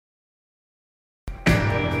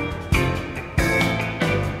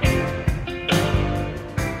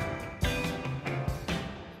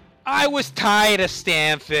I was tired of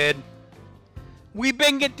Stanford. We've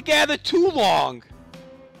been together too long.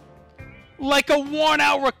 Like a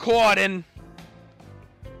worn-out recording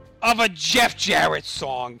of a Jeff Jarrett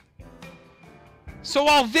song. So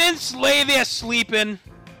while Vince lay there sleeping,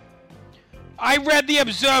 I read the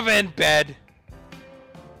Observer in bed.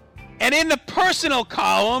 And in the personal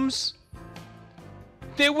columns,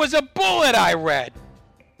 there was a bullet I read.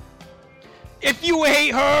 If you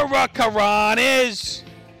hate Hurricane is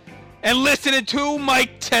and listening to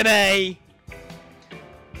Mike Tenay,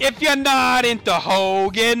 if you're not into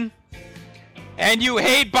Hogan and you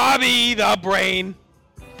hate Bobby the Brain,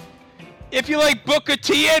 if you like Booker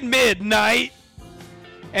T at midnight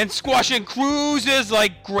and squashing cruises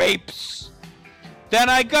like grapes, then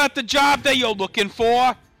I got the job that you're looking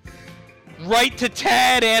for. Right to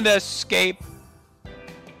Ted and Escape.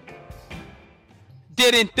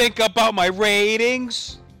 Didn't think about my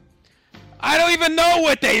ratings. I don't even know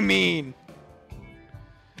what they mean.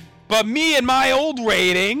 But me and my old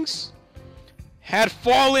ratings had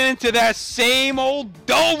fallen into that same old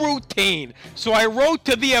dull routine. So I wrote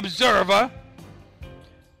to the Observer,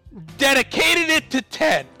 dedicated it to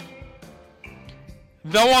Ted.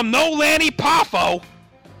 Though I'm no Lanny Poffo,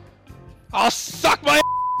 I'll suck my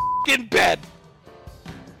in bed.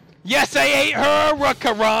 Yes, I hate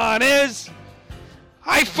Hurricanes.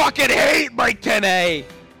 I fucking hate Mike Tenay.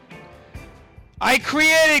 I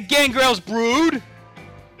created Gangrel's Brood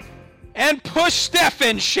and pushed Steph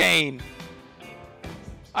and Shane.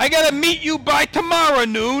 I gotta meet you by tomorrow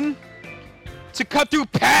noon to cut through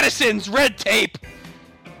Patterson's red tape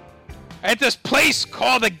at this place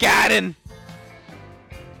called the Garden,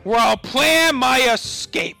 where I'll plan my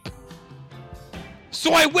escape.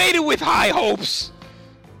 So I waited with high hopes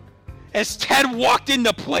as Ted walked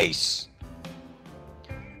into place.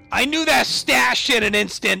 I knew that stash in an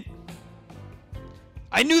instant.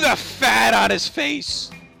 I knew the fat on his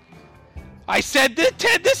face. I said,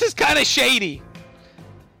 Ted, this is kind of shady.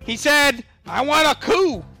 He said, I want a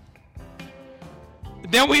coup.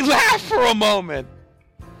 Then we laughed for a moment.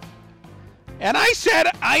 And I said,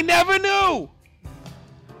 I never knew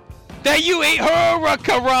that you ate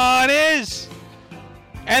Hurricanes.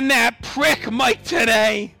 And that prick Mike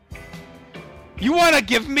Tenay, you want to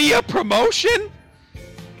give me a promotion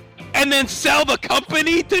and then sell the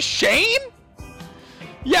company to Shane?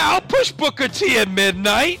 Yeah, I'll push Booker T at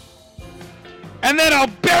midnight and then I'll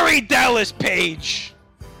bury Dallas Page.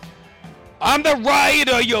 I'm the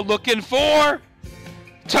writer you're looking for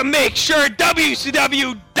to make sure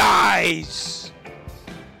WCW dies.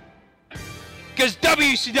 Because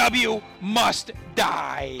WCW must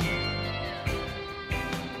die.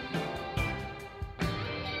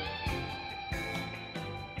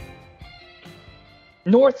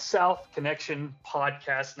 North-South Connection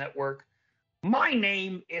Podcast Network. My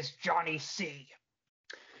name is Jonnie C.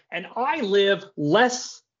 And I live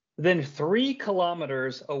less than 3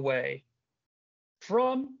 kilometers away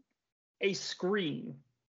from a screen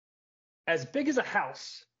as big as a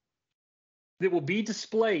house that will be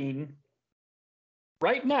displaying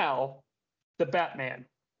right now the Batman.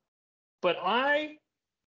 But I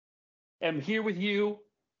am here with you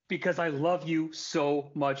because I love you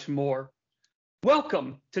so much more.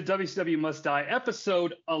 Welcome to WCW Must Die,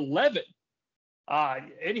 episode 11.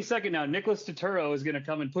 Any second now, Nicholas Turturro is going to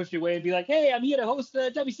come and push me away and be like, hey, I'm here to host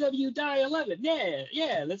the WCW Die 11.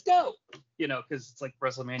 Yeah, let's go. You know, because it's like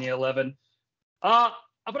WrestleMania 11. But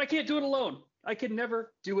I can't do it alone. I can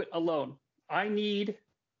never do it alone. I need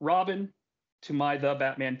Robin to my The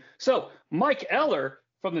Batman. So, Mike Eller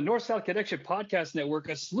from the North-South Connection Podcast Network,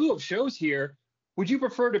 a slew of shows here. Would you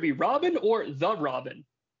prefer to be Robin or The Robin?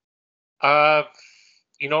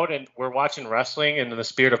 You know what? And we're watching wrestling, and in the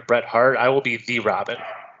spirit of Bret Hart, I will be the Robin.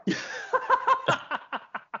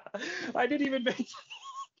 I didn't even make.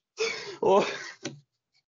 Oh.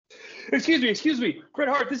 Excuse me, Bret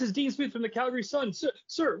Hart. This is Dean Smith from the Calgary Sun.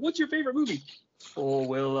 Sir, what's your favorite movie? Oh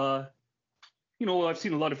well, I've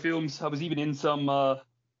seen a lot of films. I was even in some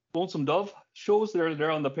Lonesome Dove shows.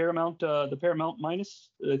 They're on the Paramount Minus,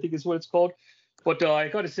 I think is what it's called. But I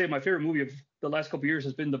got to say, my favorite movie of the last couple of years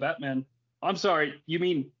has been The Batman. I'm sorry, you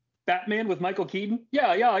mean Batman with Michael Keaton?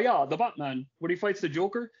 Yeah, The Batman, when he fights the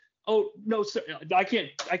Joker. Oh no, sir, I can't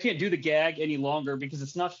do the gag any longer because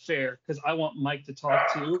it's not fair. Because I want Mike to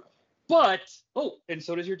talk too. But and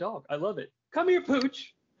so does your dog. I love it. Come here,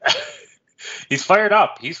 Pooch. He's fired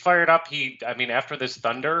up. After this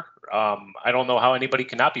Thunder, I don't know how anybody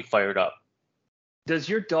cannot be fired up. Does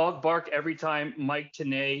your dog bark every time Mike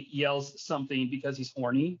Tenay yells something because he's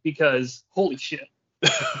horny? Because holy shit.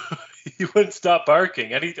 He wouldn't stop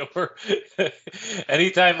barking.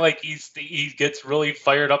 Anytime like he gets really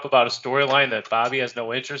fired up about a storyline that Bobby has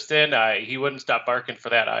no interest in, he wouldn't stop barking for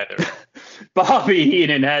that either. Bobby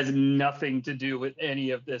Heenan has nothing to do with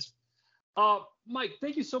any of this. Mike,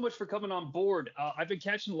 thank you so much for coming on board. I've been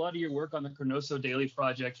catching a lot of your work on the Cronoso Daily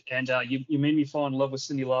Project, and you made me fall in love with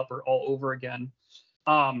Cyndi Lauper all over again.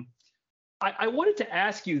 I wanted to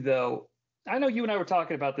ask you, though, I know you and I were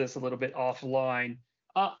talking about this a little bit offline.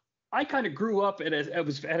 I kind of grew up at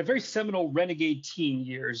a very seminal Renegade teen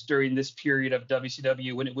years during this period of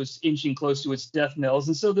WCW when it was inching close to its death knells.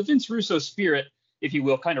 And so the Vince Russo spirit, if you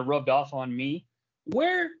will, kind of rubbed off on me.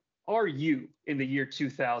 Where are you in the year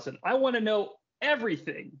 2000? I want to know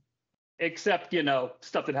everything except,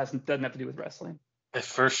 stuff that doesn't have to do with wrestling.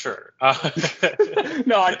 For sure.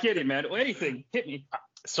 No, I'm kidding, man. Anything. Hit me.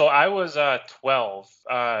 So I was 12,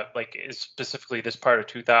 like specifically this part of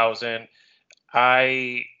 2000.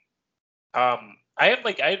 I had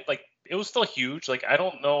it was still huge. Like, I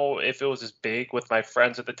don't know if it was as big with my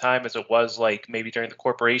friends at the time as it was like maybe during the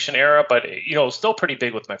corporation era, but it was still pretty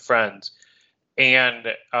big with my friends. And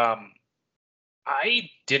I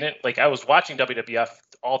didn't I was watching WWF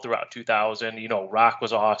all throughout 2000. Rock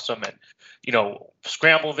was awesome, and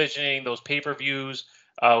scramble visioning those pay-per-views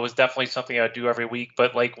was definitely something I'd do every week.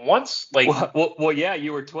 But once well, yeah,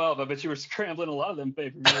 you were 12. I bet you were scrambling a lot of them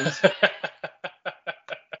pay-per-views.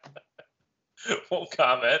 Won't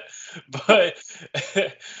comment, but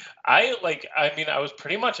I was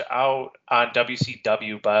pretty much out on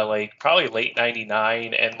WCW by probably late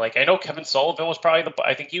 '99, and I know Kevin Sullivan was probably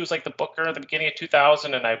I think he was the booker at the beginning of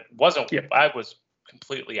 2000, and I wasn't. Yep. I was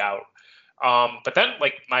completely out. But then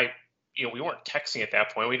we weren't texting at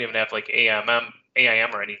that point. We didn't even have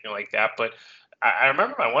AIM or anything like that. But I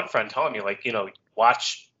remember my one friend telling me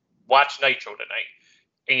watch Nitro tonight,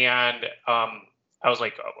 and I was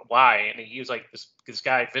like, why? And he was like, this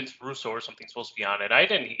guy, Vince Russo or something, supposed to be on it. I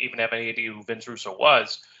didn't even have any idea who Vince Russo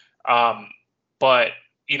was. But,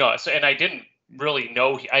 and I didn't really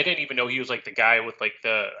know, I didn't even know he was the guy with I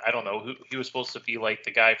don't know, who he was supposed to be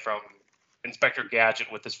the guy from Inspector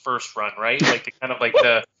Gadget with his first run, right? The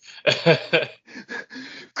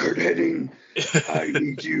Kurt Hennig, I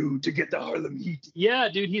need you to get the Harlem Heat. Yeah,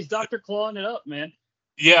 dude, he's Dr. Clawing it up, man.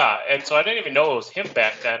 Yeah, and so I didn't even know it was him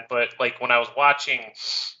back then. But when I was watching,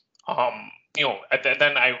 then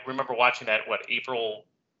I remember watching that April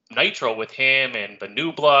Nitro with him and the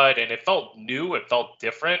New Blood, and it felt new, it felt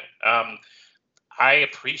different. I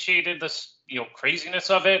appreciated this,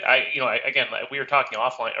 craziness of it. Again, we were talking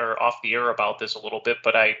offline or off the air about this a little bit,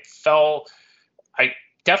 but I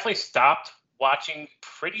definitely stopped watching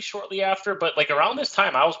pretty shortly after. But around this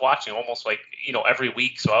time, I was watching almost every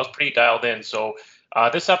week, so I was pretty dialed in. So.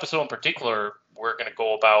 This episode in particular, we're going to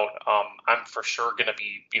go about, I'm for sure going to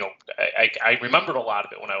be, I remembered a lot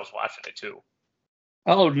of it when I was watching it too.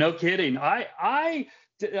 Oh, no kidding. For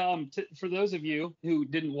those of you who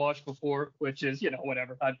didn't watch before, which is,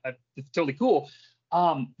 whatever, it's totally cool.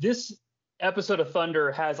 This episode of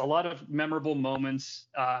Thunder has a lot of memorable moments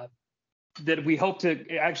that we hope to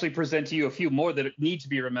actually present to you, a few more that need to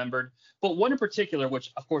be remembered. But one in particular, which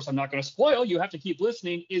of course I'm not going to spoil, you have to keep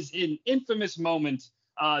listening, is an infamous moment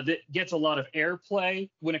that gets a lot of airplay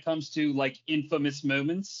when it comes to infamous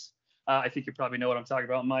moments. I think you probably know what I'm talking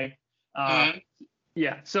about, Mike.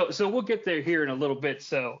 Yeah, so we'll get there here in a little bit.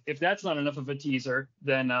 So if that's not enough of a teaser,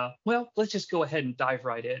 then let's just go ahead and dive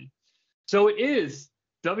right in. So it is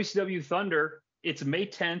WCW Thunder. It's May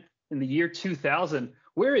 10th in the year 2000.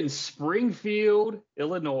 We're in Springfield,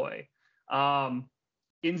 Illinois.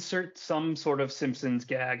 Insert some sort of Simpsons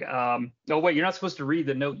gag. Oh wait, you're not supposed to read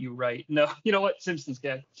the note you write. No, you know what? Simpsons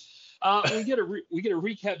gag. We get a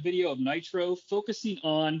recap video of Nitro focusing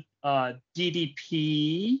on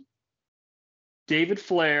DDP, David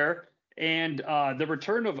Flair, and the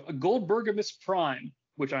return of Goldbergamus Prime,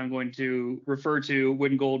 which I'm going to refer to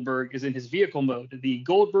when Goldberg is in his vehicle mode. The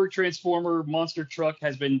Goldberg Transformer monster truck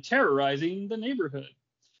has been terrorizing the neighborhood.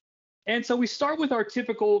 And so we start with our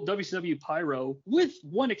typical WCW pyro, with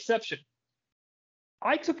one exception.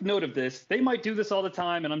 I took note of this. They might do this all the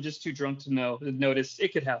time, and I'm just too drunk to notice.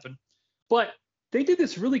 It could happen. But they did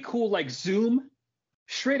this really cool zoom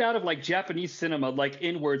straight out of Japanese cinema,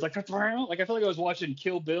 inwards. I felt like I was watching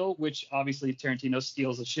Kill Bill, which obviously Tarantino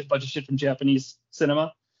steals a bunch of shit from Japanese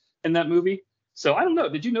cinema in that movie. So I don't know.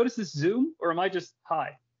 Did you notice this zoom, or am I just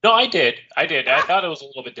high? No, I did. I thought it was a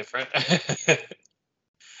little bit different.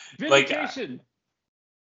 Vindication.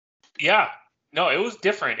 Yeah. No, it was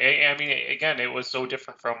different. I mean, again, it was so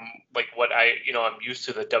different from like what I'm used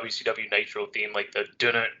to the WCW Nitro theme, like the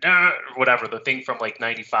whatever, the thing from like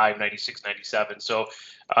 95, 96, 97. So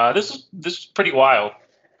this is pretty wild.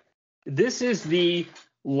 This is the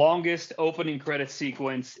longest opening credit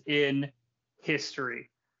sequence in history.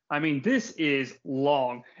 I mean, this is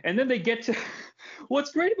long. And then they get to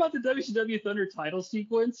what's great about the WCW Thunder title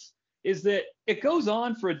sequence is that it goes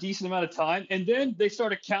on for a decent amount of time, and then they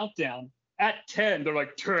start a countdown. At 10, they're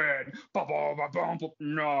like 10,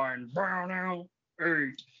 9,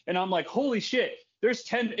 8. And I'm like, holy shit, there's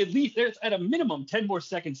 10, at least there's at a minimum 10 more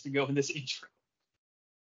seconds to go in this intro.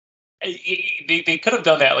 They could have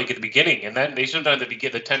done that like at the beginning, and then they should have done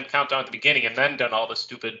the 10 countdown at the beginning, and then done all the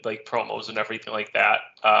stupid like promos and everything like that.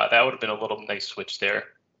 That would have been a little nice switch there.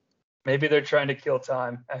 Maybe they're trying to kill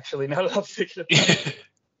time. Actually, now that I'm thinking about it.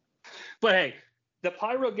 But hey, the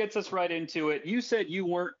pyro gets us right into it. You said you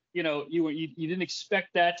weren't, you didn't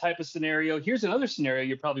expect that type of scenario. Here's another scenario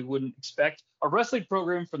you probably wouldn't expect: a wrestling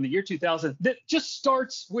program from the year 2000 that just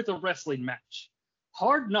starts with a wrestling match.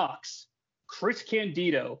 Hard Knocks, Chris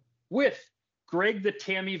Candido with Greg the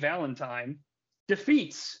Tammy Valentine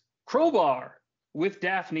defeats Crowbar with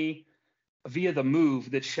Daphne via the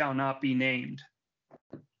move that shall not be named.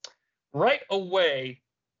 Right away,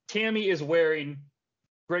 Tammy is wearing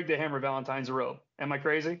Greg the Hammer Valentine's robe. Am I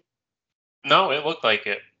crazy? No, it looked like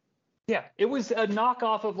it. Yeah, it was a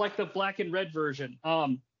knockoff of like the black and red version.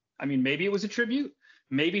 I mean, maybe it was a tribute.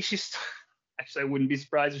 Maybe actually, I wouldn't be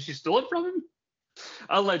surprised if she stole it from him.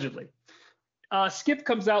 Allegedly. Skip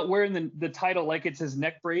comes out wearing the title like it's his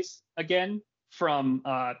neck brace again from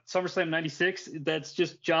SummerSlam 96. That's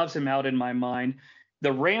just jobs him out in my mind.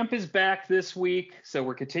 The ramp is back this week, so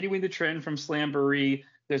we're continuing the trend from Slamboree.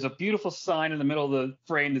 There's a beautiful sign in the middle of the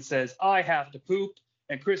frame that says, "I have to poop,"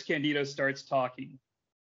 and Chris Candido starts talking.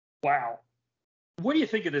 Wow. What do you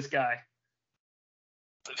think of this guy?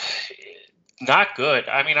 Not good.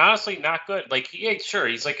 I mean, honestly, not good. Like, sure,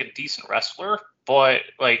 he's like a decent wrestler, but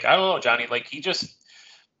like, I don't know, Johnny. Like,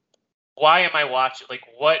 why am I watching?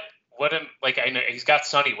 Like, I know he's got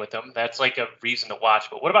Sonny with him. That's like a reason to watch.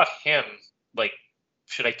 But what about him? Like,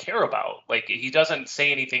 should I care about? Like, he doesn't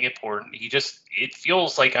say anything important. It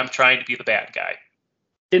feels like I'm trying to be the bad guy.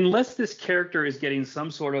 Unless this character is getting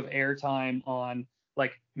some sort of airtime on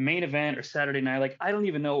like Main Event or Saturday Night, like I don't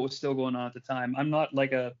even know what was still going on at the time. I'm not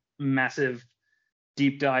like a massive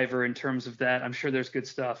deep diver in terms of that. I'm sure there's good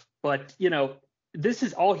stuff, but this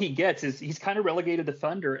is all he gets. Is he's kind of relegated to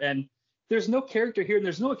Thunder, and there's no character here, and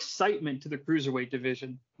there's no excitement to the cruiserweight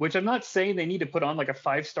division, which I'm not saying they need to put on like a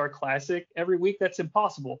 5-star classic every week. That's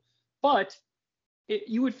impossible. But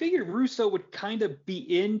you would figure Russo would kind of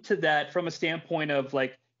be into that from a standpoint of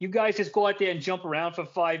like, you guys just go out there and jump around for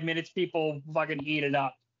 5 minutes, people fucking eat it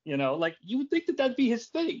up. Like you would think that that'd be his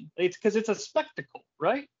thing. It's because it's a spectacle,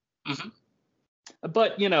 right? Mm-hmm.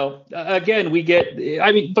 But,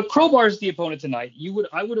 again, but Crowbar's the opponent tonight.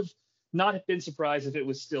 I would have not have been surprised if it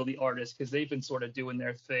was still the Artist, because they've been sort of doing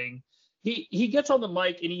their thing. He gets on the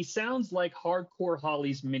mic and he sounds like Hardcore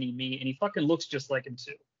Holly's mini-me, and he fucking looks just like him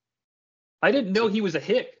too. I didn't know he was a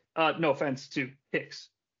hick. No offense to Hicks.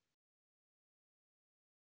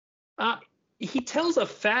 He tells a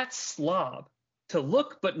fat slob to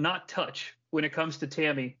look but not touch when it comes to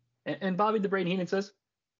Tammy. And Bobby the Brain Heenan says,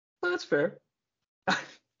 well, that's fair.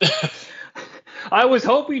 I was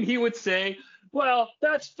hoping he would say, well,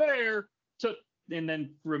 that's fair, and then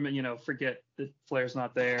forget that Flair's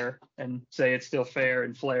not there and say it's still fair,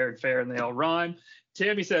 and Flair and fair, and they all rhyme.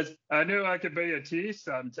 Tammy says, I knew I could be a tease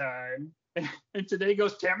sometime. And today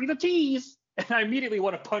goes, Tammy the tease. And I immediately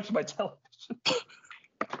want to punch my television.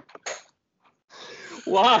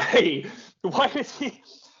 Why? Why does he?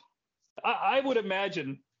 I would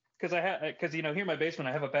imagine, because here in my basement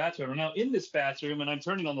I have a bathroom. I'm now in this bathroom and I'm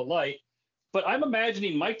turning on the light, but I'm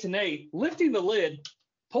imagining Mike Tenay lifting the lid,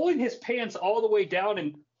 pulling his pants all the way down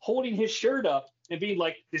and holding his shirt up and being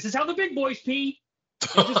like, "This is how the big boys pee."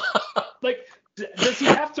 And just, like, does he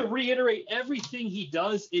have to reiterate everything he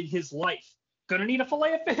does in his life? Gonna need a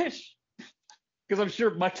fillet of fish, because I'm sure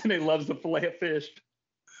Mike Tenay loves the fillet of fish.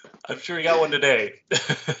 I'm sure he got one today.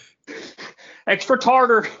 Extra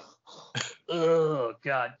tartar. Oh,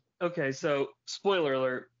 God. Okay, so spoiler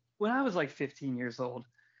alert. When I was like 15 years old,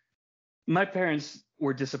 my parents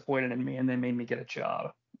were disappointed in me and they made me get a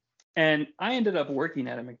job. And I ended up working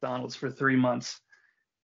at a McDonald's for 3 months.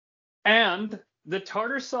 And the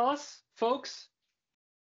tartar sauce, folks,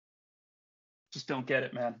 just don't get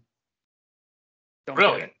it, man. Don't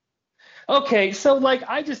really? Get it. Okay, so like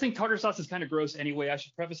I just think tartar sauce is kind of gross anyway. I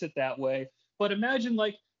should preface it that way. But imagine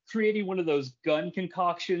like creating one of those gun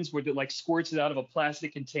concoctions where it like squirts it out of a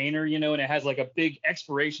plastic container, and it has like a big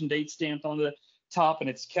expiration date stamped on the top, and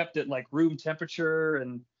it's kept at like room temperature,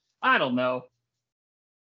 and I don't know.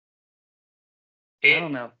 I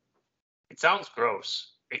don't know. It sounds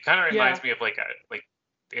gross. It kind of reminds me of like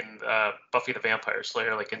in Buffy the Vampire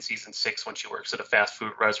Slayer, like in season 6 when she works at a fast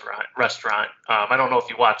food restaurant. I don't know if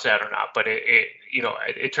you watch that or not, but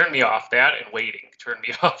it turned me off. That and waiting turned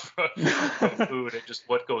me off from food and just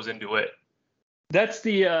what goes into it. That's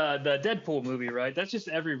the Deadpool movie, right? That's just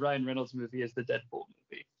every Ryan Reynolds movie is the Deadpool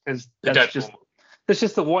movie, because that's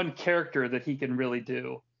just the one character that he can really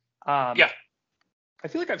do. Yeah. I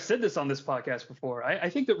feel like I've said this on this podcast before. I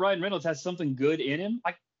think that Ryan Reynolds has something good in him.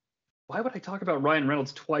 Why would I talk about Ryan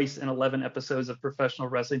Reynolds twice in 11 episodes of professional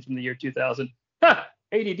wrestling from the year 2000? ADD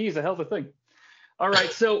is a hell of a thing. All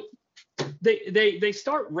right, so they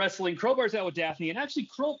start wrestling. Crowbar's out with Daphne, and actually,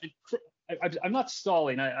 I'm not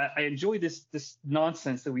stalling. I enjoy this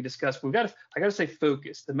nonsense that we discussed. I got to say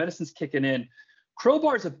focus. The medicine's kicking in.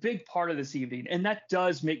 Crowbar is a big part of this evening, and that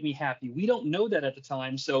does make me happy. We don't know that at the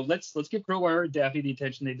time, so let's give Crowbar and Daphne the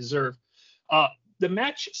attention they deserve. The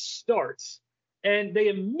match starts, and they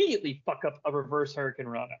immediately fuck up a reverse Hurricane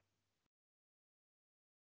Rana.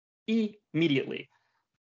 Immediately.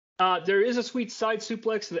 There is a sweet side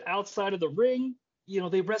suplex to the outside of the ring.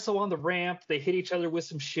 They wrestle on the ramp. They hit each other with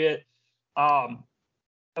some shit.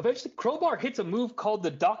 Eventually, Crowbar hits a move called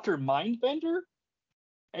the Dr. Mindbender.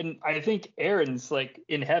 And I think Aaron's like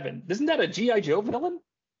in heaven. Isn't that a G.I. Joe villain?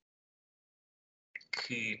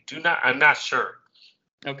 I'm not sure.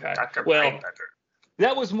 Okay. Dr. Well, Mindbender.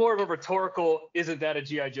 That was more of a retaurical, isn't that a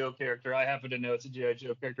G.I. Joe character? I happen to know it's a G.I.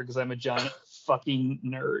 Joe character because I'm a giant fucking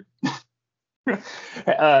nerd.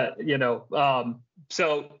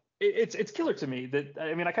 So it's killer to me.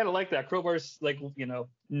 I kind of like that. Crowbar's like,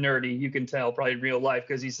 nerdy. You can tell probably in real life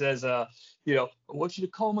because he says, I want you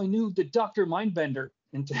to call my the Dr. Mindbender.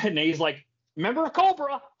 And Tenay's like, remember a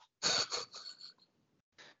Cobra?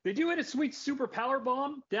 They do hit a sweet super power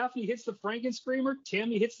bomb. Daphne hits the Franken Screamer.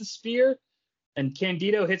 Tammy hits the spear. And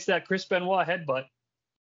Candido hits that Chris Benoit headbutt.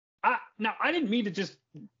 Now, I didn't mean to just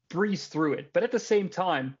breeze through it. But at the same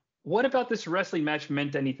time, what about this wrestling match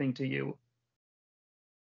meant anything to you?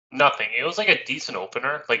 Nothing. It was like a decent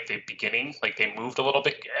opener, like the beginning, like they moved a little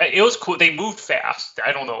bit. It was cool. They moved fast.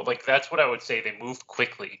 I don't know. Like that's what I would say. They moved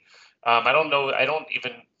quickly. I don't know. I don't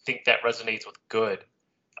even think that resonates with good.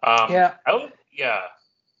 Yeah. I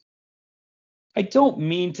don't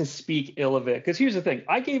mean to speak ill of it because here's the thing.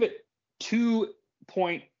 I gave it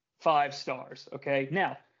 2.5 stars. Okay.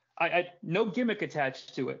 Now, I no gimmick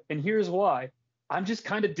attached to it, and here's why. I'm just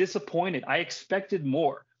kind of disappointed. I expected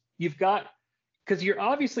more. Because you're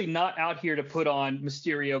obviously not out here to put on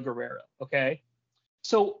Mysterio Guerrero, okay?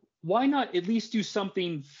 So why not at least do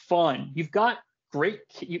something fun? You've got great.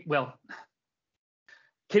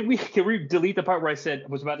 Can we delete the part where I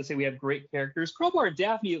was about to say we have great characters? Crowbar and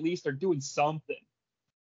Daphne at least are doing something.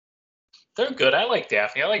 They're good. I like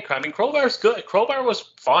Daphne. Crowbar's good. Crowbar was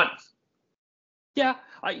fun. Yeah.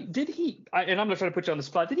 And I'm not trying to put you on the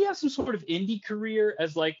spot. Did he have some sort of indie career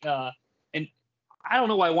as like and I don't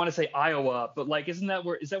know why I want to say Iowa, but like, is that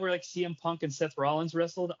where like CM Punk and Seth Rollins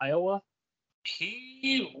wrestled? Iowa?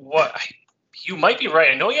 You might be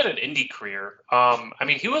right. I know he had an indie career.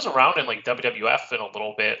 He was around in like WWF in a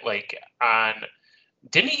little bit.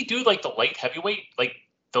 Didn't he do like the light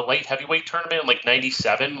heavyweight tournament in like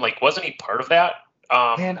 '97? Like, wasn't he part of that?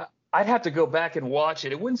 Man, I'd have to go back and watch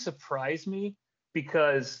it. It wouldn't surprise me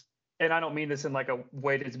because, and I don't mean this in like a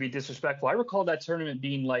way to be disrespectful. I recall that tournament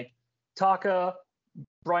being like Taka,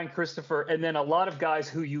 Brian Christopher, and then a lot of guys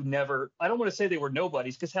who I don't want to say they were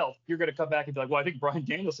nobodies because hell, you're going to come back and be like, well, I think Bryan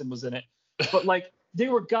Danielson was in it. But like, they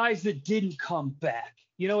were guys that didn't come back.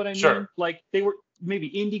 You know what I mean? Sure. Like they were maybe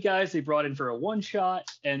indie guys they brought in for a one shot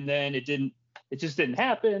and then it just didn't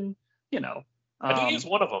happen. I think he's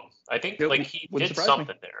one of them. I think he did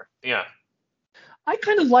something there. Yeah. I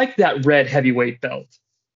kind of like that red heavyweight belt.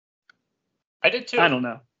 I did too. I don't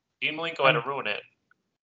know. Dean Malenko had to ruin it.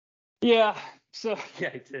 Yeah. So yeah,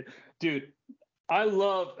 I did. Dude, I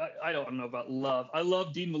don't know about love. I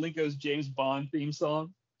love Dean Malenko's James Bond theme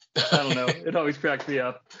song. I don't know. It always cracks me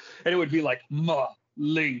up. And it would be like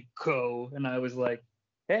Malenko. And I was like,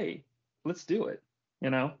 hey, let's do it.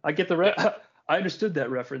 I get the I understood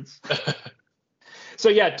that reference. So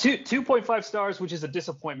yeah, 2.5 stars, which is a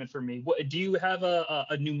disappointment for me. Do you have a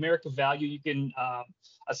numeric value you can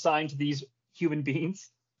assign to these human beings?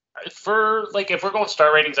 For if we're going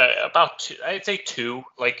star ratings, about 2. I'd say 2.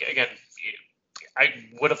 Like again, I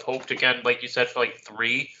would have hoped again, like you said, for like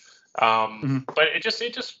 3. But it just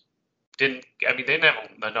they didn't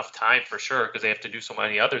have enough time for sure because they have to do so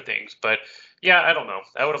many other things. But yeah, I don't know.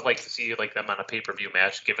 I would have liked to see like them on a pay-per-view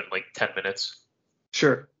match given like 10 minutes.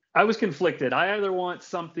 Sure. I was conflicted. I either want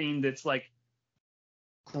something that's like,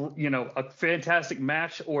 a fantastic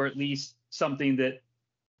match, or at least something that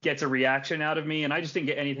gets a reaction out of me. And I just didn't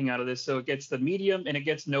get anything out of this. So it gets the medium and it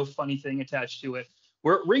gets no funny thing attached to it.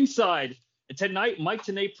 We're at ringside. And tonight, Mike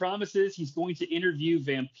Tenay promises he's going to interview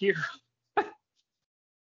Vampiro.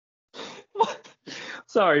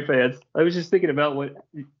 Sorry, fans. I was just thinking about what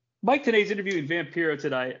Mike Tenay's interviewing Vampiro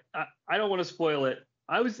tonight. I don't want to spoil it.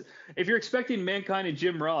 If you're expecting Mankind and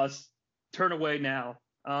Jim Ross, turn away now.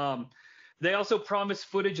 They also promised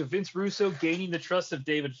footage of Vince Russo gaining the trust of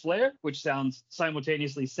David Flair, which sounds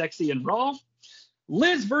simultaneously sexy and raw.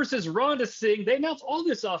 Liz versus Ronda Singh. They announced all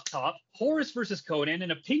this off top. Horace versus Conan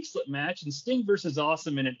in a pink slip match, and Sting versus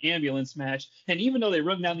Awesome in an ambulance match. And even though they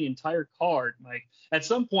run down the entire card, Mike, at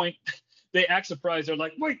some point they act surprised. They're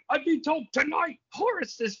like, "Wait, I've been told tonight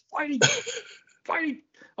Horace is fighting."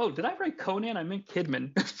 Oh, did I write Conan? I meant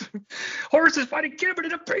Kidman. Horace is fighting Kidman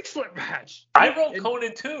in a pink slip match. I wrote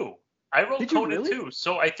Conan too. Conan really? too.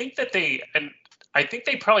 So I think they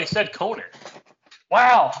probably said Conan.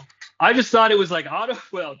 Wow. I just thought it was like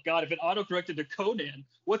well, God, if it auto-corrected to Conan,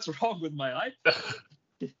 what's wrong with my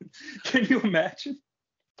iPhone? Can you imagine?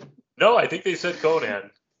 No, I think they said Conan.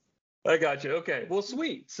 I got you. Okay. Well,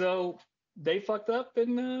 sweet. So they fucked up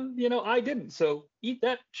and, I didn't. So eat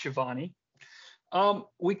that, Shivani.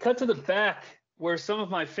 We cut to the back where some of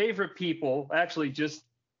my favorite people, actually just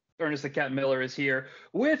Ernest the Cat Miller is here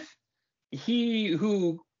with he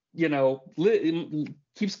who,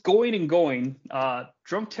 keeps going and going.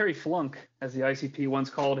 Drunk Terry Flunk, as the ICP once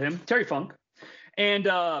called him, Terry Funk, and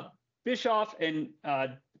Bischoff and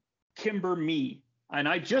Kimber Me. And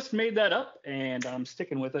I just made that up, and I'm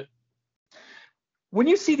sticking with it. When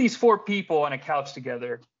you see these four people on a couch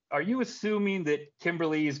together, are you assuming that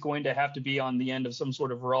Kimberly is going to have to be on the end of some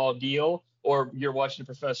sort of Raw deal, or you're watching a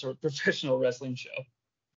professional wrestling show?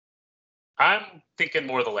 I'm thinking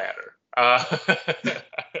more the latter.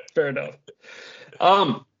 Fair enough.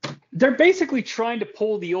 They're basically trying to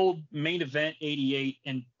pull the old main event 88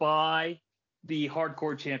 and buy the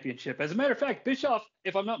hardcore championship. As a matter of fact, Bischoff,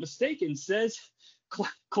 if I'm not mistaken,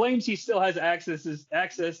 claims he still has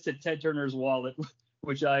access to Ted Turner's wallet,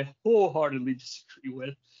 which I wholeheartedly disagree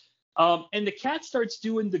with. And the Cat starts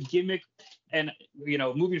doing the gimmick, and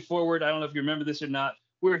moving forward, I don't know if you remember this or not,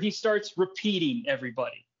 where he starts repeating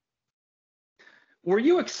everybody. Were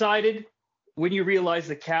you excited when you realized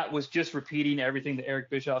the Cat was just repeating everything that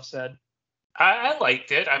Eric Bischoff said? I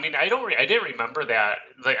liked it. I mean, I didn't remember that.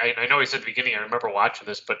 Like, I know I said at the beginning, I remember watching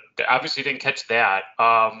this, but obviously didn't catch that.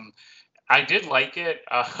 I did like it.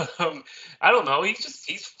 I don't know.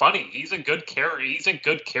 He's funny. He's a good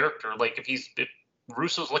character. Like if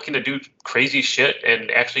Russo's looking to do crazy shit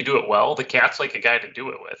and actually do it well, the Cat's like a guy to do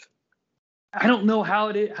it with. I don't know how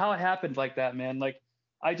it happened like that, man. Like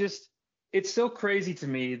it's so crazy to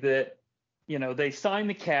me that, they signed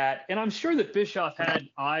the Cat, and I'm sure that Bischoff had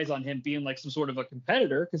eyes on him being like some sort of a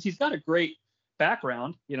competitor because he's got a great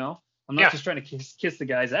background. I'm not just trying to kiss the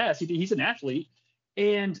guy's ass. He's an athlete,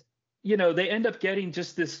 and they end up getting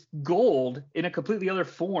just this gold in a completely other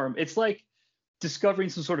form. It's like discovering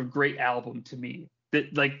some sort of great album to me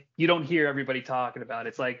that like you don't hear everybody talking about.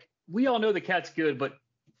 It's like we all know the Cat's good, but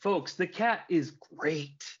folks, the Cat is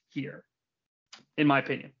great here, in my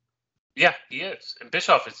opinion. Yeah, he is. And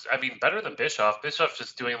Bischoff is, better than Bischoff. Bischoff's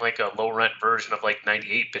just doing like a low rent version of like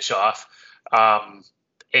 98 Bischoff. No,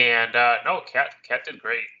 Cat did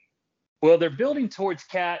great. Well, they're building towards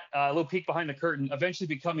Cat, a little peek behind the curtain, eventually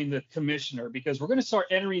becoming the commissioner, because we're going to start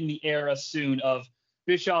entering the era soon of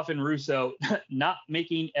Bischoff and Russo not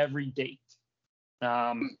making every date.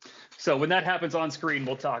 So when that happens on screen,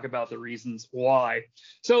 we'll talk about the reasons why.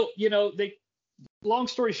 So, long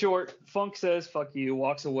story short, Funk says, "Fuck you,"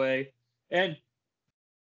 walks away. And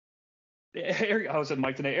Mike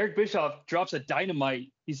Tenay. Eric Bischoff drops a dynamite.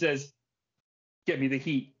 He says, "Get me the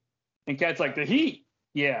heat." And Cat's like, "The heat?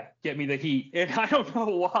 Yeah, get me the heat." And I don't know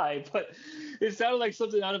why, but it sounded like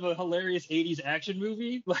something out of a hilarious 80s action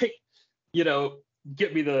movie. Like,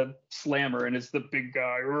 get me the slammer, and it's the big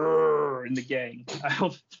guy in the gang.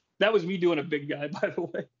 That was me doing a big guy, by the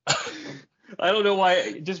way. I don't know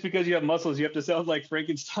why, just because you have muscles, you have to sound like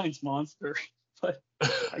Frankenstein's monster. But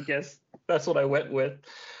I guess that's what I went with.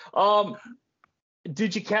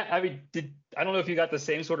 Did you I don't know if you got the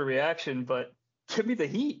same sort of reaction, but give me the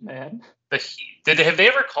heat, man. The heat. Have they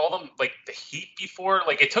ever called them like the Heat before?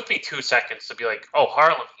 Like it took me 2 seconds to be like, "Oh,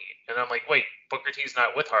 Harlem Heat," and I'm like, "Wait, Booker T's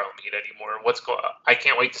not with Harlem Heat anymore. I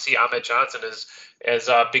can't wait to see Ahmed Johnson as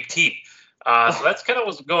Big T. So that's kind of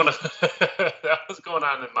what's going on. That was going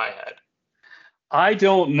on in my head. I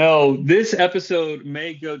don't know. This episode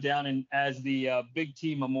may go down as the Big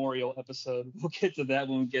T Memorial episode. We'll get to that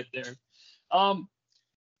when we get there.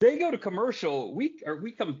 They go to commercial. We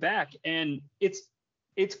come back, and it's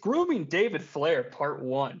grooming David Flair part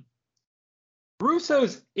 1.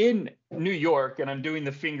 Russo's in New York, and I'm doing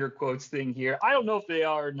the finger quotes thing here. I don't know if they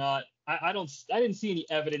are or not. I didn't see any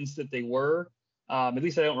evidence that they were. At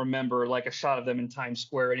least I don't remember like a shot of them in Times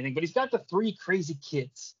Square or anything. But he's got the 3 crazy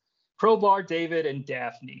kids: Crowbar, David, and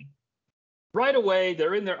Daphne. Right away,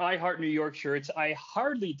 they're in their I Heart New York shirts. I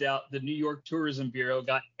hardly doubt the New York Tourism Bureau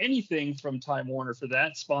got anything from Time Warner for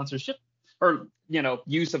that sponsorship or,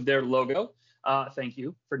 use of their logo. Thank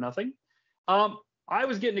you for nothing. I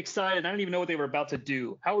was getting excited. I don't even know what they were about to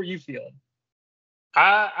do. How were you feeling?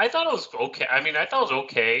 I thought it was okay. I mean, I thought it was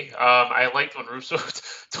okay. I liked when Russo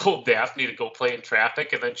told Daphne to go play in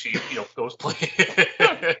traffic, and then she, goes play.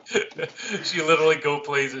 She literally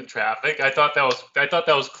plays in traffic. I thought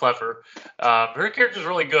that was clever. Her character's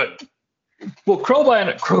really good. Well,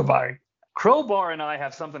 Crowbar and I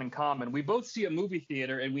have something in common. We both see a movie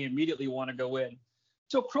theater, and we immediately want to go in.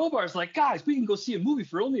 So Crowbar's like, guys, we can go see a movie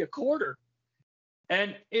for only $0.25.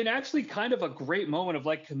 And in actually kind of a great moment of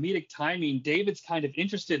like comedic timing, David's kind of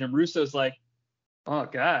interested, and Russo's like, oh,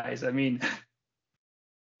 guys, I mean,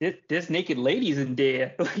 there's naked ladies in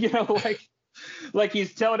there, like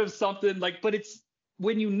he's telling him something like, but it's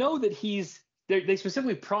when you know that they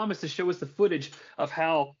specifically promised to show us the footage of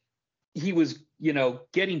how he was,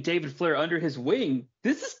 getting David Flair under his wing.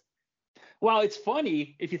 While it's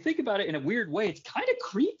funny, if you think about it in a weird way, it's kind of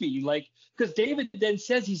creepy, because David then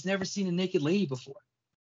says he's never seen a naked lady before.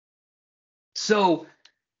 So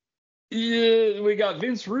we got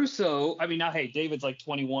Vince Russo. I mean, now, hey, David's like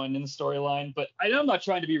 21 in the storyline, but I'm not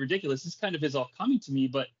trying to be ridiculous. This kind of is all coming to me,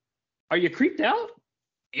 but are you creeped out?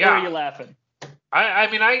 Yeah. Or are you laughing?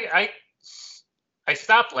 I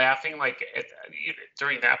stopped laughing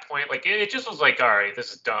during that point. Like it just was like, all right,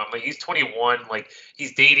 this is dumb. Like he's 21. Like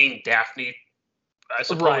he's dating Daphne.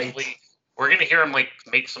 Supposedly, right. We're gonna hear him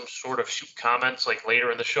make some sort of shoot comments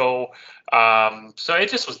later in the show. So it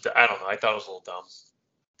just was. I don't know. I thought it was a little dumb.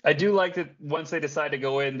 I do like that once they decide to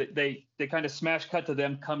go in, they kind of smash cut to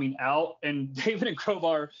them coming out, and David and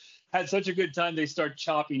Crowbar had such a good time they start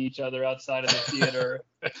chopping each other outside of the theater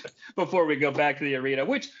before we go back to the arena,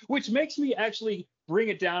 which makes me actually bring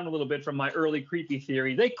it down a little bit from my early creepy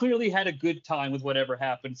theory. They clearly had a good time with whatever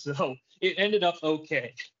happened, so it ended up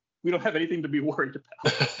okay. We don't have anything to be worried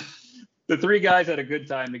about. The 3 guys had a good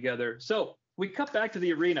time together. So we cut back to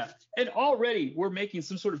the arena, and already we're making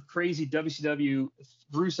some sort of crazy WCW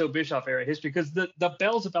Russo-Bischoff era history because the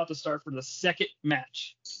bell's about to start for the second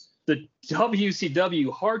match. The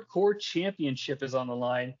WCW Hardcore Championship is on the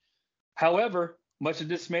line. However, much to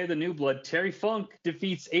dismay of the new blood, Terry Funk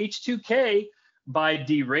defeats H2K by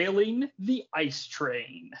derailing the ice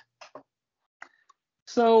train.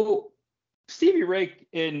 So Stevie Ray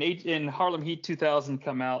in Harlem Heat 2000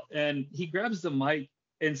 come out, and he grabs the mic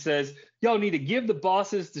and says, y'all need to give the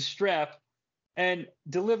bosses the strap, and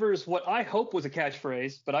delivers what I hope was a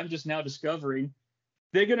catchphrase, but I'm just now discovering.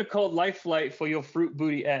 They're going to call Life Flight for your fruit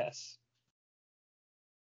booty ass.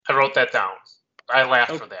 I wrote that down. I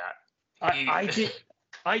laughed for that.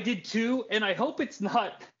 I did too, and I hope it's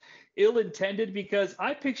not ill-intended because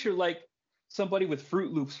I picture somebody with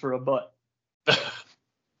Fruit Loops for a butt.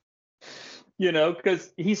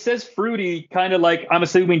 Because he says fruity kind of like, I'm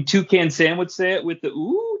assuming Toucan Sam would say it with the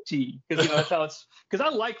ooh tea. Because that's how it's, because I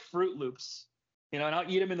like Fruit Loops. And I'll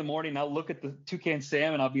eat them in the morning. And I'll look at the Toucan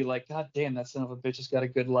Sam and I'll be like, God damn, that son of a bitch has got a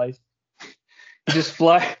good life. You just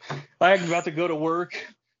fly. I'm about to go to work.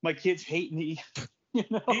 My kids hate me.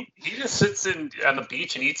 He just sits on the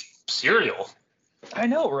beach and eats cereal. I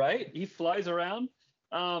know, right? He flies around.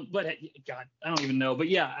 But God, I don't even know. But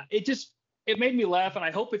yeah, it made me laugh. And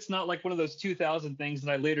I hope it's not like one of those 2000 things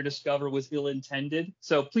that I later discover was ill-intended.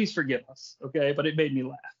 So please forgive us. Okay. But it made me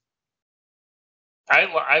laugh.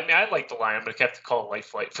 I like the line, but I have to call it Life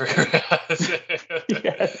Flight for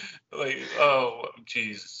yes. Oh,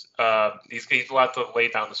 geez. He's allowed to lay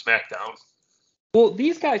down the SmackDown. Well,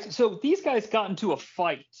 these guys got into a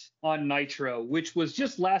fight on Nitro, which was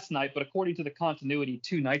just last night, but according to the continuity,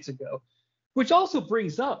 2 nights ago, which also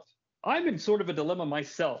brings up, I'm in sort of a dilemma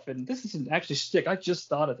myself, and this isn't actually shtick. I just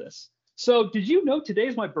thought of this. So did you know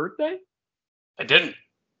today's my birthday? I didn't.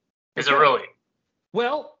 Is it really?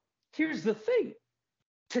 Well, here's the thing.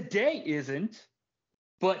 Today isn't,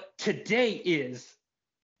 but today is.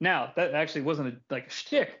 Now, that actually wasn't a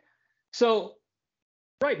shtick. So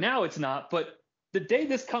Right now it's not, but the day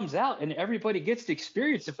this comes out and everybody gets to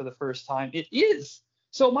experience it for the first time, it is.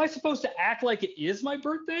 So am I supposed to act like it is my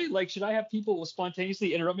birthday? Like, should I have people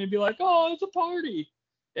spontaneously interrupt me and be like, "Oh, it's a party,"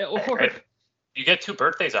 or you get 2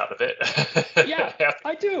 birthdays out of it. yeah,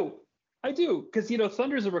 I do, because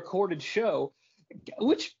Thunder's a recorded show,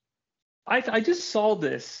 which I just saw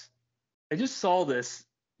this.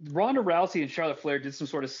 Ronda Rousey and Charlotte Flair did some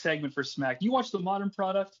sort of segment for Smack. You watch the Modern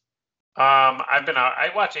Product? I've been out.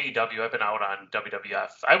 I watch AEW. I've been out on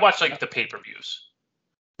WWF. I watch like the pay-per-views.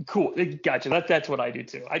 Cool, gotcha. That's what I do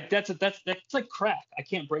too. That's like crack. I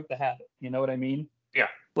can't break the habit. You know what I mean? Yeah.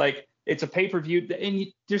 Like it's a pay-per-view, and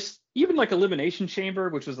there's even like Elimination Chamber,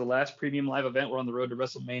 which was the last premium live event. We're on the road to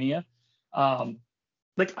WrestleMania.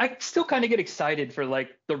 Like I still kind of get excited for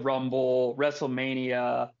like the Rumble,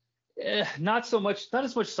 WrestleMania. Not as much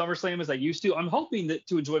SummerSlam as I used to. I'm hoping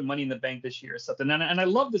to enjoy Money in the Bank this year or something. And I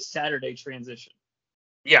love the Saturday transition.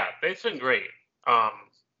 Yeah, it's been great.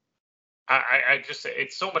 I just,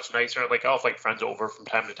 it's so much nicer. Like I'll have like friends over from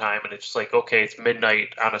time to time, and it's just like, okay, it's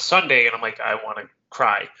midnight on a Sunday, and I'm like, I want to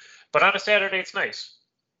cry. But on a Saturday, it's nice.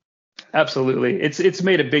 Absolutely, it's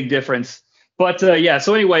made a big difference. But yeah,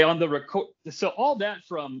 so anyway, on the record, so all that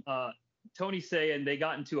from Tony saying they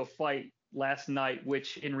got into a fight last night,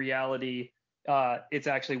 which in reality it's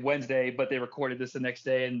actually Wednesday, but they recorded this the next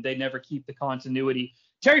day, and they never keep the continuity.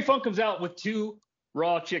 Terry Funk comes out with 2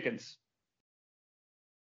 raw chickens.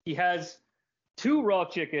 He has 2 raw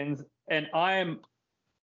chickens, and I'm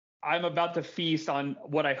about to feast on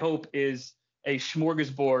what I hope is a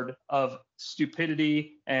smorgasbord of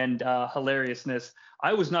stupidity and hilariousness.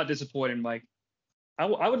 I was not disappointed, Mike.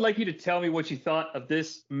 I would like you to tell me what you thought of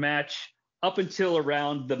this match up until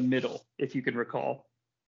around the middle, if you can recall.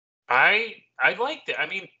 I liked it. I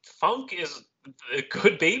mean, Funk is a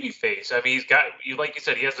good baby face. I mean, he's got, like you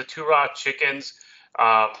said, he has the 2 raw chickens.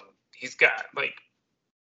 He's got like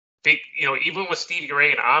big, even with Stevie Ray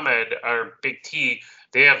and Ahmed or Big T,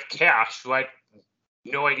 they have Cash, who I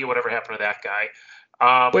no idea whatever happened to that guy.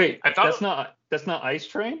 Wait, I thought that's not Ice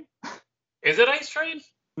Train? Is it Ice Train?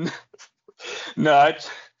 No,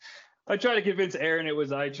 I tried to convince Aaron it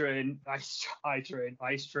was Ice Train a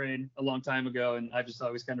long time ago, and I just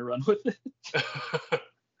always kind of run with it.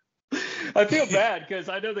 I feel bad because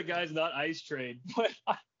I know the guy's not Ice Train, but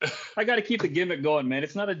I got to keep the gimmick going, man.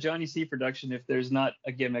 It's not a Johnny C production if there's not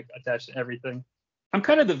a gimmick attached to everything. I'm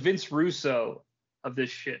kind of the Vince Russo of this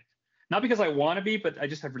shit. Not because I want to be, but I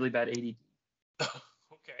just have really bad ADD.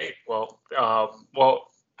 Okay, well,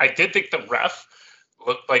 I did think the ref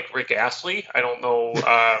looked like Rick Astley. I don't know.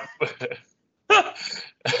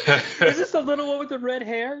 Is this the little one with the red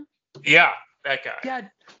hair? Yeah, that guy. Yeah,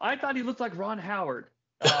 I thought he looked like Ron Howard.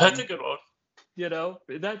 That's a good one.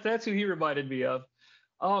 That's who he reminded me of.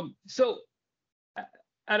 So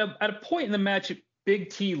at a point in the match, Big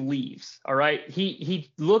T leaves. All right,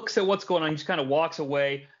 he looks at what's going on. He just kind of walks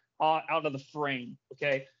away out of the frame.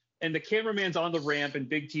 Okay, and the cameraman's on the ramp, and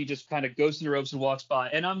Big T just kind of goes to the ropes and walks by.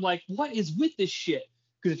 And I'm like, what is with this shit?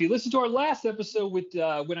 Because if you listen to our last episode with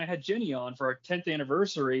when I had Jenny on for our 10th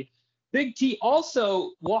anniversary, Big T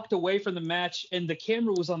also walked away from the match, and the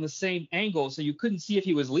camera was on the same angle, so you couldn't see if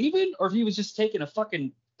he was leaving or if he was just taking a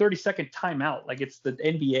fucking 30-second timeout, like it's the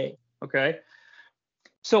NBA. Okay,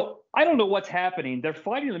 so I don't know what's happening. They're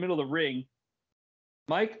fighting in the middle of the ring.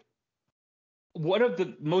 Mike, one of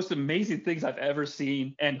the most amazing things I've ever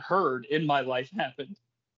seen and heard in my life happened.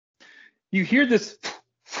 You hear this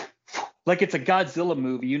like it's a Godzilla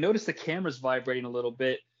movie. You notice the camera's vibrating a little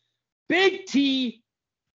bit. Big T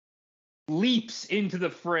leaps into the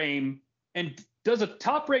frame and does a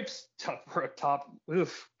top rope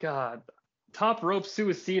suicida.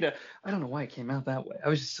 I don't know why it came out that way. I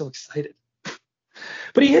was just so excited.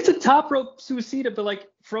 But he hits a top rope suicida, but like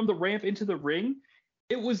from the ramp into the ring.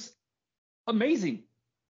 It was amazing.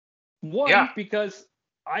 Because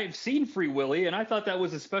I've seen Free Willy and I thought that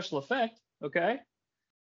was a special effect. Okay.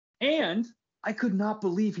 And I could not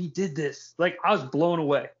believe he did this. Like, I was blown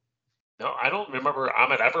away. No, I don't remember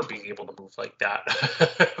Ahmed ever being able to move like that.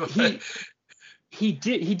 He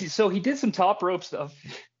did. So he did some top rope stuff.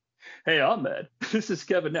 Hey, Ahmed, this is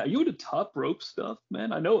Kevin now. You into top rope stuff,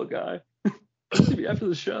 man? I know a guy. After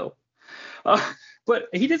the show. But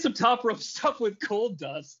he did some top rope stuff with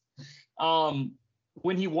Goldust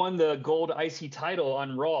when he won the gold IC title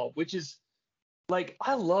on Raw, which is like,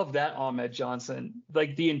 I love that Ahmed Johnson.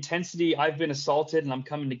 Like the intensity, I've been assaulted and I'm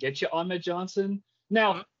coming to get you, Ahmed Johnson.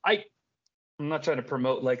 Now, I'm not trying to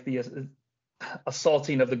promote like the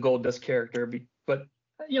assaulting of the Goldust character, but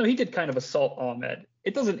he did kind of assault Ahmed.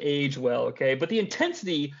 It doesn't age well, okay? But the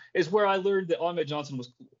intensity is where I learned that Ahmed Johnson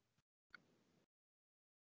was cool.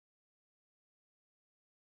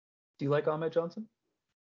 Do you like Ahmed Johnson?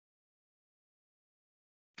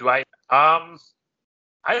 Do I? I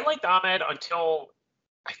liked Ahmed until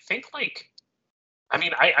I think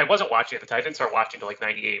I wasn't watching at the time. I didn't start watching until like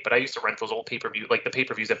 '98, but I used to rent those old pay-per-view, like the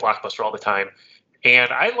pay-per-views at Blockbuster all the time.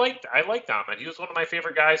 And I liked Ahmed. He was one of my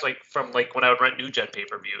favorite guys, like from like when I would rent New Gen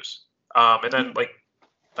pay-per-views. And then like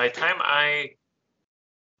by the time I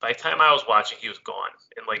was watching, he was gone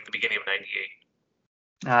in like the beginning of '98.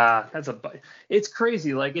 It's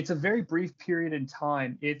crazy. Like, it's a very brief period in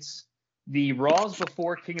time. It's the Raws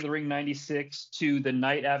before King of the Ring 96 to the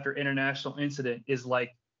night after International Incident is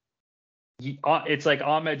like, it's like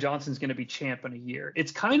Ahmed Johnson's going to be champ in a year.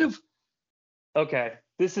 It's kind of, okay,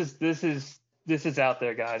 this is out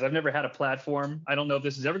there, guys. I've never had a platform. I don't know if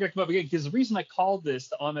this is ever going to come up again, because the reason I called this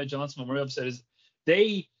the Ahmed Johnson Memorial episode is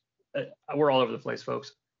we're all over the place,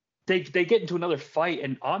 folks. They get into another fight,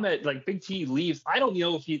 and Ahmed, like Big T, leaves. I don't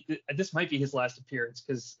know if this might be his last appearance,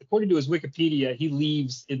 because according to his Wikipedia, he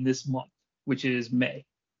leaves in this month, which is May.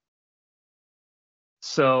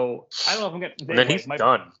 So I don't know if I'm going to. And then he's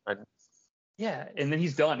done. Yeah, and then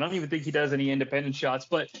he's done. I don't even think he does any independent shots.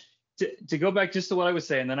 But to go back just to what I was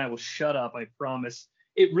saying, then I will shut up, I promise.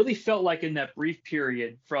 It really felt like in that brief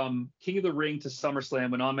period from King of the Ring to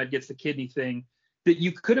SummerSlam, when Ahmed gets the kidney thing, that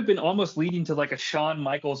you could have been almost leading to like a Shawn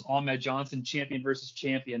Michaels, Ahmed Johnson champion versus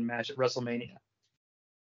champion match at WrestleMania.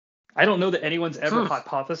 I don't know that anyone's ever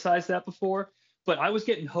hypothesized that before, but I was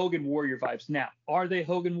getting Hogan Warrior vibes. Now, are they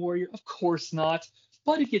Hogan Warrior? Of course not.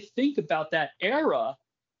 But if you think about that era,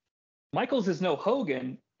 Michaels is no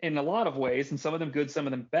Hogan in a lot of ways, and some of them good, some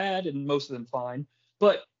of them bad, and most of them fine.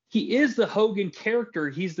 But he is the Hogan character.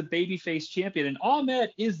 He's the babyface champion. And Ahmed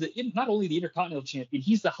is not only the Intercontinental champion,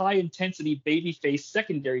 he's the high-intensity babyface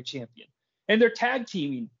secondary champion. And they're tag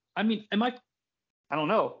teaming. I mean, I don't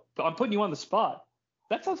know. I'm putting you on the spot.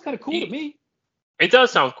 That sounds kind of cool to me. It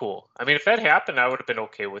does sound cool. I mean, if that happened, I would have been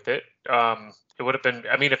okay with it. It would have been,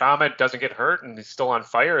 I mean, if Ahmed doesn't get hurt and he's still on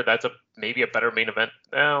fire, that's maybe a better main event.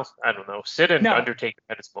 Well, I don't know. Sid and Undertaker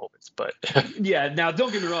had its moments, but. Yeah, now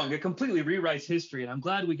don't get me wrong. It completely rewrites history, and I'm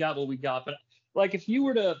glad we got what we got. But like, if you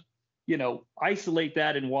were to, isolate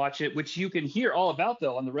that and watch it, which you can hear all about,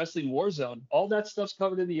 though, on the Wrestling Warzone, all that stuff's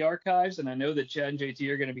covered in the archives, and I know that Chad and JT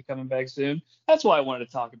are going to be coming back soon. That's why I wanted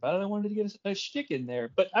to talk about it. I wanted to get a shtick in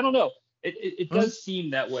there, but I don't know. It does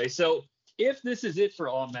seem that way. So if this is it for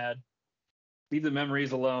Ahmed, leave the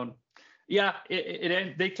memories alone. Yeah,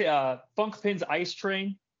 Funk Pin's Ice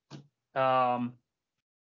Train. I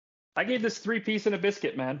gave this 3-piece and a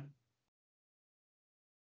biscuit, man.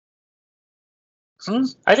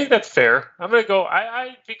 I think that's fair. I'm gonna go.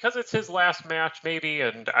 I because it's his last match, maybe,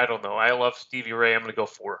 and I don't know. I love Stevie Ray. I'm gonna go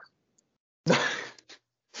 4.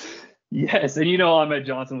 Yes, and Ahmed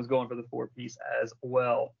Johnson was going for the 4-piece as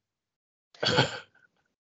well.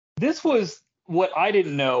 This was what I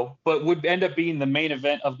didn't know, but would end up being the main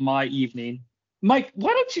event of my evening. Mike,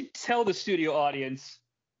 why don't you tell the studio audience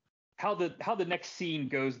how the next scene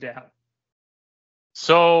goes down?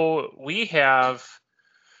 So we have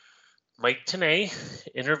Mike Tenay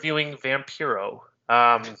interviewing Vampiro,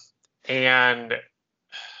 and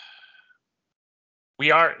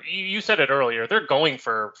you said it earlier, they're going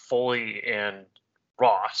for Foley and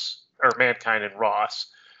Ross, or Mankind and Ross.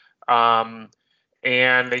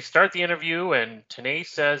 And they start the interview, and Tenay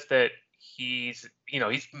says that he's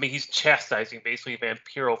chastising basically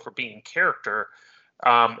Vampiro for being in character.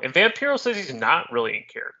 And Vampiro says he's not really in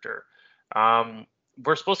character.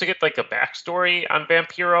 We're supposed to get like a backstory on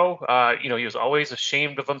Vampiro. He was always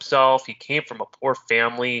ashamed of himself. He came from a poor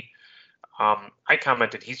family. I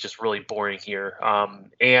commented he's just really boring here.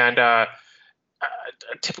 And a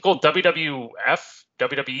typical WWE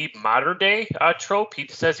modern day trope. He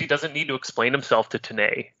says he doesn't need to explain himself to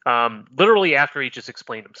Tenay. Literally after he just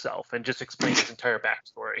explained himself and just explained his entire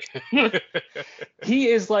backstory. He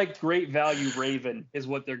is like Great Value Raven is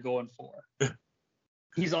what they're going for.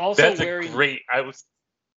 He's also wearing. Great.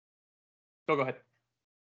 Go ahead.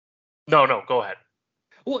 No, go ahead.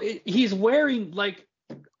 Well, he's wearing like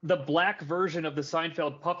the black version of the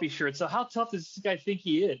Seinfeld puffy shirt. So how tough does this guy think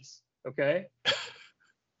he is? Okay.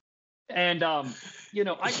 And, I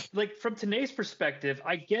like from Tenay's perspective,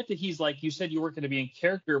 I get that he's like, you said you weren't going to be in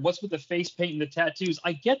character. What's with the face paint and the tattoos?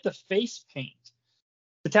 I get the face paint.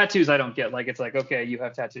 The tattoos I don't get. Like, it's like, okay, you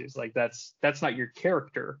have tattoos. Like, that's not your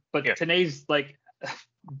character. But yeah. Tenay's like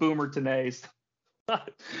Boomer Tenay's,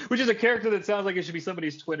 which is a character that sounds like it should be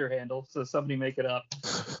somebody's Twitter handle. So somebody make it up.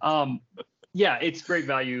 Yeah, it's great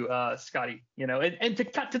value, Scotty. And to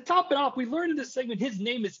top it off, we learned in this segment his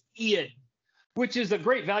name is Ian, which is a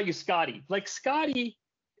great value Scotty. Like Scotty,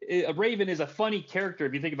 Raven is a funny character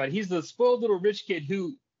if you think about it. He's the spoiled little rich kid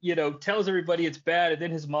who tells everybody it's bad, and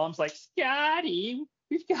then his mom's like, Scotty,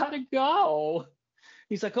 we've got to go.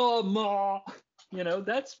 He's like, oh, Ma.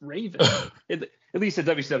 That's Raven. At least the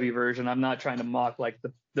WCW version. I'm not trying to mock like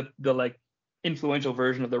the like influential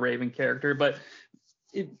version of the Raven character, but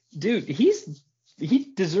dude, he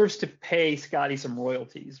deserves to pay Scotty some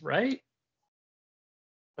royalties, right?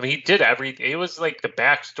 I mean, he did everything. It was like the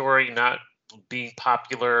backstory, not being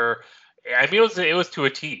popular. I mean, it was to a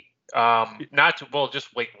T.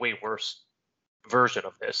 Just like way worse version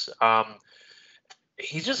of this. But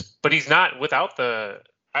he's not without the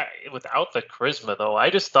charisma though. I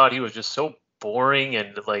just thought he was just so boring,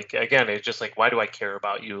 and like, again, it's just like, why do I care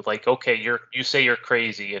about you? Like, okay, you say you're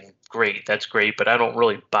crazy, and great, that's great, but I don't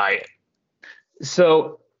really buy it.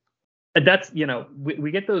 So that's,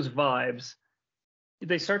 we get those vibes.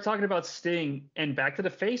 They start talking about Sting, and back to the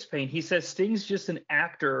face paint. He says Sting's just an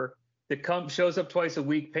actor that shows up twice a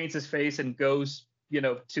week, paints his face, and goes,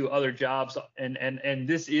 to other jobs, and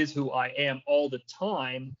this is who I am all the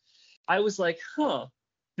time. I was like,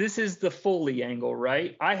 this is the Foley angle,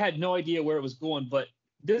 right? I had no idea where it was going, but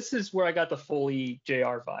this is where I got the Foley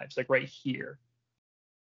JR vibes, like right here.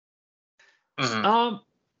 Mm-hmm.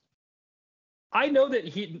 I know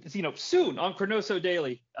that soon on Chronoso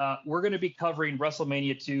Daily, we're going to be covering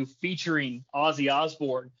WrestleMania 2 featuring Ozzy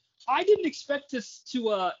Osbourne. I didn't expect to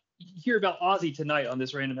hear about Ozzy tonight on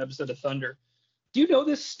this random episode of Thunder. Do you know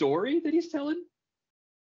this story that he's telling?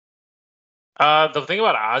 The thing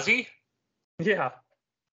about Ozzy? Yeah.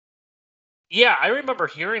 Yeah, I remember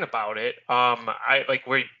hearing about it. I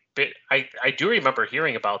do remember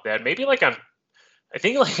hearing about that. Maybe like on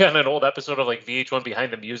an old episode of like VH1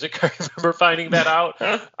 Behind the Music. I remember finding that out.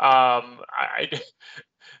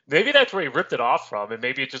 Maybe that's where he ripped it off from, and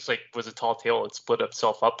maybe it just like was a tall tale and split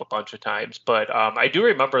itself up a bunch of times. But I do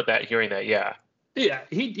remember hearing that. Yeah. Yeah,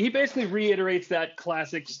 he basically reiterates that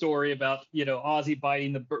classic story about Ozzy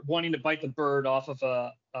wanting to bite the bird off of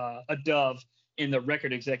a dove in the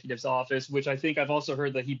record executive's office, which I think I've also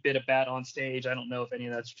heard that he bit a bat on stage. I don't know if any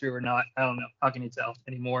of that's true or not. I don't know. How can you tell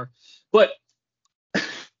anymore? But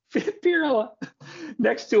Vampiro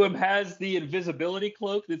next to him has the invisibility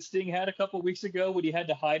cloak that Sting had a couple weeks ago when he had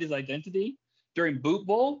to hide his identity during Boot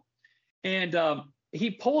Bowl. And he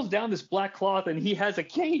pulls down this black cloth, and he has a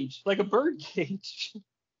cage, like a bird cage.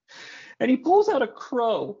 And he pulls out a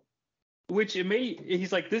crow, which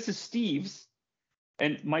he's like, this is Steve's.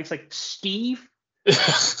 And Mike's like, Steve?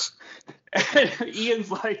 And Ian's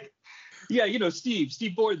like, yeah,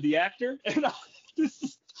 Steve Borden, the actor. And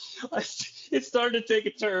it started to take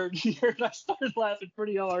a turn here, and I started laughing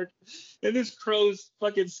pretty hard. And this crow's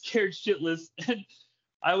fucking scared shitless. And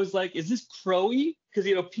I was like, is this Crowy? Because,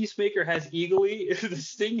 Peacemaker has Eagly. Does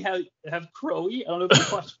Sting have Crowy? I don't know if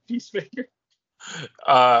you watched Peacemaker.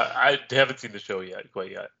 I haven't seen the show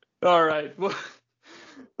quite yet. All right. Well,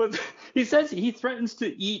 but he says he threatens to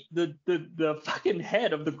eat the fucking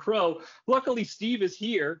head of the crow. Luckily, Steve is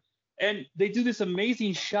here, and they do this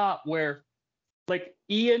amazing shot where, like,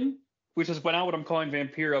 Ian, which is now what I'm calling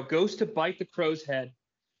Vampiro, goes to bite the crow's head.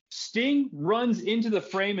 Sting runs into the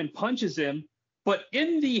frame and punches him, but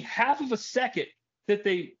in the half of a second that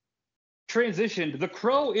they transitioned, the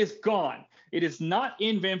crow is gone. It is not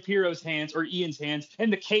in Vampiro's hands or Ian's hands,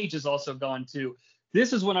 and the cage is also gone too.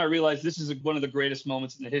 This is when I realized this is one of the greatest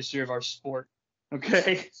moments in the history of our sport.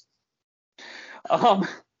 Okay.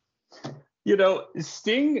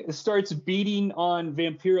 Sting starts beating on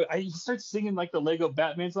Vampiro. He starts singing like the Lego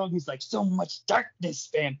Batman song. He's like, so much darkness,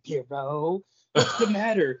 Vampiro. What's the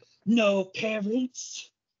matter? No parents?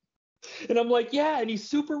 And I'm like, yeah, and he's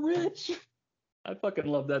super rich. I fucking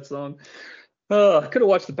love that song. I could have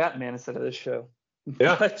watched the Batman instead of this show.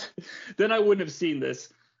 Yeah. But then I wouldn't have seen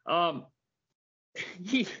this.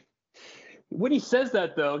 When he says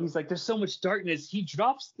that, though, he's like, there's so much darkness. He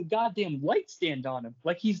drops the goddamn light stand on him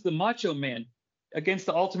like he's the Macho Man against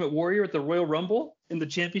the Ultimate Warrior at the Royal Rumble in the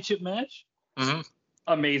championship match. Mm-hmm.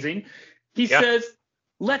 Amazing. He says,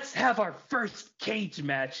 let's have our first cage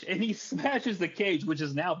match. And he smashes the cage, which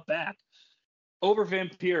is now back, over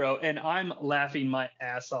Vampiro. And I'm laughing my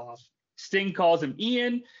ass off. Sting calls him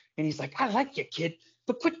Ian, and he's like, I like you, kid,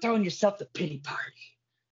 but quit throwing yourself the pity party.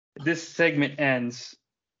 This segment ends.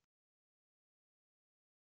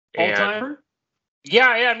 All-timer? Yeah.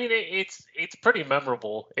 I mean, it's pretty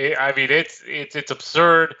memorable. It's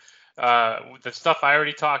absurd. The stuff I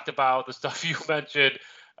already talked about, the stuff you mentioned,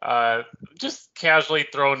 just casually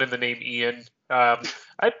thrown in the name Ian. I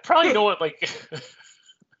probably know it like.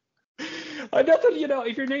 I know that,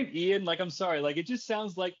 if you're named Ian, like, I'm sorry, like, it just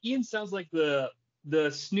sounds like Ian sounds like the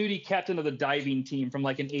the snooty captain of the diving team from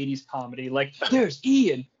like an 80s comedy. Like, there's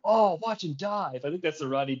Ian. Oh, watch him dive. I think that's the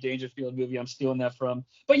Rodney Dangerfield movie I'm stealing that from.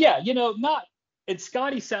 But yeah, and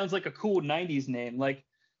Scotty sounds like a cool 90s name. Like,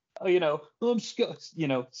 I'm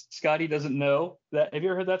Scotty doesn't know that. Have you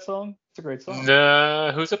ever heard that song? It's a great song.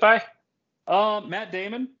 No, who's it by? Matt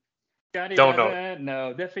Damon. Scotty Don't know.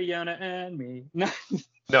 No, that Fiona and me. No,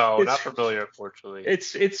 not familiar, unfortunately.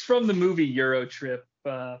 It's from the movie Euro Trip.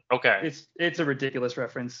 Okay. It's a ridiculous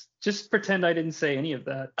reference. Just pretend I didn't say any of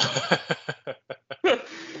that.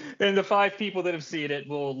 And the 5 people that have seen it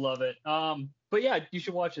will love it. But yeah, you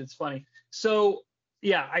should watch it. It's funny. So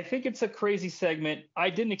yeah, I think it's a crazy segment. I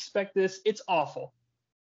didn't expect this. It's awful.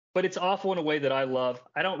 But it's awful in a way that I love.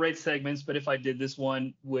 I don't rate segments, but if I did, this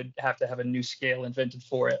one would have to have a new scale invented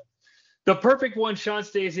for it. The perfect one, Sean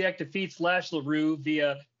Stasiak defeats Lash LaRue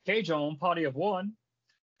via Cajun Party of One.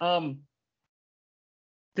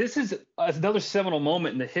 This is another seminal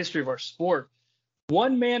moment in the history of our sport.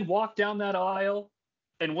 One man walked down that aisle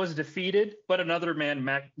and was defeated, but another man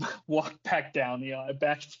walked back down the aisle,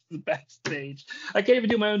 back to the backstage. I can't even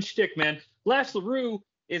do my own shtick, man. Lash LaRue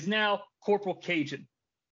is now Corporal Cajun.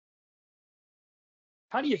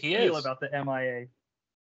 How do you feel about the MIA?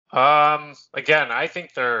 Again, I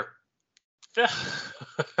think they're I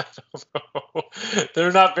don't know.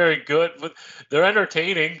 They're not very good, but they're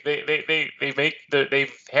entertaining. They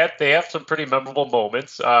have some pretty memorable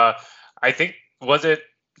moments. I think, was it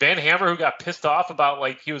Van Hammer who got pissed off about,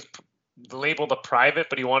 like, he was labeled a private,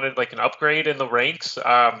 but he wanted like an upgrade in the ranks.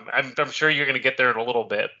 I'm sure you're gonna get there in a little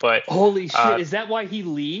bit, but holy shit, is that why he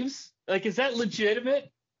leaves? Like, is that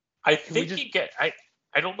legitimate? I think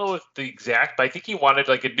I don't know if the exact, but I think he wanted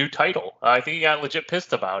like a new title. I think he got legit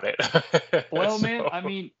pissed about it. Well, man, I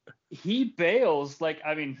mean, he bails. Like,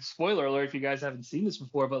 I mean, spoiler alert if you guys haven't seen this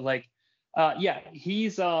before, but like, yeah,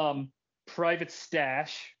 he's Private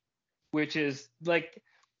Stash, which is like,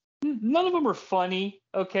 none of them are funny,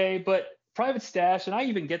 okay, but Private Stash, and I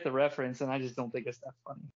even get the reference, and I just don't think it's that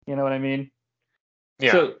funny. You know what I mean?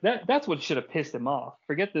 Yeah. So that's what should have pissed him off.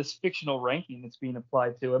 Forget this fictional ranking that's being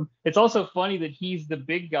applied to him. It's also funny that he's the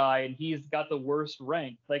big guy and he's got the worst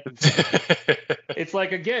rank. Like, it's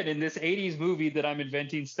like, again, in this 80s movie that I'm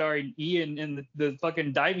inventing starring Ian and the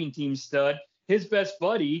fucking diving team stud, his best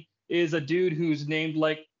buddy is a dude who's named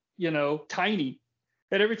like, Tiny.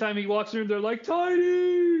 And every time he walks through, they're like,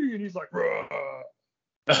 Tiny! And he's like,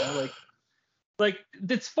 like,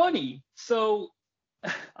 it's funny. So,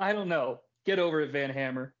 I don't know. Get over it, Van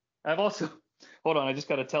Hammer. I've also, hold on, I just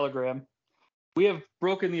got a telegram. We have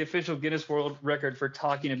broken the official Guinness World Record for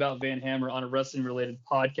talking about Van Hammer on a wrestling-related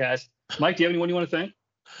podcast. Mike, do you have anyone you want to thank?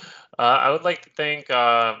 I would like to thank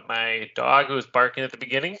my dog who was barking at the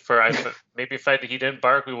beginning. Maybe if he didn't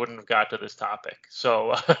bark, we wouldn't have got to this topic.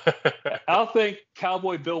 So I'll thank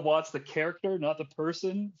Cowboy Bill Watts, the character, not the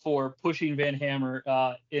person, for pushing Van Hammer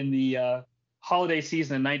in the holiday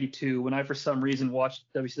season in '92 when I, for some reason, watched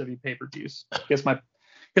WCW pay-per-views. Guess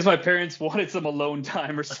my parents wanted some alone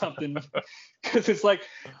time or something, because it's like,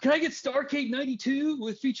 can I get Starrcade '92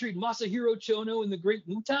 with featuring Masahiro Chono and the Great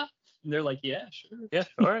Muta? And they're like, yeah, sure. Yeah,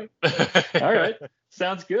 all right. All right,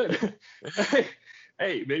 sounds good.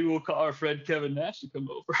 Hey, maybe we'll call our friend Kevin Nash to come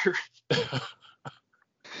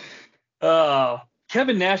over.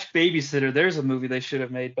 Kevin Nash Babysitter. There's a movie they should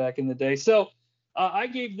have made back in the day. So. I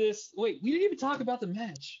gave this. Wait, we didn't even talk about the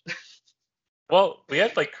match. Well, we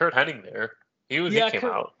had like Kurt Hennig there. He came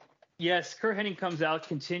out. Yes, Kurt Hennig comes out,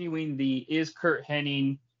 continuing is Kurt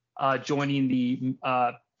Hennig joining the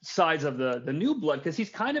sides of the New Blood, because he's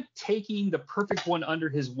kind of taking the perfect one under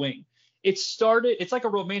his wing. It's like a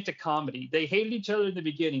romantic comedy. They hated each other in the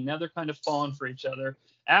beginning. Now they're kind of falling for each other.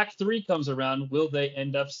 Act 3 comes around. Will they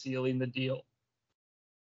end up sealing the deal?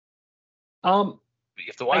 You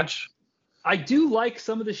have to watch. I do like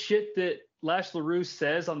some of the shit that Lash LaRue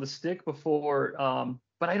says on the stick before,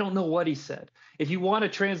 but I don't know what he said. If you want a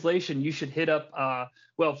translation, you should hit up,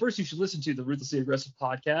 first you should listen to the Ruthlessly Aggressive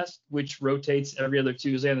podcast, which rotates every other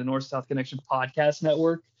Tuesday on the North-South Connection podcast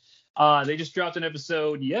network. They just dropped an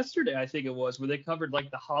episode yesterday, I think it was, where they covered like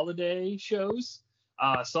the holiday shows,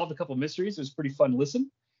 solved a couple mysteries. It was a pretty fun listen.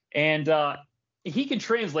 And he can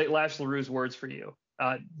translate Lash LaRue's words for you.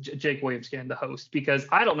 Jake Williams can, the host, because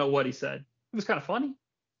I don't know what he said. It was kind of funny.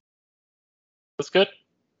 That's good.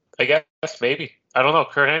 I guess maybe. I don't know.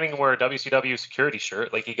 Kurt Hennig wore a WCW security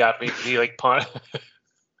shirt. Like, he got me to be like punt.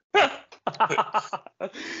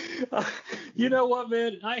 You know what,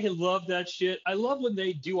 man? I love that shit. I love when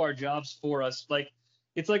they do our jobs for us. Like,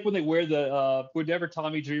 it's like when they wear whenever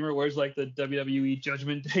Tommy Dreamer wears like the WWE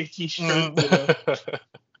Judgment Day t-shirt.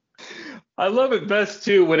 I love it best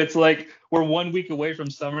too when it's like we're 1 week away from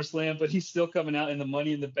SummerSlam, but he's still coming out in the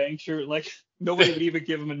Money in the Bank shirt. Like nobody would even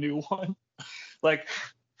give him a new one. Like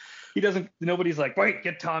he doesn't. Nobody's like, wait,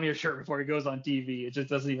 get Tommy a shirt before he goes on TV. It just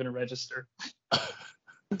doesn't even register.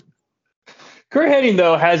 Kurt Hennig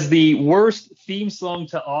though has the worst theme song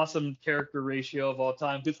to awesome character ratio of all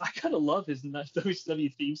time because I kind of love his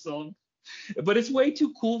WCW theme song, but it's way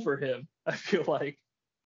too cool for him. I feel like.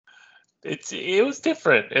 It was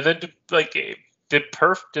different, and then like did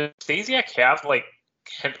Stasiak have like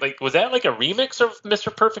was that like a remix of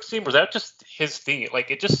Mr. Perfect's theme? Was that just his theme?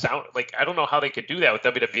 Like it just sounded like I don't know how they could do that with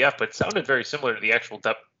WWF, but it sounded very similar to the actual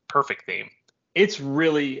Perfect theme. It's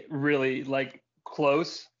really, really like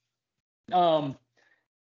close. I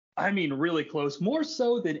mean, really close. More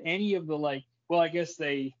so than any of the like. Well, I guess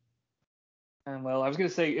they. Well, I was gonna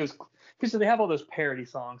say it was because they have all those parody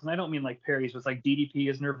songs, and I don't mean like parodies, but it's like DDP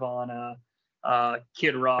is Nirvana,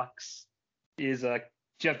 Kid Rock's is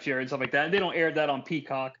Jeff Jarrett, stuff like that. And they don't air that on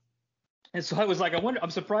Peacock. And so I was like,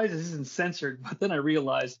 I'm surprised this isn't censored. But then I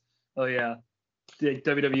realized, oh yeah, the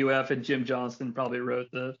WWF and Jim Johnston probably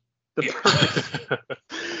wrote the Perfect.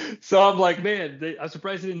 So I'm like, man, I'm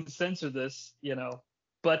surprised they didn't censor this, you know.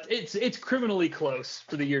 But it's criminally close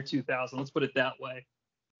for the year 2000. Let's put it that way.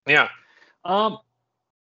 Yeah.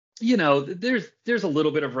 You know, there's a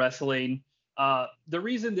little bit of wrestling. The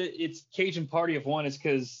reason that it's Cajun Party of One is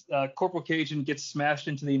because Corporal Cajun gets smashed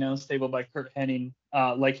into the announce table by Kurt Hennig,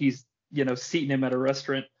 like he's, you know, seating him at a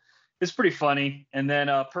restaurant. It's pretty funny. And then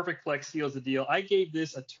Perfect Flex seals the deal. I gave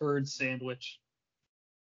this a turd sandwich.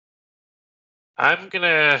 I'm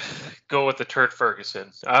gonna go with the turd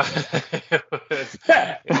Ferguson. It was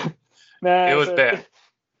bad.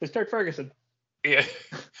 It's turd Ferguson. Yeah,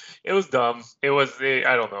 it was dumb. It was,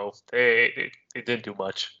 I don't know. It didn't do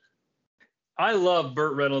much. I love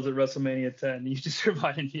Burt Reynolds at WrestleMania 10. You just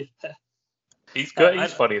reminded me of that. He's good.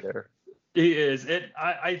 He's funny there. He is.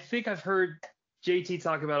 I think I've heard JT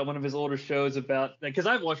talk about it on one of his older shows about, because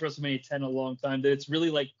I've watched WrestleMania 10 a long time, that it's really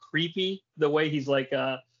like creepy the way he's like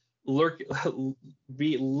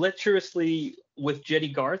lecherously with Jenny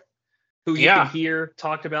Garth, who you can hear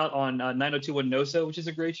talked about on 9021 NOSO, which is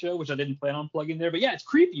a great show, which I didn't plan on plugging there. But yeah, it's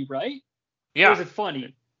creepy, right? Yeah. Or is it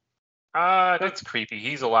funny? That's creepy.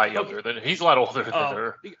 He's a lot younger than he's a lot older than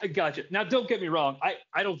her. I gotcha. Now, don't get me wrong. I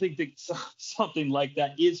don't think that something like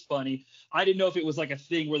that is funny. I didn't know if it was like a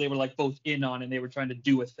thing where they were like both in on and they were trying to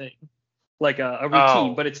do a thing, like a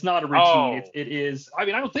routine. But it's not a routine. It is. I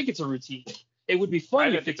mean, I don't think it's a routine. It would be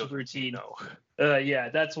funny if it's a routine. No. Yeah,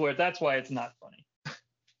 that's why it's not funny.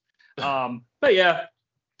 But yeah,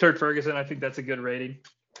 Turd Ferguson, I think that's a good rating.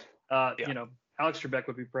 You know, Alex Trebek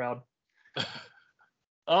would be proud.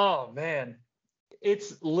 Oh man,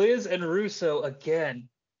 it's Liz and Russo again.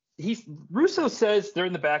 Russo says they're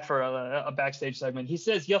in the back for a backstage segment. He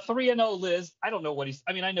says, "You're 3-0, Liz." I don't know what he's.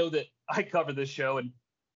 I mean, I know that I cover this show, and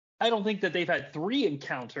I don't think that they've had 3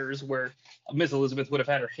 encounters where Miss Elizabeth would have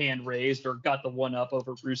had her hand raised or got the one up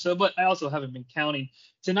over Russo. But I also haven't been counting.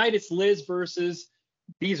 Tonight it's Liz versus.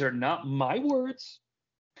 These are not my words.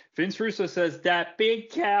 Vince Russo says, "That big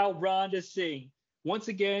cow, Rhonda Singh. Once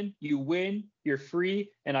again, you win, you're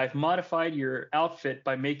free, and I've modified your outfit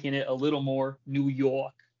by making it a little more New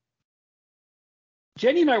York."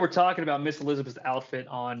 Jenny and I were talking about Miss Elizabeth's outfit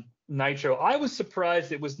on Nitro. I was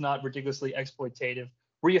surprised it was not ridiculously exploitative.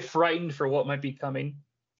 Were you frightened for what might be coming?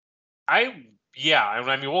 I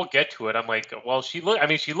mean, we'll get to it. I'm like, well, she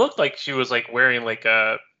looked like she was like wearing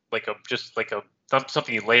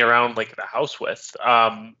something you lay around like the house with.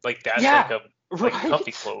 Like that's like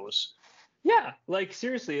comfy clothes. Yeah, like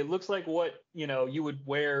seriously, it looks like what, you know, you would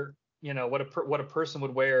wear, you know, what a person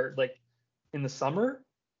would wear like in the summer.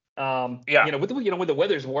 You know, when the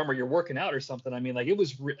weather's warm or you're working out or something. I mean, like it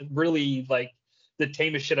was really like the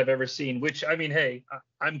tamest shit I've ever seen, which I mean, hey,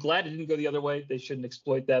 I'm glad it didn't go the other way. They shouldn't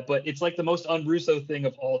exploit that, but it's like the most un-Russo thing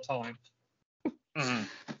of all time. Mm-hmm.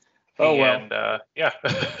 Oh, and, well. Yeah.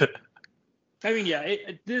 I mean, yeah,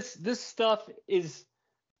 this stuff it's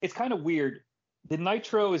kind of weird. The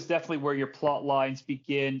Nitro is definitely where your plot lines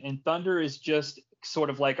begin, and Thunder is just sort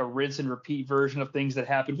of like a rinse and repeat version of things that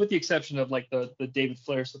happened, with the exception of like the David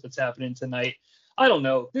Flair stuff that's happening tonight. I don't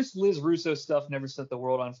know. This Liz Russo stuff never set the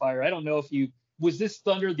world on fire. I don't know if was this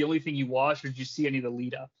Thunder the only thing you watched, or did you see any of the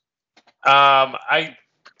lead up? I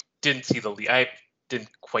didn't see the lead. I didn't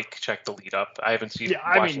quite check the lead up. I haven't seen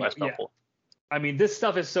watched the last couple. I mean, this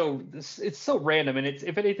stuff is it's so random, and it's,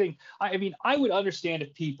 if anything, I mean, I would understand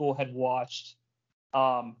if people had watched,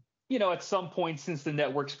 at some point since the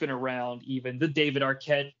network's been around, even the David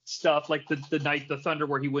Arquette stuff, like the night the Thunder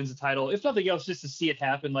where he wins the title, if nothing else, just to see it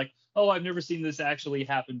happen. Like, oh, I've never seen this actually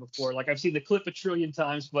happen before. Like, I've seen the clip a trillion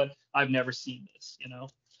times, but I've never seen this.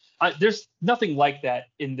 There's nothing like that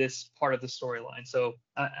in this part of the storyline, so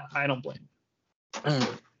I don't blame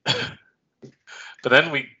But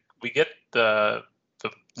then we get the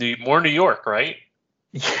more New York, right?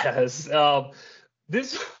 Yes.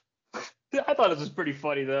 This I thought this was pretty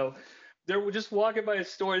funny though. They were just walking by a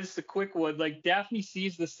store. This is a quick one. Like Daphne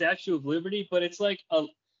sees the Statue of Liberty, but it's like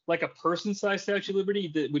a person-sized Statue of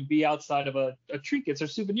Liberty that would be outside of a trinkets or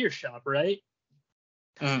souvenir shop, right?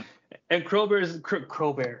 Mm. And Crowbar.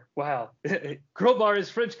 Wow, Crowbar is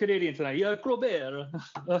French Canadian tonight. Yeah, Crowbar.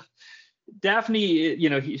 Daphne,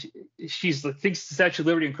 she's thinks the Statue of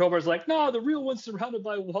Liberty, and Crowbar's like, no, the real one's surrounded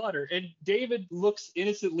by water. And David looks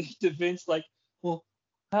innocently to Vince like, well,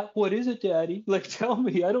 what is it, Daddy? Like, tell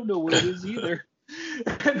me. I don't know what it is either.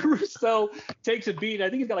 And Russo takes a beat. I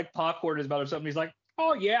think he's got like popcorn in his mouth or something. He's like,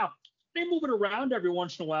 oh yeah, they move it around every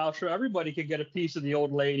once in a while, so everybody can get a piece of the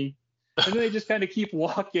old lady. And then they just kind of keep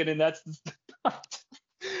walking, and that's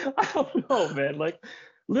I don't know, man. Like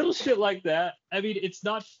little shit like that. I mean, it's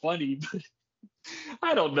not funny, but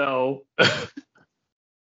I don't know.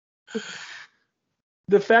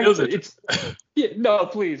 The fact that it's no,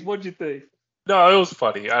 please. What'd you think? No, it was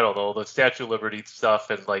funny. I don't know, the Statue of Liberty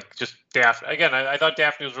stuff, and like just Daphne. Again, I thought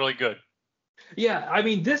Daphne was really good. Yeah, I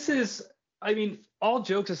mean, all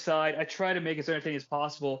jokes aside, I try to make it as entertaining as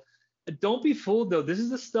possible. Don't be fooled though. This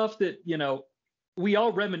is the stuff that we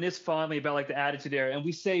all reminisce fondly about, like the Attitude Era, and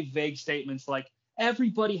we say vague statements like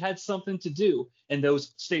everybody had something to do, and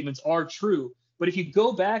those statements are true. But if you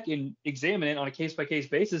go back and examine it on a case-by-case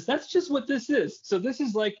basis, that's just what this is. So this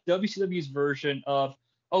is like WCW's version of,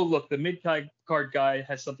 oh, look, the mid-card guy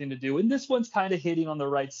has something to do, and this one's kind of hitting on the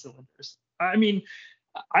right cylinders. I mean,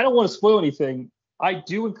 I don't want to spoil anything. I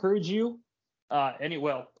do encourage you,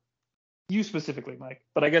 you specifically, Mike,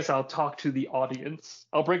 but I guess I'll talk to the audience.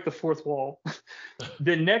 I'll break the fourth wall.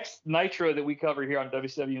 The next Nitro that we cover here on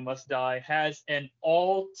WCW Must Die has an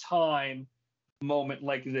all-time moment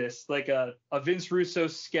like this, like a Vince Russo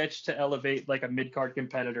sketch to elevate like a mid-card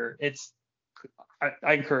competitor.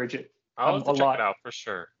 I encourage it. I'll have to check it out for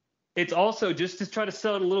sure. It's also, just to try to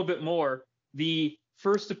sell it a little bit more, the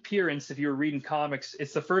first appearance, if you're reading comics,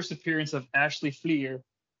 it's the first appearance of Ashley Fleer,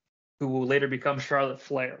 who will later become Charlotte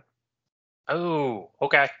Flair. Oh,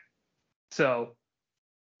 okay. So,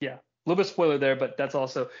 yeah, a little bit of spoiler there, but that's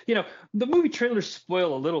also, the movie trailers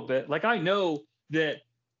spoil a little bit. Like, I know that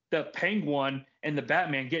the Penguin and the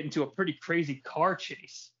Batman get into a pretty crazy car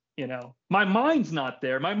chase. My mind's not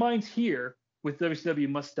there. My mind's here with WCW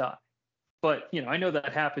Must Die. But, I know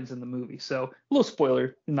that happens in the movie. So, a little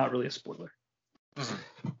spoiler, not really a spoiler.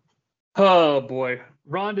 Mm-hmm. Oh, boy.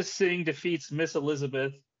 Rhonda Singh defeats Miss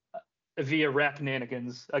Elizabeth via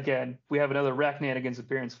Racknanigans. Again, we have another Racknanigans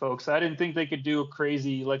appearance, folks. I didn't think they could do a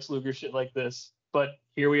crazy Lex Luger shit like this. But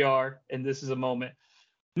here we are, and this is a moment.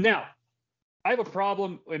 Now, I have a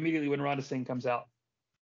problem immediately when Rhonda Singh comes out.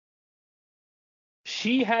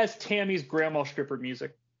 She has Tammy's grandma stripper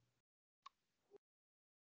music.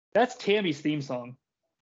 That's Tammy's theme song.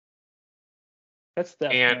 That's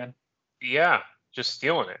that, man. Yeah, just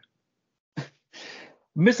stealing it.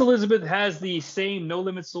 Miss Elizabeth has the same No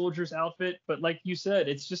Limit Soldiers outfit, but like you said,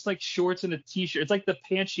 it's just like shorts and a t-shirt. It's like the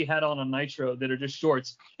pants she had on Nitro that are just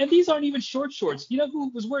shorts. And these aren't even short shorts. You know who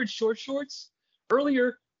was wearing short shorts?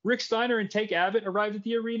 Earlier, Rick Steiner and Tank Abbott arrived at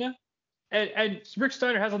the arena. And Rick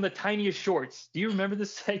Steiner has on the tiniest shorts. Do you remember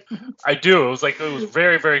this segment? I do. It was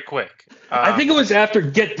very, very quick. I think it was after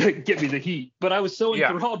Get Me the Heat, but I was so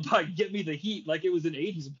enthralled by Get Me the Heat, like it was an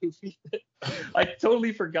 80s movie. I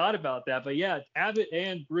totally forgot about that. But yeah, Abbott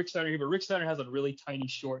and Rick Steiner here, but Rick Steiner has on really tiny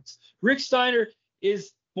shorts. Rick Steiner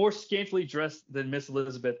is more scantily dressed than Miss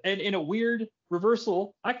Elizabeth. And in a weird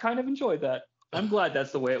reversal, I kind of enjoyed that. I'm glad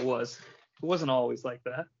that's the way it was. It wasn't always like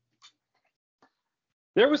that.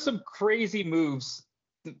 There was some crazy moves.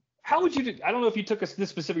 How would you? I don't know if you took this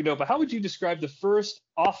specific note, but how would you describe the first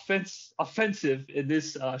offensive in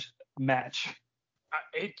this match?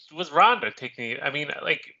 It was Ronda taking. I mean,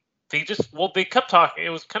 like they kept talking. It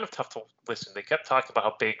was kind of tough to listen. They kept talking about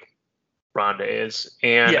how big Ronda is,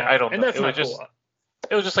 and I don't know. It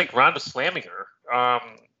was just like Ronda slamming her.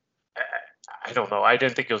 I don't know. I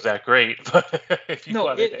didn't think it was that great, but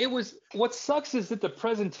it was. What sucks is that the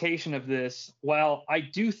presentation of this, while I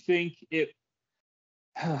do think it,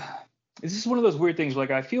 this is one of those weird things.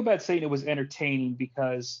 Like I feel bad saying it was entertaining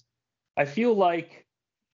because I feel like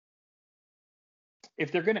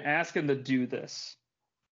if they're going to ask him to do this,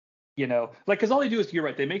 you know, like, because all they do is, you're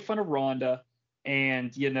right, they make fun of Ronda,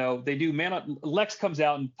 and, you know, they do Lex comes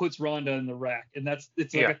out and puts Ronda in the rack, and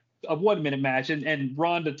it's like a 1 minute match, and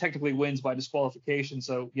Ronda technically wins by disqualification,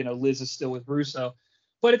 so, you know, Liz is still with Russo.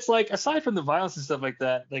 But it's like, aside from the violence and stuff like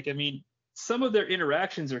that, like, I mean, some of their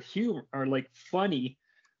interactions are like funny,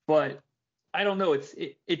 but I don't know,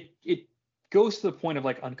 it goes to the point of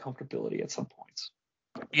like uncomfortability at some points.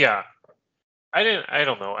 Yeah. I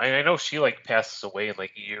don't know. I know she like passes away in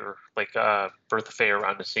like a year, like Bertha Faye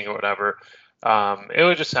around the scene or whatever. It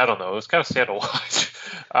was just, I don't know. It was kind of sad to watch.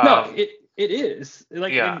 No, it is.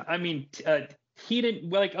 Like, yeah. and, I mean, he didn't,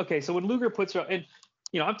 like, okay, so when Luger puts her, and,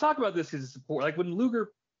 you know, I'm talking about this because it's support. Like, when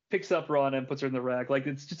Luger picks up Ronda and puts her in the rack, like,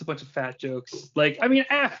 it's just a bunch of fat jokes. Like, I mean,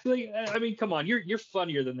 come on, you're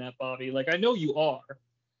funnier than that, Bobby. Like, I know you are.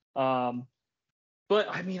 But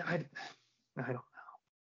I mean, I don't know.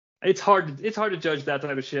 It's hard to judge that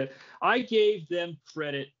type of shit. I gave them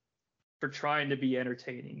credit for trying to be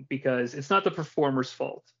entertaining because it's not the performer's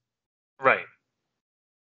fault. Right.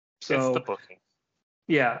 So it's the booking.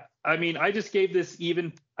 Yeah. I mean, I gave this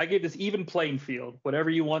even playing field.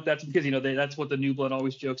 Whatever you want, that's because, you know, that's what the New Blood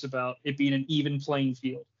always jokes about, it being an even playing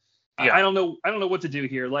field. Yeah. I don't know what to do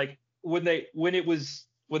here. Like, when the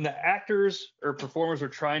actors or performers were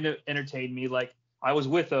trying to entertain me, like, I was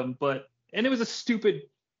with them, and it was a stupid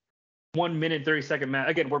 1 minute 30-second match.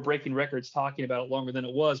 Again, we're breaking records talking about it longer than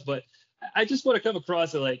it was, but I just want to come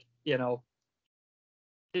across it like, you know,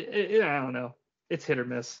 I don't know. It's hit or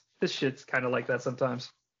miss. This shit's kind of like that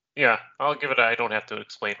sometimes. Yeah, I'll give it I don't have to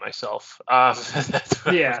explain myself.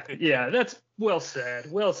 Yeah, that's well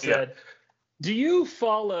said. Well said. Yeah. Do you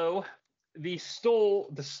follow the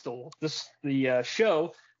show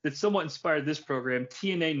that somewhat inspired this program,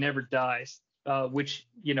 TNA Never Dies? Which,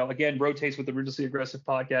 you know, again, rotates with the Ruthlessly Aggressive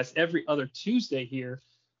podcast every other Tuesday here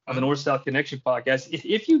on the North South Connection podcast.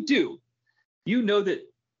 If you do, you know that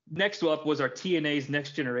next up was our TNA's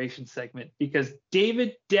Next Generation segment, because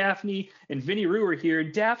David, Daphne, and Vinny Rue are here.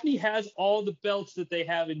 And Daphne has all the belts that they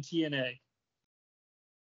have in TNA.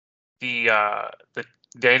 The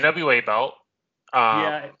NWA belt.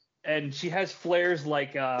 Yeah, and she has Flair's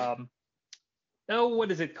like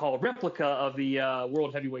what is it called? Replica of the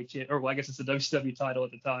World Heavyweight Champion, or well, I guess it's the WCW title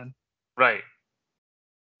at the time. Right.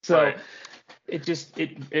 So right.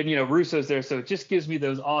 And you know, Russo's there, so it just gives me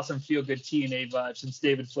those awesome feel good TNA vibes since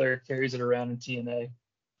David Flair carries it around in TNA.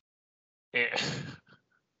 Yeah.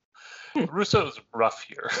 Russo's rough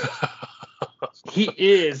here. He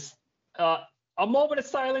is. A moment of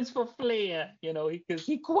silence for Flair, you know, because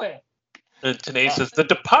he quit. And Tenay says, The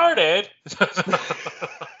Departed.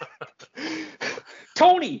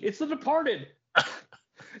 Tony, it's The Departed.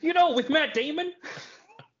 You know, with Matt Damon.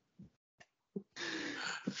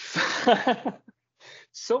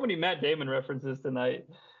 So many Matt Damon references tonight.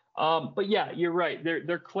 But yeah, you're right.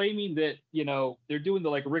 They're claiming that, you know, they're doing the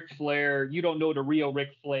like Ric Flair. You don't know the real Ric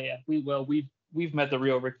Flair. We've met the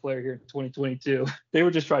real Ric Flair here in 2022. They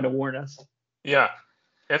were just trying to warn us. Yeah.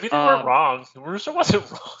 I mean, they weren't wrong. Russo wasn't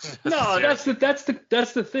wrong. No, that's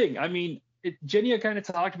the thing. I mean, Jenny kind of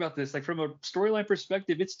talked about this. Like, from a storyline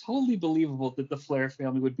perspective, it's totally believable that the Flair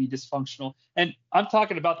family would be dysfunctional. And I'm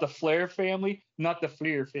talking about the Flair family, not the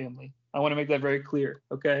Flair family. I want to make that very clear.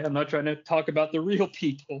 Okay, I'm not trying to talk about the real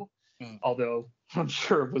people, although I'm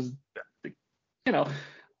sure it was, you know,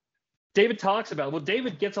 David talks about it. Well,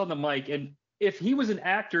 David gets on the mic, and if he was an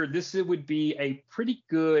actor, this would be a pretty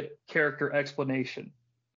good character explanation.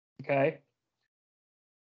 Okay.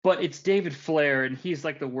 But it's David Flair, and he's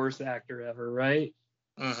like the worst actor ever, right?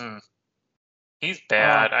 Mm-hmm. He's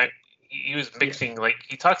bad. He was mixing, like,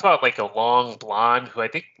 he talks about like a long blonde who I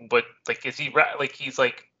think, but like, is he like, he's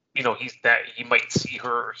like, you know, he's that he might see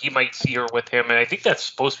her with him, and I think that's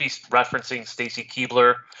supposed to be referencing Stacy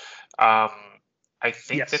Keibler. I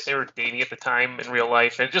think that they were dating at the time in real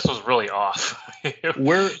life, and it just was really off.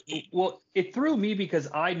 Well, it threw me because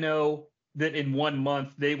I know that in 1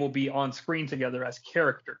 month they will be on screen together as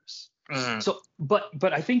characters. Mm-hmm. So, but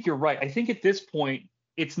I think you're right. I think at this point,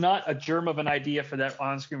 it's not a germ of an idea for that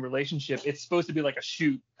on-screen relationship. It's supposed to be like a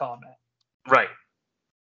shoot comment. Right.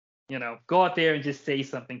 You know, go out there and just say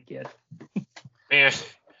something, kid. Man.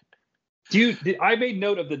 I made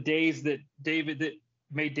note of the days that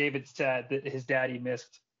made David sad that his daddy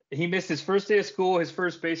missed. He missed his first day of school, his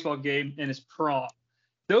first baseball game, and his prom.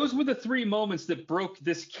 Those were the 3 moments that broke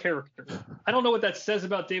this character. I don't know what that says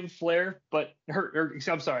about David Flair, but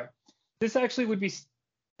I'm sorry. This actually would be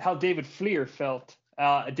how David Flair felt.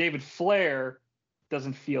 David Flair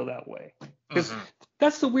doesn't feel that way, because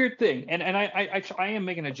that's the weird thing. And I am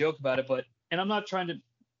making a joke about it, and I'm not trying to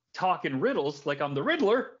talk in riddles like I'm the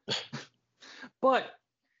Riddler, but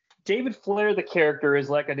David Flair, the character, is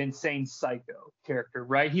like an insane psycho character,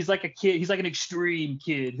 right? He's like a kid. He's like an extreme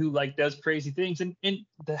kid who like does crazy things and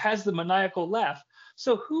has the maniacal laugh.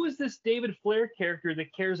 So who is this David Flair character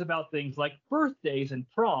that cares about things like birthdays and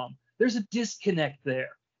prom? There's a disconnect there,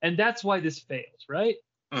 and that's why this fails, right?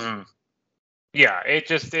 Mm-hmm. Yeah,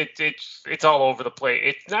 it's all over the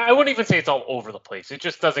place. I wouldn't even say it's all over the place. It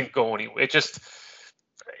just doesn't go anywhere. It's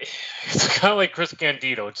kind of like Chris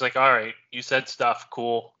Candido. It's like, all right, you said stuff,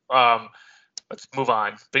 cool. Let's move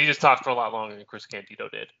on. But he just talked for a lot longer than Chris Candido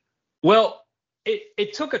did. Well,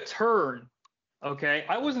 it took a turn. Okay,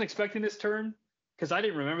 I wasn't expecting this turn because I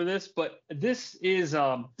didn't remember this, but this is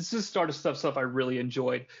the start of stuff I really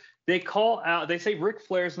enjoyed. They say Ric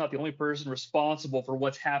Flair is not the only person responsible for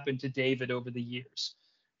what's happened to David over the years.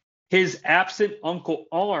 His absent Uncle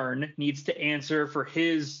Arn needs to answer for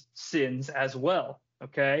his sins as well.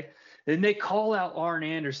 Okay, then they call out Arn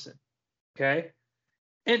Anderson. Okay.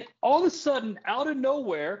 And all of a sudden, out of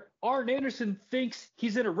nowhere, Arn Anderson thinks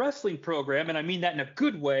he's in a wrestling program, and I mean that in a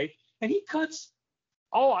good way, and he cuts,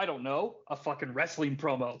 I don't know, a fucking wrestling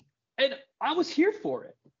promo. And I was here for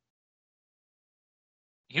it.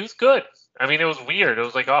 He was good. I mean, it was weird. It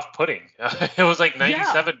was like off-putting. It was like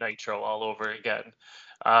 97 Nitro all over again.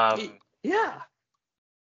 I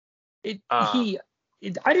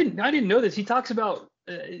didn't know this. He talks about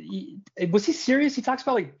was he serious? He talks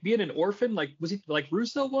about like being an orphan. Like, was he like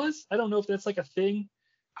Russo was? I don't know if that's like a thing.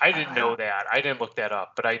 I didn't know that. I didn't look that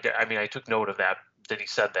up, but I took note of that he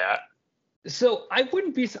said that. So I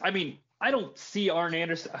wouldn't be. I mean, I don't see Arn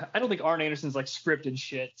Anderson. I don't think Arn Anderson's like scripted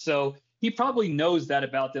shit. So he probably knows that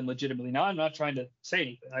about them legitimately. Now, I'm not trying to say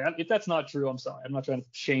anything. If that's not true, I'm sorry. I'm not trying to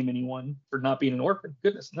shame anyone for not being an orphan.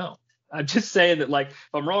 Goodness, no. I'm just saying that, like, if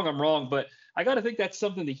I'm wrong, I'm wrong. But I got to think that's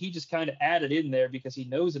something that he just kind of added in there because he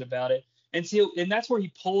knows it about it. And that's where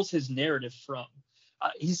he pulls his narrative from.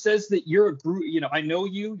 He says that you're a group, I know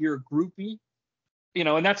you're a groupie,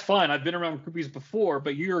 and that's fine. I've been around groupies before,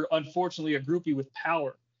 but you're unfortunately a groupie with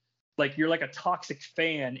power. Like, you're like a toxic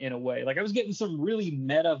fan in a way. Like, I was getting some really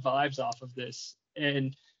meta vibes off of this.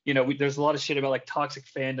 And, there's a lot of shit about like toxic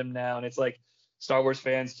fandom now. And it's like, Star Wars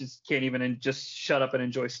fans just can't even just shut up and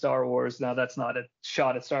enjoy Star Wars. Now, that's not a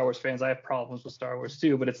shot at Star Wars fans. I have problems with Star Wars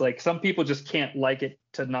too, but it's like some people just can't like it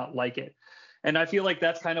to not like it. And I feel like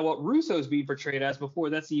that's kind of what Russo's being portrayed as before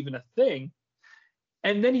that's even a thing.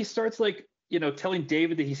 And then he starts like, telling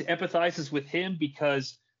David that he empathizes with him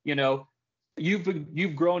because,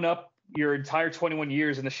 you've grown up your entire 21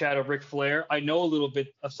 years in the shadow of Ric Flair. I know a little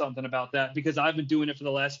bit of something about that because I've been doing it for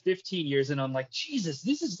the last 15 years. And I'm like, Jesus,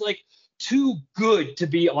 this is like too good to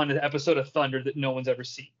be on an episode of Thunder that no one's ever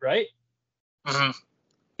seen, right? Mm-hmm.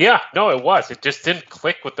 Yeah, no, it was. It just didn't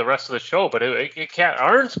click with the rest of the show, but it can't.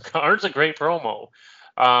 Arn's a great promo.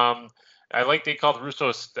 I like they called Russo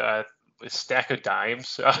a stack of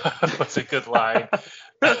dimes. That's a good line.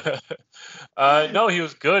 No, he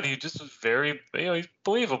was good. He just was very, he's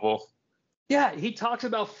believable. Yeah, he talks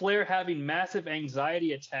about Flair having massive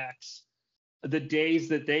anxiety attacks the days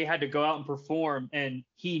that they had to go out and perform, and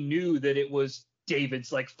he knew that it was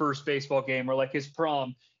David's like first baseball game or like his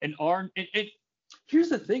prom. And Arn, and here's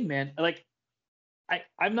the thing, man. Like,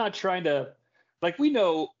 I'm not trying to, like, we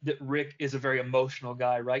know that Rick is a very emotional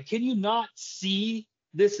guy, right? Can you not see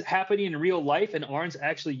this happening in real life and Arn's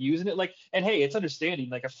actually using it? Like, and hey, it's understanding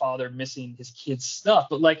like a father missing his kid's stuff,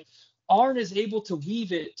 but like Arn is able to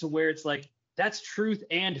weave it to where it's like that's truth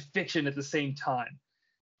and fiction at the same time.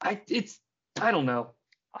 I don't know.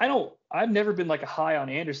 I've never been like a high on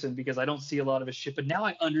Anderson because I don't see a lot of his shit, but now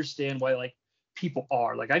I understand why like people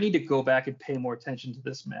are. Like, I need to go back and pay more attention to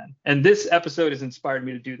this man. And this episode has inspired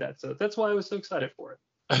me to do that. So that's why I was so excited for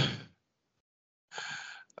it.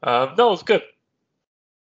 No, it's good.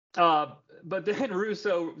 But then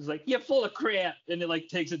Russo was like, "Yeah, full of crap," and it like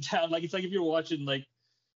takes it down. Like, it's like if you're watching like,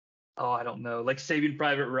 I don't know, like Saving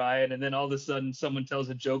Private Ryan, and then all of a sudden someone tells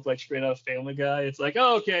a joke like straight out of Family Guy. It's like,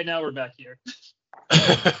 oh, okay, now we're back here.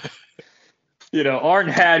 Arn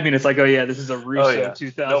had me, and it's like, oh yeah, this is a Russo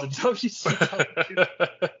 2000 WCW.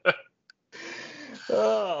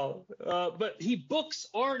 But he books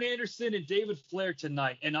Arn Anderson and David Flair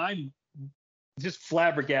tonight, and I'm just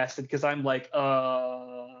flabbergasted because I'm like,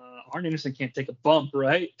 Arn Anderson can't take a bump,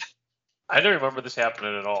 right? I don't remember this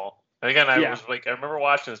happening at all. And again, I was like, I remember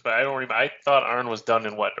watching this, but I don't remember. I thought Arn was done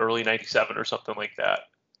in early '97 or something like that.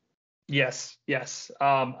 Yes.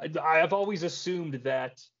 I've always assumed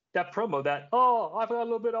that promo that I've got a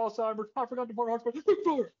little bit of Alzheimer's. I forgot to pour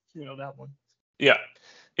that one. Yeah.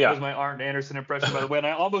 That was my Arn Anderson impression, by the way. And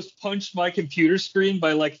I almost punched my computer screen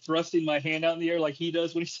by like thrusting my hand out in the air like he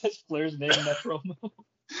does when he says Flair's name in that promo.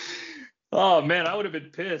 Oh man, I would have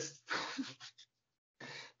been pissed.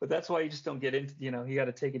 But that's why you just don't get into, you got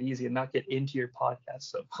to take it easy and not get into your podcast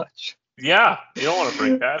so much. Yeah, you don't want to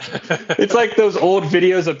break that. It's like those old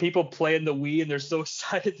videos of people playing the Wii and they're so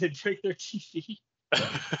excited they break their TV.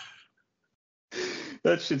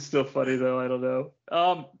 That shit's still funny though. I don't know.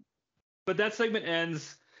 But that segment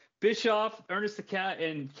ends. Bischoff, Ernest the Cat,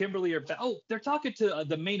 and Kimberly are back. Oh, they're talking to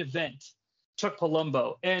the main event, Chuck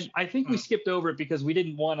Palumbo, and I think we skipped over it because we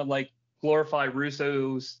didn't want to glorify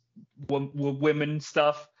Russo's women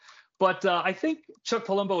stuff. But I think Chuck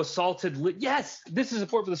Palumbo assaulted. Yes, this is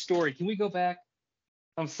important for the story. Can we go back?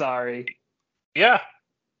 I'm sorry. Yeah.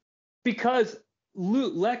 Because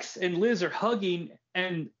Lex and Liz are hugging,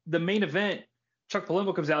 and the main event, Chuck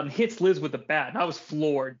Palumbo comes out and hits Liz with a bat. And I was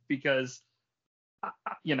floored because,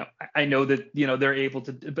 I know that, they're able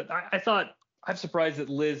to, but I thought, I'm surprised that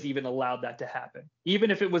Liz even allowed that to happen. Even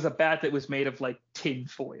if it was a bat that was made of tin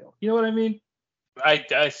foil. You know what I mean?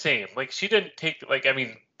 I same. She didn't take,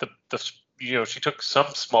 she took some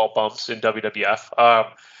small bumps in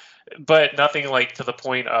WWF. But nothing to the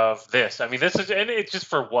point of this. I mean, this is, and it's just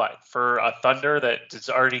for what? For a Thunder that is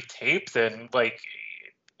already taped and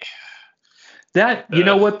that, you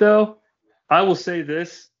know what though? I will say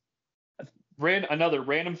this. Another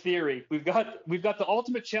random theory. We've got the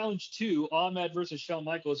Ultimate Challenge 2, Ahmed versus Shawn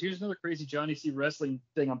Michaels. Here's another crazy Johnny C wrestling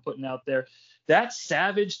thing I'm putting out there. That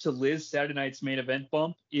Savage to Liz Saturday Night's main event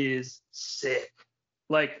bump is sick.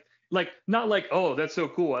 Not oh, that's so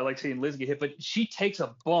cool. I like seeing Liz get hit, but she takes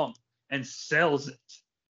a bump and sells it.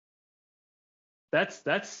 That's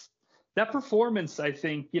that performance. I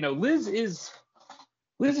think Liz is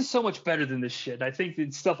so much better than this shit. I think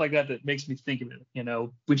it's stuff like that makes me think of it.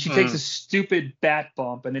 When she takes a stupid bat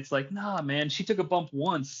bump and it's nah, man, she took a bump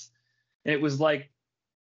once and it was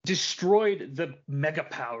destroyed the mega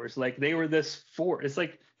powers. They were this force.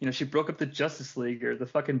 It's she broke up the Justice League or the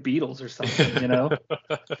fucking Beatles or something,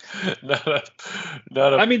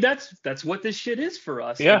 I mean, that's what this shit is for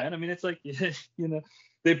us, yeah. Man. I mean, it's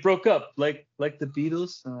they broke up like the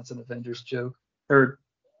Beatles. Oh, that's an Avengers joke. Or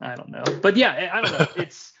I don't know. But yeah, I don't know.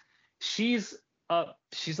 She's a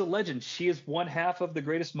legend. She is one half of the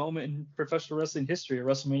greatest moment in professional wrestling history at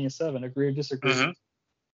WrestleMania 7. Agree or disagree? Mm-hmm.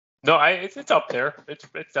 No, it's up there. It's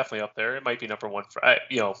definitely up there. It might be number one for I'd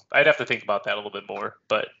have to think about that a little bit more.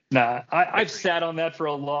 But nah, I've sat on that for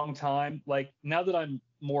a long time. Now that I'm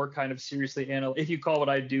more kind of seriously if you call what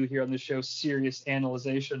I do here on the show serious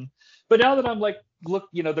analyzation. But now that I'm look,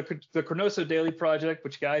 the Cronoso Daily Project,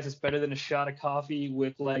 which guys is better than a shot of coffee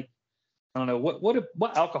with I don't know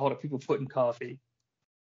what alcohol do people put in coffee?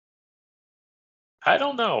 I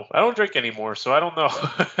don't know. I don't drink anymore, so I don't know.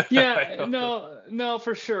 Yeah, no,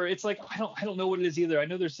 for sure. It's I don't know what it is either. I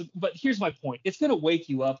know there's some, but here's my point. It's gonna wake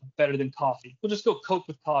you up better than coffee. We'll just go Coke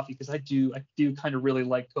with coffee because I do kind of really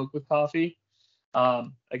like Coke with coffee.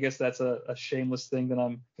 I guess that's a shameless thing that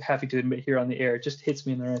I'm happy to admit here on the air. It just hits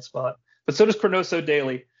me in the right spot. But so does Cronoso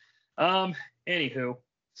Daily. Anywho,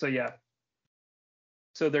 so yeah.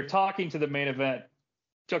 So they're talking to the main event,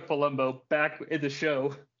 Chuck Palumbo back in the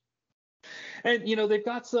show. And, they've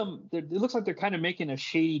got it looks like they're kind of making a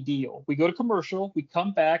shady deal. We go to commercial, we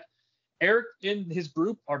come back. Eric and his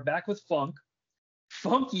group are back with Funk.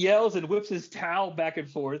 Funk yells and whips his towel back and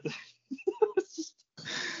forth.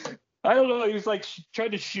 I don't know. He was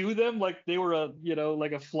trying to shoo them like they were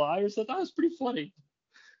a fly or something. That was pretty funny.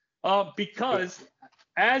 Because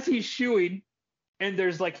as he's shooing and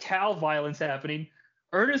there's towel violence happening,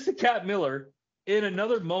 Ernest the Cat Miller, in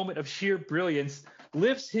another moment of sheer brilliance,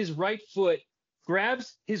 lifts his right foot,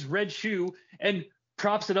 grabs his red shoe, and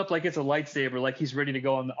props it up like it's a lightsaber, like he's ready to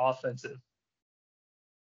go on the offensive.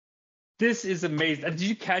 This is amazing. Did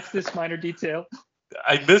you catch this minor detail?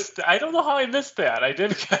 I don't know how I missed that. I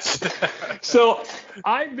didn't catch that. So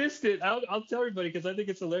I missed it. I'll tell everybody because I think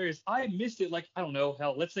it's hilarious. I missed it I don't know,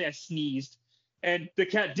 hell, let's say I sneezed and the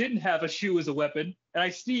cat didn't have a shoe as a weapon and I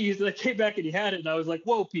sneezed and I came back and he had it and I was like,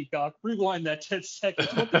 whoa, Peacock, rewind that 10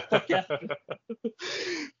 seconds. What the fuck happened?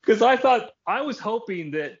 Because I was hoping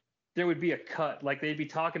that there would be a cut, they'd be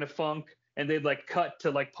talking to Funk and they'd cut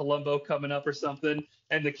to Palumbo coming up or something,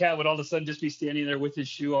 and the cat would all of a sudden just be standing there with his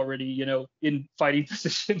shoe already, in fighting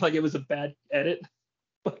position, like it was a bad edit.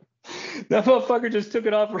 But that motherfucker just took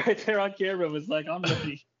it off right there on camera and was like, I'm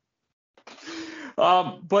ready.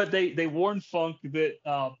 But they warned Funk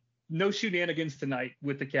that no shenanigans tonight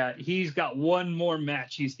with the cat. He's got one more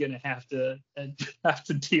match he's gonna have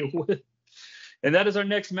to deal with. And that is our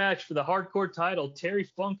next match for the hardcore title. Terry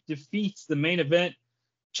Funk defeats the main event,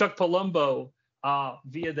 Chuck Palumbo,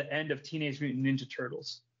 via the end of Teenage Mutant Ninja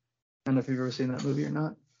Turtles. I don't know if you've ever seen that movie or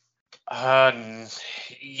not.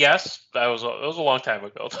 Yes, it was a long time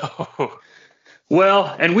ago though.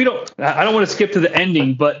 Well, and I don't want to skip to the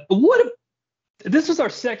ending, but this was our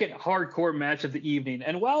second hardcore match of the evening.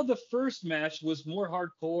 And while the first match was more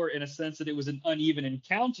hardcore in a sense that it was an uneven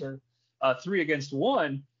encounter,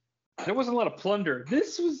 3-against-1, there wasn't a lot of plunder.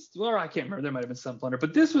 This was, well, I can't remember. There might have been some plunder,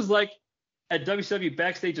 but this was like a WCW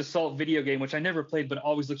Backstage Assault video game, which I never played, but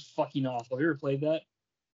always looks fucking awful. Have you ever played that?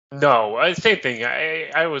 No, same thing.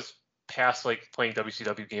 I was past like playing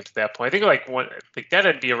WCW games at that point. I think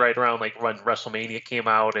that'd be right around like when WrestleMania came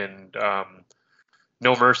out and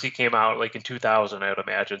No Mercy came out like in 2000, I would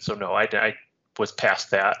imagine. So no, I was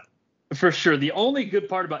past that. For sure. The only good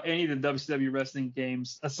part about any of the WCW wrestling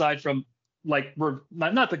games, aside from like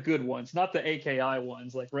not the good ones, not the AKI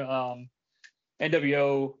ones, like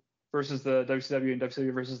NWO versus the WCW and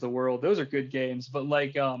WCW versus the World, those are good games. But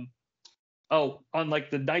like on like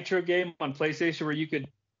the Nitro game on PlayStation where you could,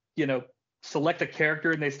 select a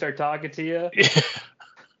character and they start talking to you.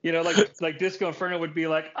 Like Disco Inferno would be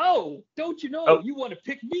like, "Oh, don't you know you want to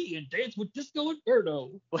pick me and dance with Disco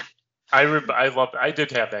Inferno?" I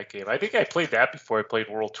did have that game. I think I played that before I played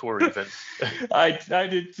World Tour even. I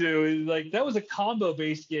did too. Like that was a combo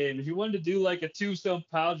based game. If you wanted to do like a tombstone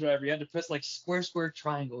power driver, you had to press like square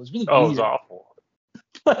triangle. It was really weird. It was awful.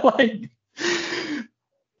 But like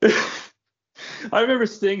I remember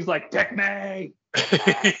Sting's like, "Pick me."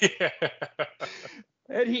 Yeah.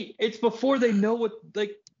 And it's before they know what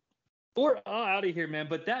we're out of here, man.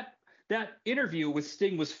 But that interview with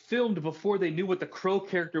Sting was filmed before they knew what the Crow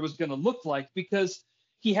character was going to look like, because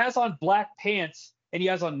he has on black pants and he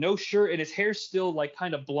has on no shirt and his hair's still like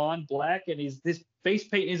kind of blonde black and his face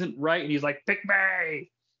paint isn't right and he's like, "Pick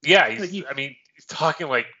me." Yeah, he's talking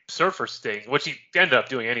like Surfer Sting, which he ended up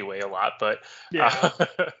doing anyway a lot, but yeah.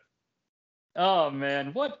 Oh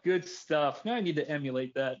man, what good stuff. Now I need to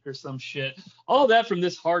emulate that or some shit. All that from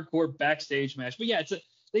this hardcore backstage match. But yeah,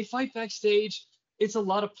 they fight backstage. It's a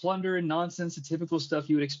lot of plunder and nonsense, the typical stuff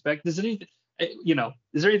you would expect. Is there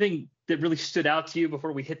anything that really stood out to you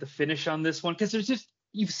before we hit the finish on this one? Because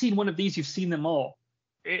you've seen one of these, you've seen them all.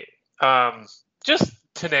 Just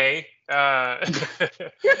Tenay.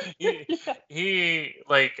 He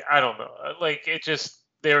like, I don't know, like it just,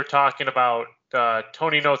 they were talking about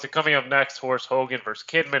Tony notes it coming up next, Horace Hogan versus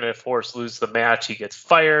Kidman, and if Horace loses the match, he gets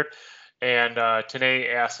fired. And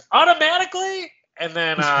Tenay asks, automatically? And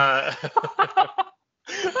then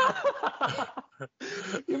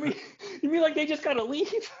you mean like they just gotta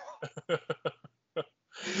leave?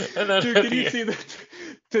 And then dude, can you see that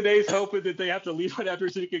Tenay's hoping that they have to leave right after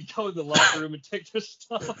so he can go in the locker room and take their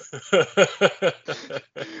stuff?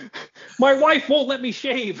 My wife won't let me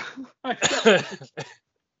shave.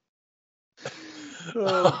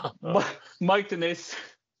 Mike Tenay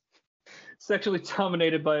sexually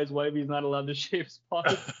dominated by his wife. He's not allowed to shave his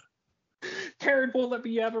body. Karen won't let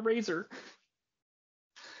me have a razor.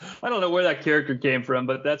 I don't know where that character came from,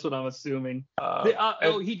 but that's what I'm assuming.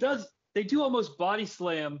 He does. They do almost body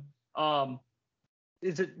slam.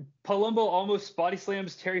 Is it Palumbo almost body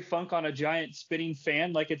slams Terry Funk on a giant spinning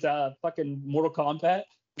fan like it's a fucking Mortal Kombat?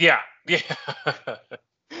 Yeah.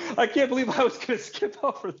 I can't believe I was gonna skip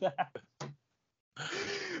over that.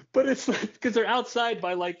 But it's like, because they're outside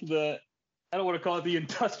by like I don't want to call it the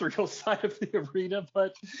industrial side of the arena,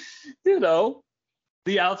 but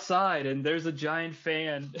the outside, and there's a giant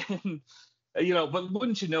fan. And, but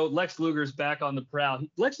wouldn't you know, Lex Luger's back on the prowl.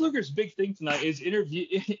 Lex Luger's big thing tonight is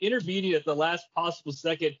intervening at the last possible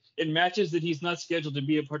second in matches that he's not scheduled to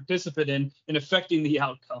be a participant in and affecting the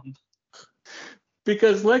outcome.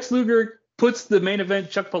 Because Lex Luger puts the main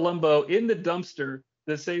event Chuck Palumbo in the dumpster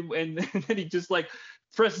the same, and then he just like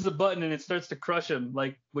presses a button and it starts to crush him,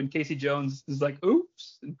 like when Casey Jones is like,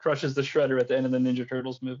 "Oops," and crushes the Shredder at the end of the Ninja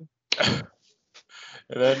Turtles movie. And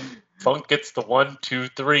then Funk gets the 1, 2,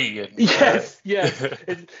 3. And, yes.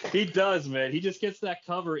 He does, man. He just gets that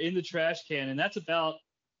cover in the trash can, and that's about,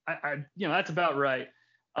 that's about right.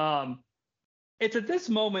 It's at this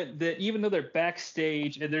moment that even though they're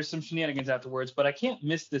backstage and there's some shenanigans afterwards, but I can't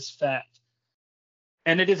miss this fact,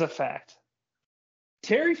 and it is a fact.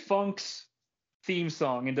 Terry Funk's theme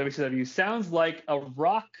song in WCW sounds like a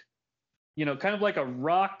rock, kind of like a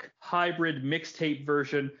rock hybrid mixtape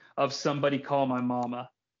version of Somebody Call My Mama.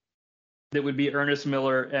 That would be Ernest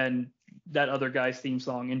Miller and that other guy's theme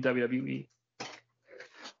song in WWE.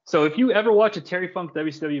 So if you ever watch a Terry Funk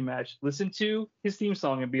WCW match, listen to his theme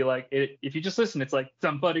song and be like, if you just listen, it's like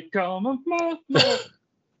Somebody Call My Mama,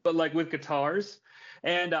 but like with guitars.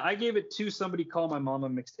 And I gave it 2 Somebody Call My Mama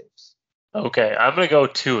mixtapes. Okay, I'm gonna go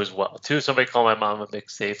 2 as well. 2 Somebody Call My Mama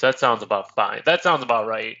mixtapes. That sounds about fine. That sounds about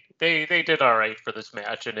right they did all right for this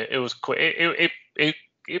match, and it was quick.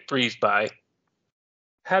 It breezed by.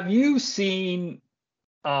 Have you seen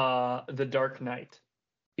The Dark Knight?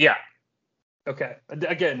 Yeah. Okay.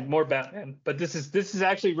 Again, more Batman, but this is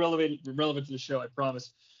actually relevant to the show, I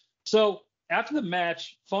promise. So after the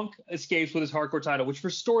match, Funk escapes with his hardcore title, which for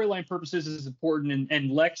storyline purposes is important,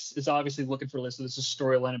 and Lex is obviously looking for this, so this is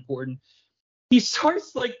storyline important. He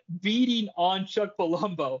starts like beating on Chuck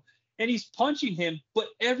Palumbo, and he's punching him, but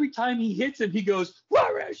every time he hits him, he goes,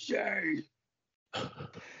 "Where is she?"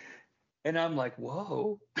 And I'm like,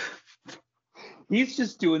 whoa. He's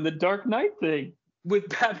just doing the Dark Knight thing. With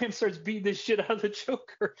Batman starts beating the shit out of the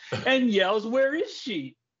Joker and yells, "Where is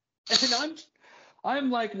she?" And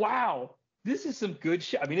I'm like, wow, this is some good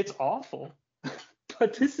shit. I mean, it's awful,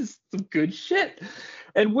 but this is some good shit.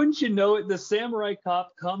 And wouldn't you know it, the Samurai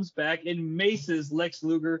Cop comes back and maces Lex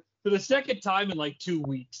Luger for the second time in like 2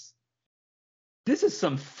 weeks. This is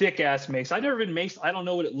some thick ass mace. I've never been maced. I don't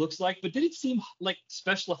know what it looks like, but did it seem like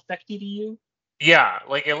special effecty to you? Yeah,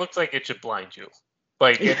 like it looks like it should blind you,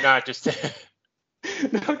 like it not just.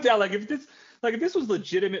 No doubt. Like if this was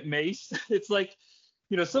legitimate mace, it's like,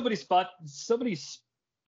 you know, somebody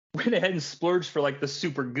went ahead and splurged for like the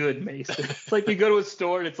super good mace. It's like you go to a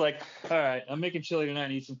store and it's like, all right, I'm making chili tonight, I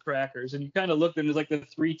need some crackers, and you kind of look and there's like the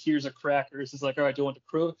 3 tiers of crackers. It's like, all right, do you want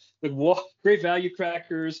the great value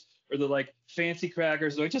crackers or the like fancy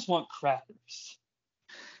crackers? Or I just want crackers.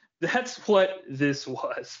 That's what this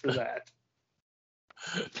was for that.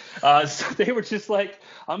 So they were just like,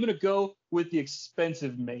 I'm gonna go with the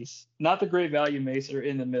expensive mace, not the great value mace that are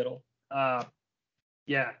in the middle.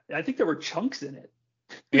 Yeah, I think there were chunks in it.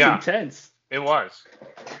 It was intense. It was.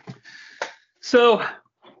 So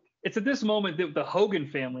it's at this moment that the Hogan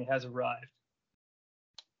family has arrived.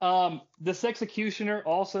 The Sexecutioner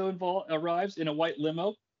also arrives in a white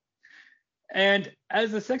limo. And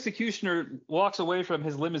as the Sexecutioner walks away from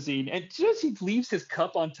his limousine, and just he leaves his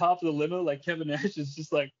cup on top of the limo, like Kevin Nash is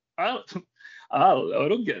just like, I don't know,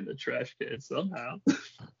 it'll get in the trash can somehow.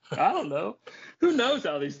 I don't know. Who knows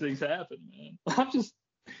how these things happen, man?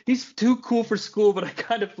 He's too cool for school, but I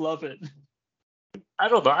kind of love it. I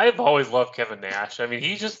don't know. I've always loved Kevin Nash. I mean,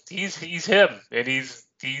 he's him, and he's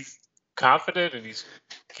confident, and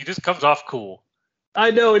he just comes off cool.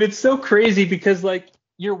 I know, and it's so crazy because like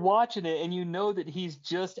you're watching it and you know that he's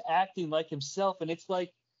just acting like himself, and it's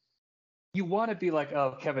like you want to be like,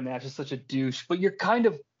 oh, Kevin Nash is such a douche, but you're kind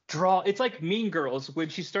of it's like Mean Girls when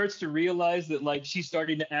she starts to realize that like she's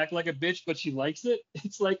starting to act like a bitch, but she likes it.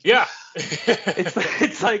 It's like, yeah,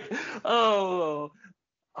 it's like, oh,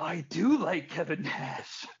 I do like Kevin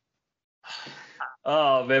Nash.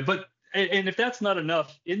 Oh man, but and if that's not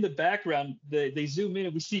enough, in the background they zoom in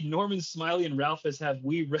and we see Norman Smiley and Ralphus have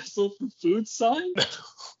 "We Wrestle for Food" signs.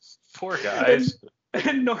 Poor guys.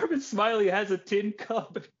 And Norman Smiley has a tin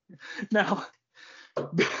cup. Now,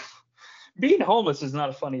 being homeless is not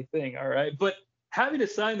a funny thing, all right? But having a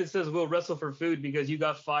sign that says "We'll wrestle for food because you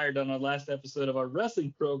got fired on our last episode of our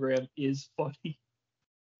wrestling program" is funny.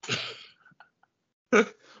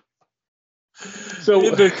 So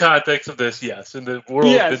in the context of this, yes. In the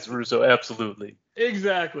world of Vince Russo, absolutely.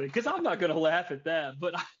 Exactly. Because I'm not going to laugh at that,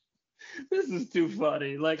 but this is too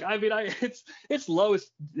funny. Like, I mean, it's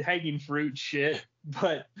lowest hanging fruit shit,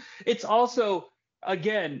 but it's also,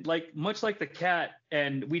 again, like much like the cat,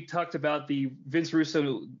 and we talked about the Vince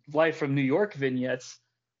Russo Life from New York vignettes.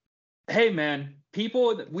 Hey, man,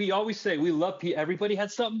 people, we always say we love people. Everybody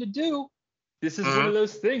had something to do. This is one of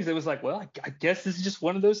those things that was like, well, I guess this is just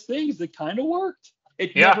one of those things that kind of worked.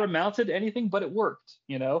 It never amounted to anything, but it worked,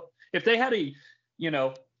 you know? If they had it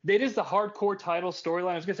is the hardcore title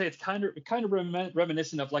storyline. I was going to say it's kind of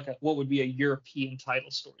reminiscent of like what would be a European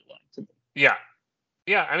title storyline to me. Yeah.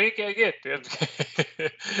 Yeah, I mean, again,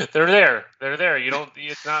 they're there. They're there.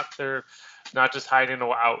 They're not just hiding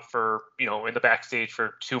out for, in the backstage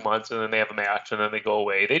for 2 months and then they have a match and then they go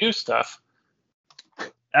away. They do stuff.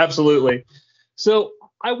 Absolutely. So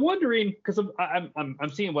I'm wondering, because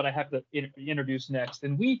I'm seeing what I have to introduce next,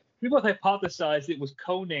 and we both hypothesized it was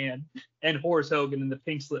Conan and Horace Hogan in the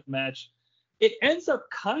pink slip match. It ends up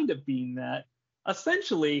kind of being that.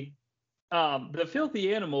 Essentially, the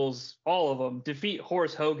Filthy Animals, all of them, defeat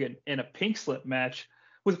Horace Hogan in a pink slip match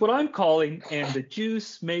with what I'm calling "And the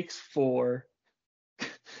Juice Makes 4."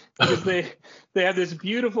 Because they have this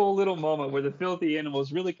beautiful little moment where the Filthy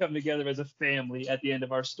Animals really come together as a family at the end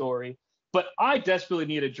of our story. But I desperately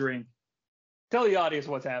need a drink. Tell the audience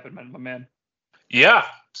what's happened, my man. Yeah.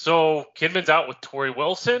 So Kidman's out with Tori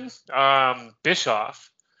Wilson, Bischoff,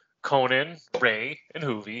 Conan, Ray, and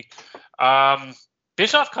Hoovy.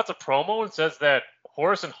 Bischoff cuts a promo and says that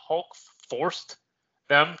Horace and Hulk forced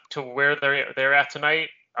them to where they're at tonight.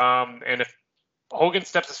 And if Hogan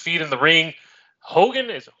steps his feet in the ring,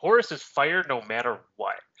 Horace is fired no matter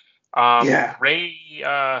what. Yeah.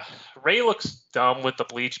 Ray looks dumb with the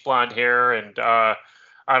bleach blonde hair, and I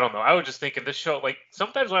don't know. I was just thinking this show, like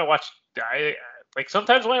sometimes when I watch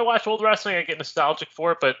old wrestling, I get nostalgic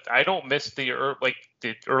for it, but I don't miss the early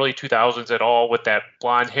 2000s at all with that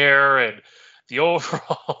blonde hair and the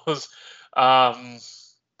overalls.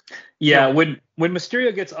 Yeah, when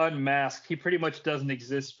Mysterio gets unmasked, he pretty much doesn't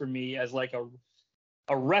exist for me as like a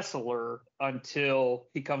wrestler until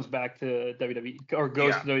he comes back to WWE or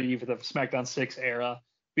goes to WWE for the SmackDown 6 era,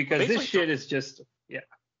 because this shit is just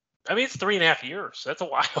I mean, it's 3.5 years. That's a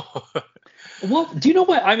while. Well, do you know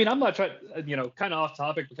what? I mean, I'm not trying, kind of off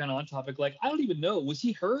topic, but kind of on topic. Like, I don't even know. Was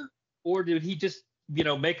he hurt, or did he just,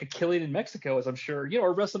 make a killing in Mexico, as I'm sure,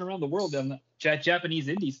 or wrestling around the world on Japanese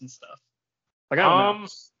indies and stuff? Like, I don't know.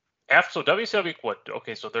 So WCW, what?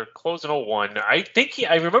 Okay, so they're closing 01. I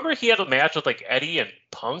remember he had a match with like Eddie and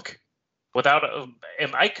Punk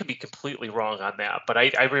and I could be completely wrong on that, but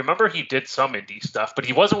I remember he did some indie stuff, but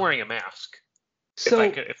he wasn't wearing a mask. So,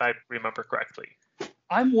 if I remember correctly.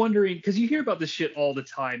 I'm wondering, because you hear about this shit all the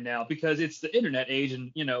time now, because it's the internet age,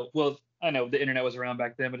 and well, I know the internet was around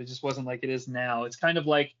back then, but it just wasn't like it is now. It's kind of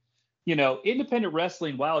like, independent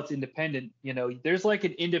wrestling. While it's independent, there's like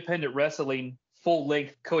an independent wrestling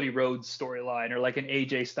full-length Cody Rhodes storyline, or like an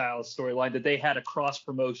AJ Styles storyline that they had across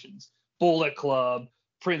promotions, Bullet Club,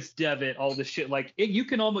 Prince Devitt, all this shit. Like you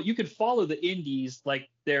can follow the indies like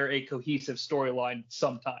they're a cohesive storyline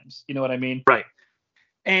sometimes. You know what I mean? Right.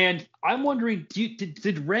 And I'm wondering,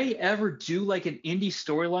 did Ray ever do like an indie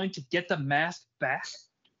storyline to get the mask back?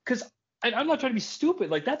 Because I'm not trying to be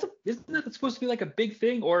stupid. Like isn't that supposed to be like a big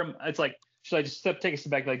thing? Or it's like, should I just take a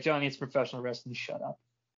step back? Like, Johnny, it's professional wrestling. Shut up.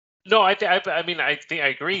 No, I think I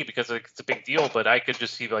agree, because it's a big deal. But I could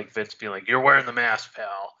just see like Vince being like, "You're wearing the mask,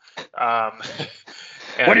 pal."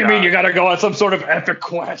 What do you mean you got to go on some sort of epic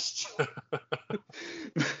quest?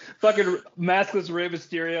 Fucking maskless Rey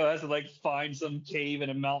Mysterio has to like find some cave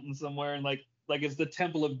in a mountain somewhere, and like it's the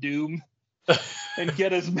Temple of Doom, and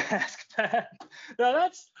get his mask back. Now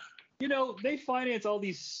that's, they finance all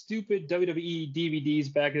these stupid WWE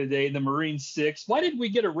DVDs back in the day, the Marine 6. Why didn't we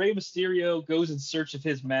get a Rey Mysterio goes in search of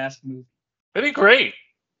his mask movie? That'd be great.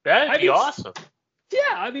 That'd be awesome.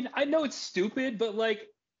 Yeah, I mean, I know it's stupid, but like,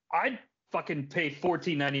 I'd fucking pay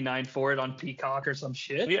 $14.99 for it on Peacock or some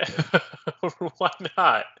shit. Yeah. Why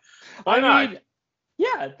not? Why not? Mean,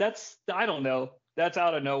 yeah, I don't know. That's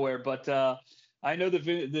out of nowhere, but I know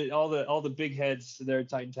all the big heads there at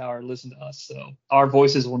Titan Tower listen to us, so our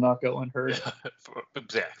voices will not go unheard.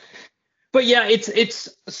 Exactly. But yeah,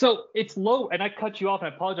 it's low, and I cut you off,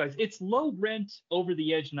 and I apologize. It's low rent Over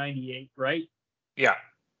the Edge 98, right? Yeah.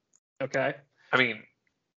 Okay. I mean,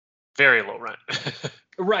 very low rent.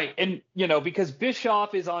 Right. And, because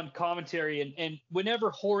Bischoff is on commentary, and whenever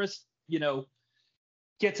Horace,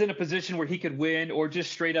 gets in a position where he could win, or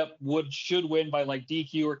just straight up should win by like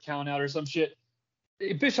DQ or count out or some shit,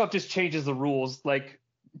 Bischoff just changes the rules. Like,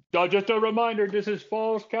 just a reminder, this is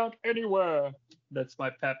Falls Count Anywhere. That's my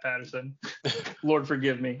Pat Patterson. Lord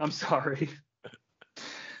forgive me. I'm sorry.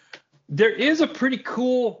 There is a pretty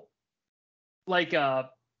cool, like,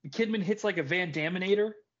 Kidman hits like a Van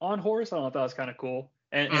Daminator on Horace. I don't know if that was kind of cool.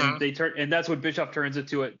 And they turn, and that's what Bischoff turns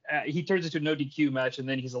into he turns into a no DQ match, and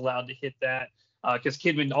then he's allowed to hit that, because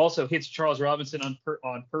Kidman also hits Charles Robinson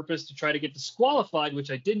on purpose to try to get disqualified,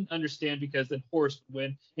 which I didn't understand, because then Horace would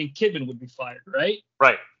win and Kidman would be fired, right?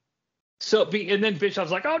 Right. So and then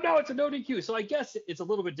Bischoff's like, oh no, it's a no DQ. So I guess it's a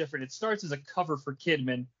little bit different. It starts as a cover for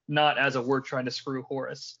Kidman, not as a we're trying to screw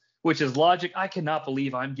Horace, which is logic. I cannot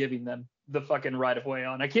believe I'm giving them the fucking right of way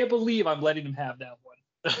on. I can't believe I'm letting them have that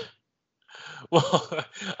one. Well,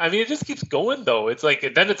 I mean, it just keeps going though. It's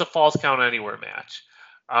like, then it's a Falls Count Anywhere match.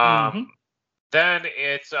 Then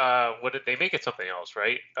it's what did they make it something else,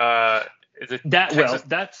 right? Is it that? Texas? Well,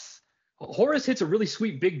 that's Horace hits a really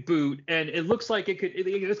sweet big boot, and it looks like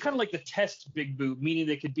it's kind of like the test big boot, meaning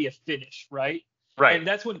it could be a finish, right? Right. And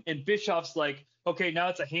that's when Bischoff's like, okay, now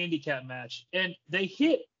it's a handicap match, and they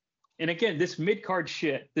hit. And again, this mid-card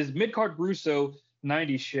shit, this mid-card Russo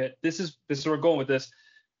 90s shit. This is where we're going with this.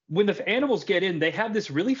 When the animals get in, they have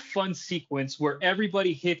this really fun sequence where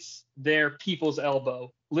everybody hits their people's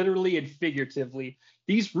elbow, literally and figuratively.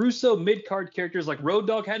 These Russo mid-card characters, like Road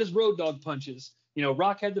Dogg had his Road Dogg punches.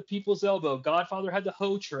 Rock had the people's elbow. Godfather had the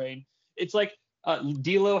hoe train. It's like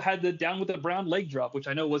D'Lo had the down with the brown leg drop, which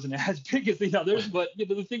I know wasn't as big as the others, but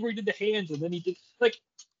the thing where he did the hands, and then he did like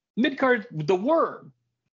mid-card, the worm,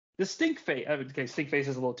 the stink face. Okay, stink face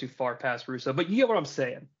is a little too far past Russo, but you get what I'm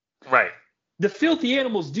saying. Right. the Filthy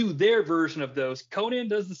Animals do their version of those. Conan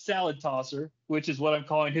does the salad tosser, which is what I'm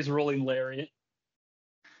calling his rolling lariat.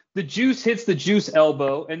 The Juice hits the Juice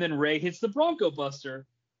elbow, and then Ray hits the Bronco Buster.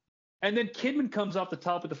 And then Kidman comes off the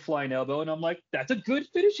top of the flying elbow, and I'm like, that's a good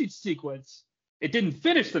finishing sequence. It didn't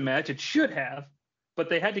finish the match. It should have, but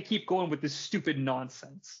they had to keep going with this stupid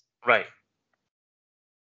nonsense. Right.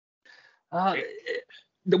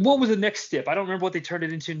 What was the next step? I don't remember what they turned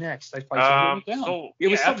it into next. I wrote it down. So, it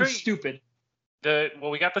was something stupid.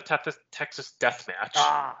 We got the Texas Death Match.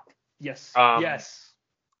 Yes. Yes.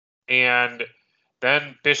 And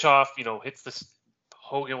then Bischoff, hits this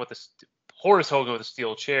Horace Hogan with a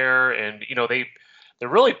steel chair, and they're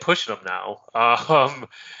really pushing him now.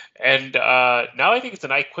 And now I think it's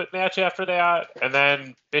an I Quit match after that, and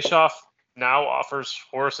then Bischoff now offers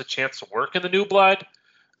Horace a chance to work in the New Blood.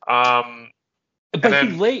 But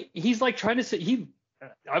he's like trying to say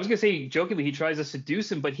I was gonna say jokingly he tries to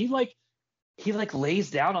seduce him, but he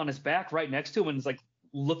lays down on his back right next to him and is like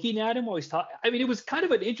looking at him while he's talking. I mean, it was kind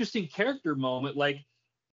of an interesting character moment. Like,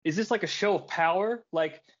 is this like a show of power?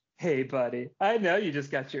 Like, hey buddy, I know you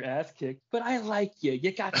just got your ass kicked, but I like you.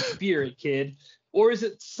 You got spirit, kid. Or is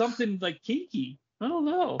it something like kinky? I don't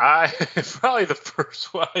know. Probably the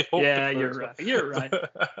first one. Yeah, you're right. You're right.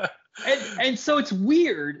 and so it's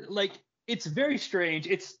weird. Like, it's very strange.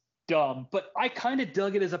 It's dumb, but I kind of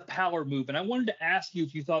dug it as a power move. And I wanted to ask you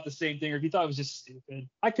if you thought the same thing or if you thought it was just stupid.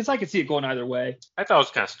 Because I could see it going either way. I thought it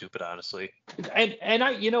was kind of stupid, honestly. And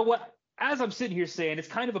I, you know what? As I'm sitting here saying, it's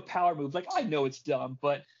kind of a power move. Like, I know it's dumb,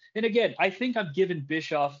 but, and again, I think I'm giving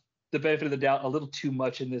Bischoff the benefit of the doubt a little too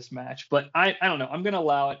much in this match. But I don't know. I'm going to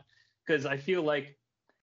allow it because I feel like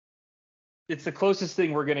it's the closest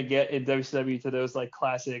thing we're going to get in WCW to those like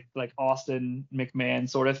classic, like Austin McMahon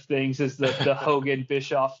sort of things is the Hogan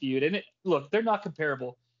Bischoff feud. And look, they're not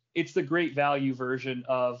comparable. It's the great value version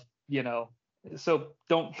of, so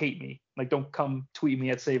don't hate me. Like, don't come tweet me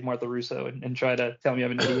at Save Martha Russo and try to tell me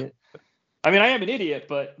I'm an idiot. I mean, I am an idiot,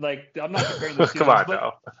 but like, I'm not comparing those two. Come on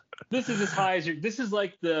now. This is as high as this is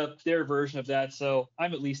like their version of that. So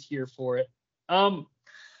I'm at least here for it. Horace,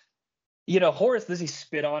 does he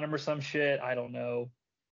spit on him or some shit? I don't know.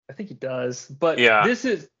 I think he does. But yeah.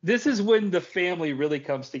 This is when the family really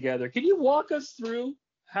comes together. Can you walk us through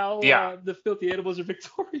how the Filthy Animals are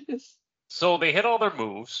victorious? So they hit all their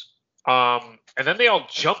moves, and then they all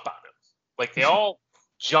jump on him. Like, they all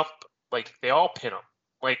jump, like, they all pin him.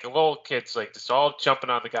 Like, little kids, like, just all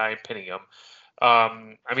jumping on the guy and pinning him.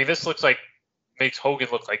 I mean, this makes Hogan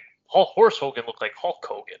look like, Horse Hogan look like Hulk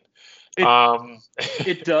Hogan.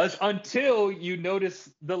 It does, until you notice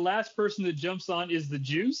the last person that jumps on is the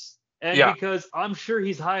Juice, and because I'm sure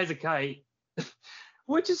he's high as a kite,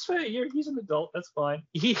 which is fine. He's an adult, that's fine.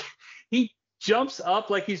 He jumps up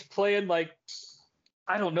like he's playing, like,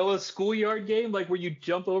 I don't know, a schoolyard game, like where you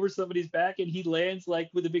jump over somebody's back and he lands like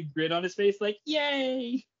with a big grin on his face, like,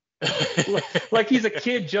 yay. Like he's a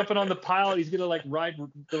kid jumping on the pile and he's gonna like ride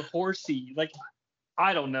the horsey. Like,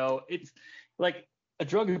 I don't know. It's like, a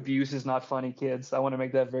drug abuse is not funny, kids. I want to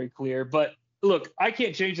make that very clear. But look, I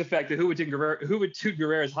can't change the fact that Juventud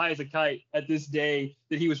Guerrero is high as a kite at this day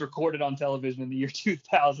that he was recorded on television in the year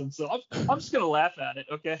 2000. So I'm just gonna laugh at it.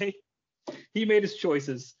 Okay, he made his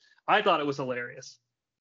choices. I thought it was hilarious.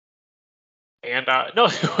 And no,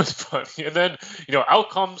 it was funny. And then out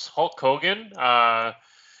comes Hulk Hogan.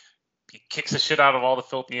 He kicks the shit out of all the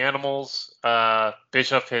Filthy Animals.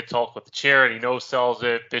 Bischoff hits Hulk with the chair and he no-sells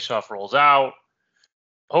it. Bischoff rolls out.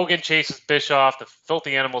 Hogan chases Bischoff. The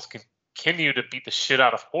Filthy Animals continue to beat the shit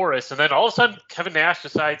out of Horace. And then all of a sudden, Kevin Nash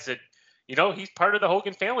decides that, he's part of the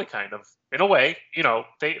Hogan family, kind of, in a way.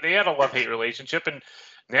 They had a love-hate relationship. And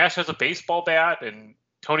Nash has a baseball bat. And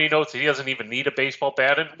Tony notes that he doesn't even need a baseball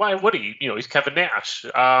bat. And why would he? He's Kevin Nash.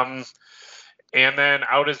 And then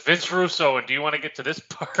out is Vince Russo. And do you want to get to this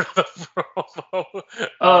part of the promo?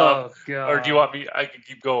 Oh, God. Or do you want me? I can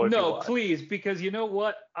keep going. No, please, because you know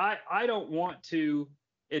what? I don't want to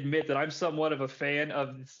admit that I'm somewhat of a fan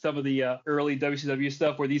of some of the early WCW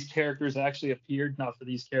stuff where these characters actually appeared. Not for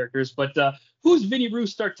these characters, but who's Vinny Russo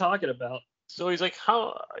start talking about? So he's like,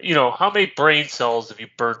 how many brain cells have you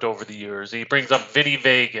burnt over the years? He brings up Vinny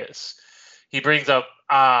Vegas. He brings up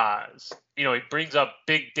Oz. He brings up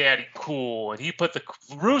Big Daddy Cool, and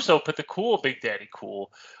Russo put the cool Big Daddy Cool.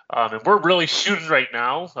 And we're really shooting right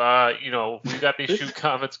now. We got these shoot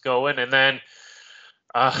comments going, and then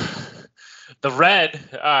the red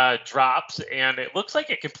drops, and it looks like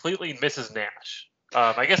it completely misses Nash.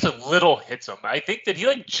 I guess a little hits him. I think that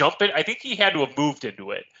he jumped it. I think he had to have moved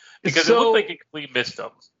into it because it looked like it completely missed him.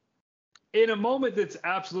 In a moment that's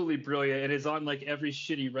absolutely brilliant and is on like every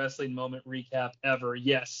shitty wrestling moment recap ever,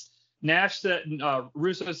 yes. Nash said,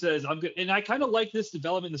 Russo says, I'm good. And I kind of like this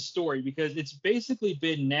development in the story because it's basically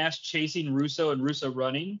been Nash chasing Russo and Russo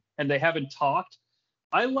running, and they haven't talked.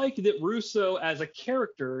 I like that Russo as a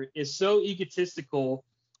character is so egotistical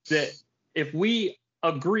that if we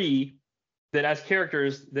agree that as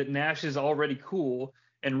characters that Nash is already cool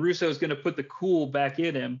and Russo is going to put the cool back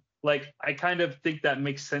in him, like I kind of think that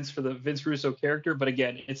makes sense for the Vince Russo character. But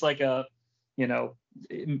again, it's like a, you know,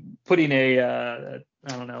 putting a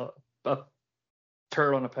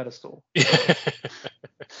turd on a pedestal.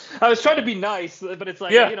 I was trying to be nice, but it's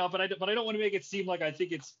like, you know, but I don't want to make it seem like I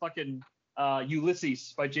think it's fucking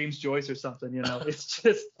Ulysses by James Joyce or something, you know. It's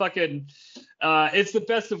just fucking it's the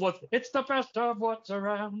best of what's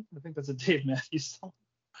around. I think that's a Dave Matthews song.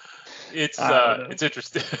 It's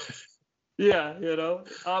interesting. Yeah, you know.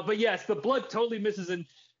 But yes, the blood totally misses, and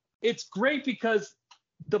it's great because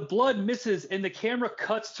the blood misses and the camera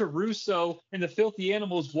cuts to Russo and the filthy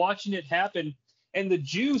animals watching it happen, and the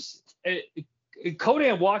juice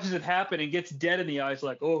Conan watches it happen and gets dead in the eyes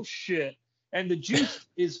like, oh shit. And the juice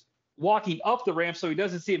is walking up the ramp so he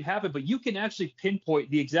doesn't see him happen, but you can actually pinpoint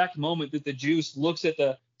the exact moment that the juice looks at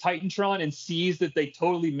the Titantron and sees that they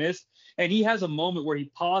totally missed, and he has a moment where he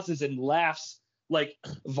pauses and laughs like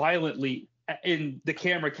violently, and the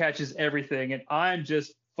camera catches everything, and I'm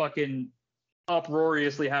just fucking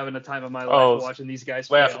uproariously having a time of my life watching these guys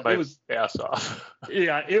laughing fail. My ass off.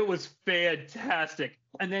 Yeah, it was fantastic.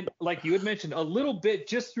 And then, like you had mentioned, a little bit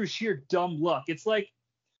just through sheer dumb luck. It's like,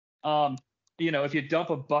 you know, if you dump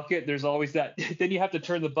a bucket, there's always that. Then you have to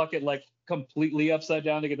turn the bucket like completely upside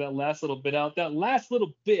down to get that last little bit out. That last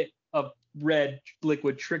little bit of red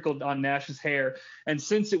liquid trickled on Nash's hair, and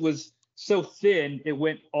since it was so thin, it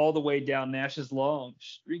went all the way down Nash's long,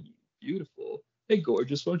 stringy, beautiful. Hey,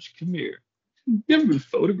 gorgeous, why don't you come here? You ever been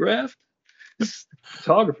photographed? This is the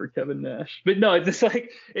photographer Kevin Nash. But no, it's just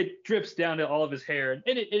like it drips down to all of his hair, and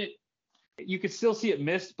it you could still see it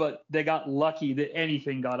missed, but they got lucky that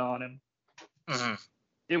anything got on him. Mm-hmm.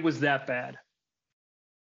 It was that bad.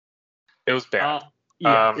 It was bad.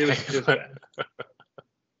 It was bad.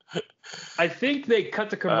 I think they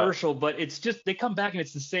cut the commercial, but it's just they come back and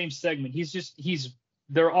it's the same segment.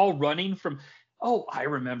 They're all running from. Oh, I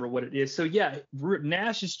remember what it is. So yeah,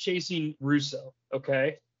 Nash is chasing Russo,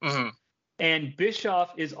 okay? Mm-hmm. And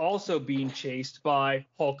Bischoff is also being chased by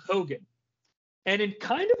Hulk Hogan. And in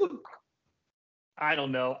kind of I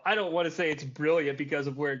don't know. I don't want to say it's brilliant because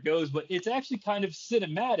of where it goes, but it's actually kind of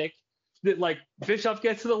cinematic that like Bischoff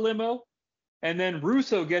gets to the limo and then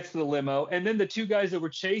Russo gets to the limo and then the two guys that were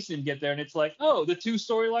chasing get there and it's like, oh, the two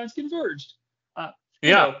storylines converged.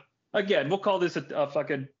 You know, again, we'll call this a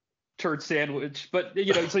fucking turd sandwich, but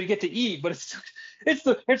you know, so you get to eat, but it's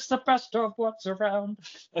the best of what's around.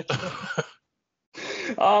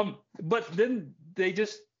 But then they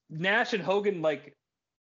just Nash and Hogan like,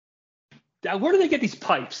 where do they get these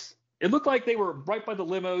pipes? It looked like they were right by the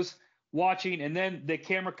limos watching, and then the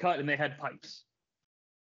camera cut and they had pipes.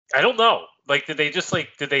 I don't know. Like, did they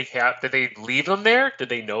leave them there? Did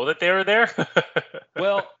they know that they were there?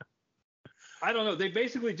 Well, I don't know. They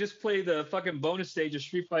basically just play the fucking bonus stage of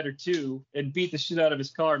Street Fighter 2 and beat the shit out of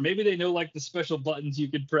his car. Maybe they know like the special buttons you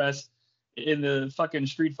could press in the fucking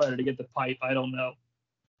Street Fighter to get the pipe. I don't know.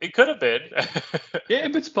 It could have been. Yeah,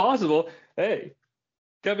 if it's possible. Hey,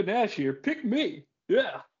 Kevin Nash here. Pick me.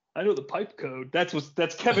 Yeah, I know the pipe code.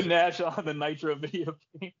 That's Kevin Nash on the Nitro video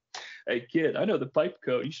game. Hey, kid, I know the pipe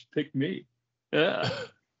code. You should pick me. Yeah.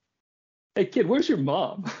 Hey, kid, where's your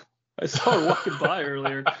mom? I saw her walking by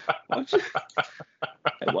earlier. Why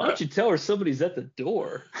don't you tell her somebody's at the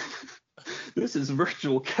door? This is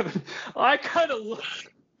virtual Kevin. I kind of look.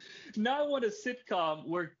 Now I want a sitcom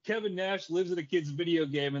where Kevin Nash lives in a kid's video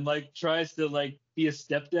game and like tries to like be a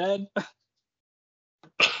stepdad.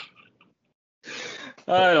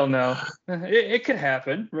 I don't know. It could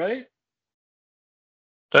happen, right?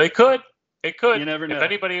 It could. You never know. If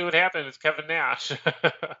anybody would happen, it's Kevin Nash.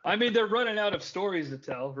 I mean, they're running out of stories to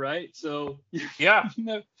tell, right? So yeah,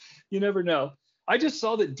 you never know. I just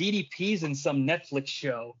saw that DDP's in some Netflix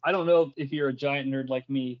show. I don't know if you're a giant nerd like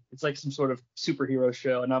me. It's like some sort of superhero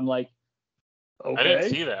show, and I'm like, okay. I didn't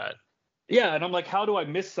see that. Yeah, and I'm like, how do I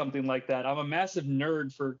miss something like that? I'm a massive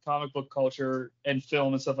nerd for comic book culture and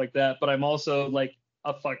film and stuff like that, but I'm also like,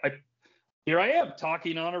 here I am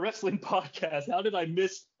talking on a wrestling podcast. How did I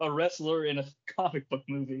miss a wrestler in a comic book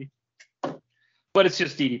movie? But it's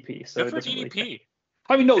just DDP. So good for DDP. Really,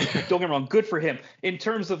 I mean, no, don't get me wrong. Good for him. In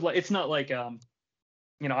terms of like, it's not like,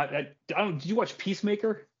 you know, I don't. Did you watch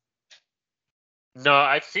Peacemaker? No,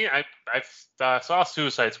 I saw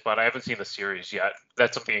Suicide Squad. I haven't seen the series yet.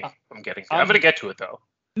 That's something I'm getting to. I'm going to get to it though.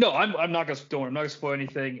 No, I'm not gonna don't worry, I'm not gonna spoil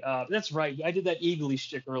anything. That's right. I did that eagerly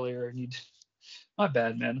shtick earlier, and my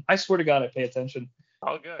bad, man. I swear to God, I pay attention.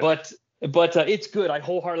 All good. But it's good. I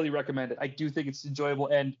wholeheartedly recommend it. I do think it's enjoyable,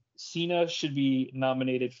 and Cena should be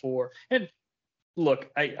nominated for. And look,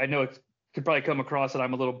 I know it could probably come across that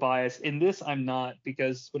I'm a little biased. In this, I'm not,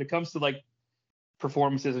 because when it comes to like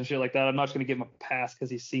performances and shit like that, I'm not just gonna give him a pass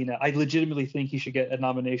because he's Cena. I legitimately think he should get a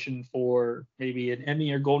nomination for maybe an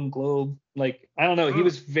Emmy or Golden Globe. Like, I don't know. He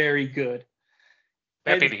was very good.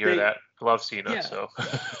 Happy And to hear that. Love Cena. Yeah. So.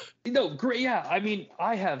 No, great. Yeah, I mean,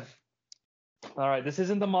 I have. All right, this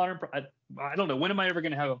isn't the modern. I don't know. When am I ever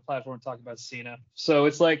going to have a platform to talk about Cena? So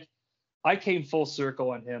it's like I came full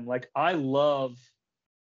circle on him. Like, I love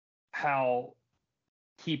how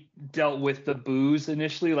he dealt with the booze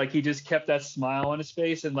initially. Like, he just kept that smile on his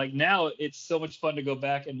face, and like now it's so much fun to go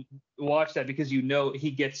back and watch that, because you know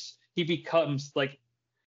he becomes like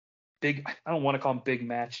big. I don't want to call him Big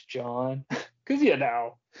Match John, because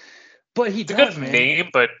but he It's does, a good man. name,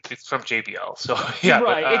 but it's from JBL, so yeah.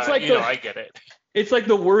 Right. But, It's like I get it. It's like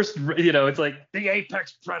the worst. It's like the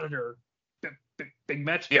apex predator, big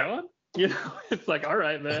match John. It's like, all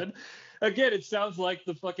right, man. Again, it sounds like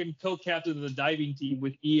the fucking co-captain of the diving team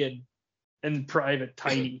with Ian and Private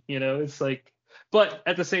Tiny. It's like, but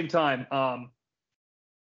at the same time,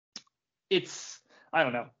 it's, I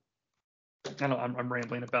don't know. I'm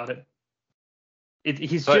rambling about it.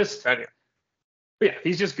 He's just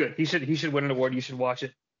good. He should win an award. You should watch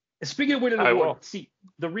it. Speaking of winning an award, see,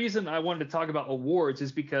 the reason I wanted to talk about awards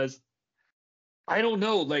is because I don't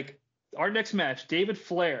know, like, our next match, David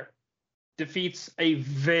Flair defeats a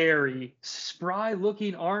very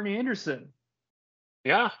spry-looking Arn Anderson.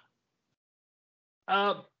 Yeah.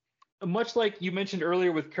 Much like you mentioned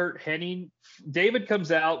earlier with Kurt Hennig, David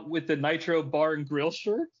comes out with the Nitro Bar and Grill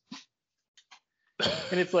shirt.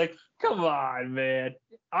 And it's like, come on, man.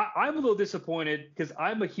 I'm a little disappointed because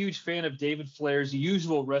I'm a huge fan of David Flair's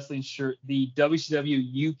usual wrestling shirt, the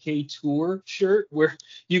WCW UK Tour shirt, where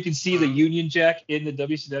you can see the Union Jack in the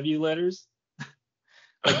WCW letters.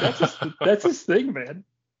 Like, that's his thing, man.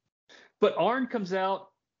 But Arn comes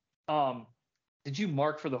out. Did you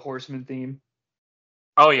mark for the Horseman theme?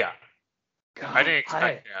 Oh yeah. God, I didn't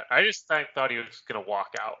expect that. I just thought he was gonna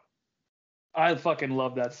walk out. I fucking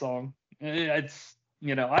love that song. It's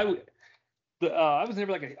I was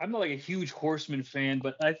never I'm not like a huge Horseman fan,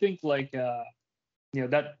 but I think like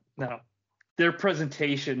their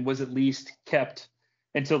presentation was at least kept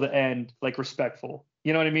until the end, like, respectful.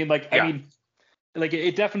 You know what I mean? Like, yeah. I mean, like,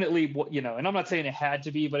 it definitely, and I'm not saying it had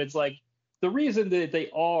to be, but it's like the reason that they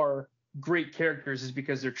are great characters is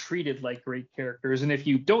because they're treated like great characters, and if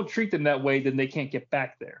you don't treat them that way, then they can't get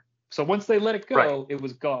back there. So once they let it go, right, it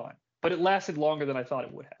was gone. But it lasted longer than I thought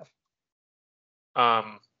it would have.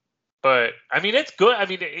 But I mean, it's good. I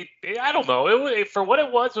mean, I don't know. For what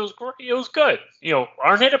it was great. It was good.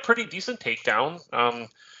 Arn had a pretty decent takedown.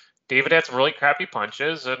 David had some really crappy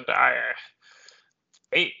punches, and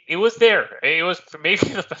it was there. It was maybe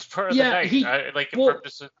the best part of the night.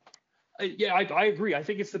 I agree. I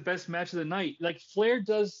think it's the best match of the night. Like, Flair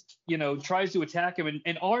does, tries to attack him,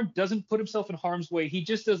 and Arn doesn't put himself in harm's way. He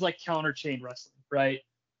just does like counter chain wrestling, right?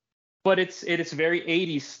 But it's very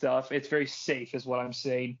 80s stuff. It's very safe, is what I'm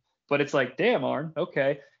saying. But it's like, damn, Arn,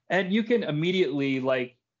 okay. And you can immediately,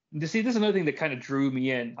 like, this is another thing that kind of drew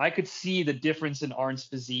me in. I could see the difference in Arn's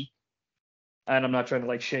physique. And I'm not trying to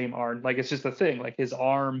like shame Arn. Like, it's just a thing. Like, his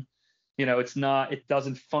arm, it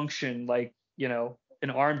doesn't function like, an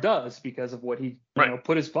arm does because of what he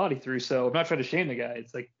put his body through. So I'm not trying to shame the guy.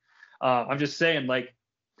 It's like, I'm just saying, like,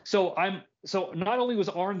 so not only was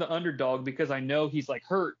Arn the underdog because I know he's like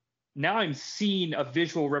hurt, now I'm seeing a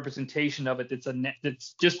visual representation of it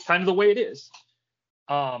that's just kind of the way it is.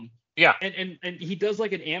 Yeah. And he does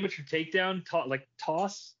like an amateur takedown,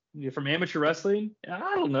 toss from amateur wrestling.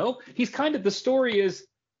 I don't know. He's kind of, the story is,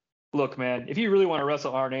 look, man, if you really want to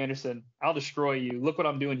wrestle Arn Anderson, I'll destroy you. Look what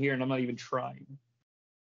I'm doing here, and I'm not even trying.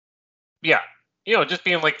 Yeah. Just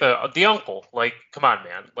being like the uncle. Like, come on,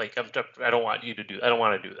 man. Like, I don't want to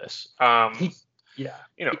do this.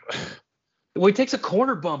 Well, he takes a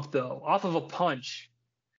corner bump, though, off of a punch.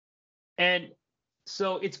 And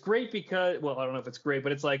so it's great because, well, I don't know if it's great,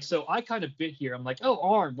 but it's like, so I kind of bit here. I'm like, oh,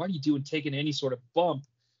 Arn, what are you doing taking any sort of bump?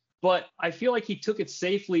 But I feel like he took it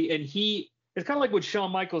safely, and it's kind of like when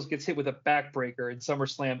Shawn Michaels gets hit with a backbreaker in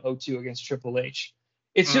SummerSlam 02 against Triple H.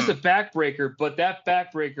 It's just a backbreaker, but that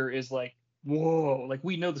backbreaker is like, whoa, like,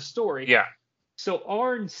 we know the story. Yeah. So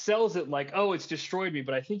Arn sells it like, oh, it's destroyed me,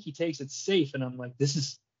 but I think he takes it safe. And I'm like,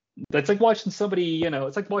 that's like watching somebody,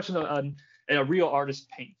 it's like watching a real artist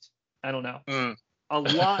paint. I don't know. A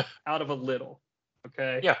lot out of a little.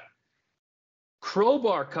 Okay. Yeah.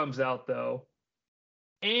 Crowbar comes out though,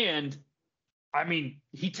 and I mean,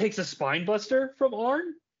 he takes a spine buster from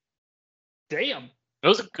Arn. Damn. It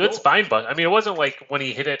was a good Go. spine buster. I mean, it wasn't like when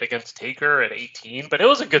he hit it against Taker at 18, but it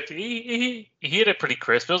was a good. He hit it pretty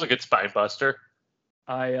crisp. It was a good spine buster.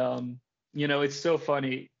 It's so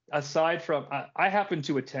funny. Aside from, I happen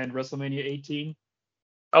to attend WrestleMania 18,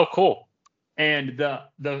 Oh, cool. and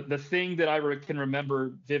the thing that I can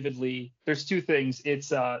remember vividly. There's two things. It's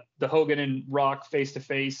the Hogan and Rock face to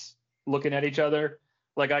face looking at each other.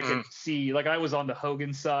 Like I could see, like I was on the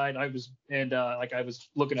Hogan side. I was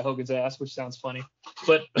looking at Hogan's ass, which sounds funny,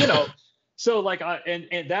 but so like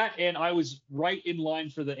I was right in line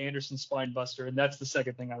for the Anderson spine buster, and that's the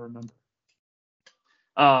second thing I remember.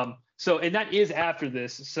 So and that is after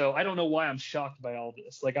this, so I don't know why I'm shocked by all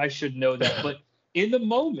this. Like I should know that, but in the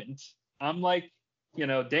moment, I'm like,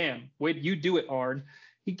 damn, wait, you do it, Arn.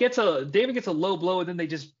 David gets a low blow, and then they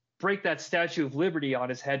just break that Statue of Liberty on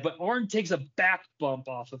his head, but Arn takes a back bump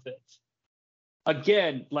off of it.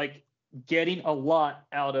 Again, like getting a lot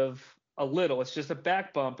out of a little. It's just a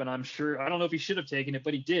back bump, and I don't know if he should have taken it,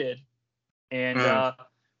 but he did. And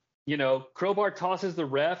Crowbar tosses the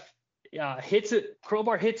ref, hits it.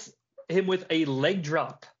 Crowbar hits him with a leg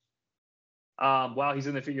drop while he's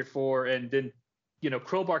in the figure four, and then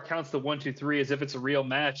Crowbar counts the 1, 2, 3 as if it's a real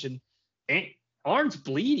match, and Arn's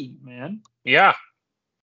bleeding, man. Yeah.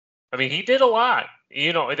 I mean, he did a lot.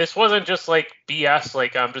 This wasn't just like BS.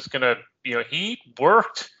 Like I'm just gonna, he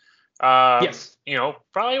worked. Yes.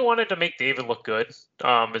 Probably wanted to make David look good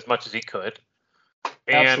as much as he could.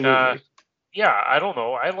 And Absolutely. I don't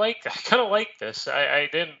know. I kind of like this. I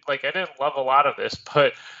didn't love a lot of this,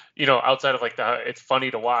 but outside of like it's funny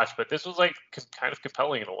to watch. But this was like kind of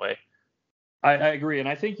compelling in a way. I agree, and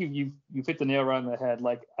I think you hit the nail right on the head.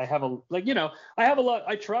 Like I have a lot.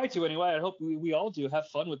 I try to anyway. I hope we all do have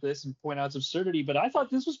fun with this and point out its absurdity. But I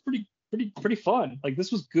thought this was pretty fun. Like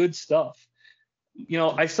this was good stuff.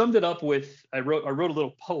 I summed it up with I wrote a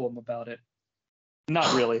little poem about it.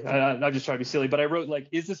 Not really. I'm just trying to be silly. But I wrote like,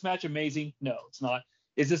 is this match amazing? No, it's not.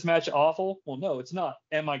 Is this match awful? Well, no, it's not.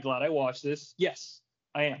 Am I glad I watched this? Yes,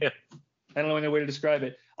 I am. Yeah. I don't know any way to describe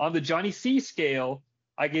it. On the Johnny C scale,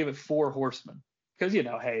 I gave it 4 horsemen because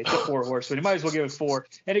hey, it's a 4 horsemen. You might as well give it 4.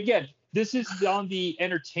 And again, this is on the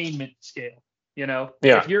entertainment scale.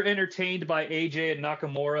 If you're entertained by AJ and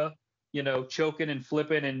Nakamura, choking and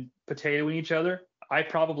flipping and potatoing each other, I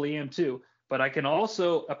probably am too. But I can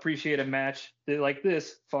also appreciate a match like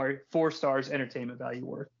this for 4 stars entertainment value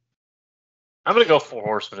worth. I'm gonna go 4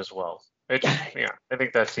 horsemen as well. I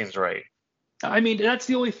think that seems right. I mean, that's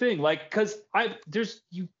the only thing. Like, because I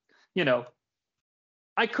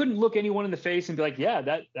couldn't look anyone in the face and be like,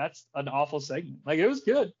 yeah, that's an awful segment. Like, it was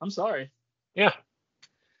good. I'm sorry. Yeah.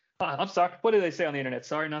 I'm sorry. What do they say on the internet?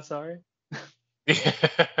 Sorry, not sorry.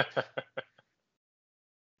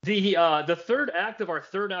 The third act of our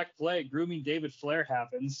third act play, grooming David Flair,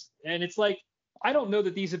 happens, and it's like I don't know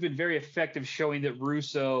that these have been very effective, showing that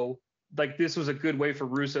Russo, like this was a good way for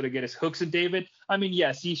Russo to get his hooks in David. I mean,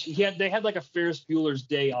 yes, they had like a Ferris Bueller's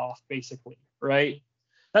day off, basically, right?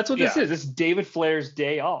 That's what this is. It's David Flair's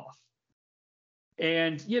day off.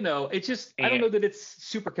 And, it's just, I don't know that it's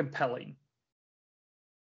super compelling.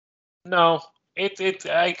 No,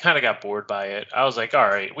 I kind of got bored by it. I was like, all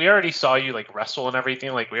right, we already saw you like wrestle and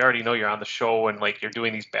everything. Like, we already know you're on the show and like you're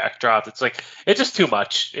doing these backdrops. It's like, it's just too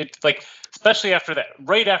much. It's like, especially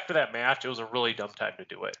right after that match, it was a really dumb time to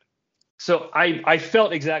do it. So I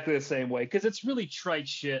felt exactly the same way because it's really trite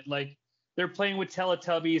shit. Like, they're playing with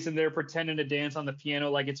Teletubbies and they're pretending to dance on the piano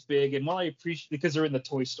like it's big. And while I appreciate, because they're in the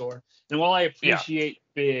toy store, and while I appreciate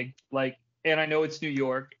big, like, and I know it's New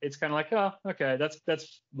York, it's kind of like, oh, okay,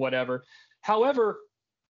 that's whatever. However,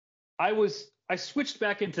 I switched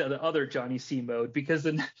back into the other Johnny C mode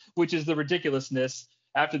which is the ridiculousness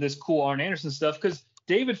after this cool Arn Anderson stuff, because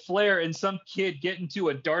David Flair and some kid get into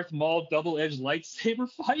a Darth Maul double-edged lightsaber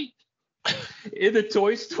fight in the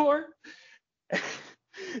toy store.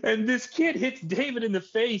 And this kid hits David in the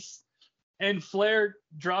face, and Flair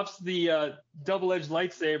drops the double-edged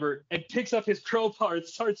lightsaber and picks up his crowbar and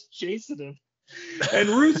starts chasing him. And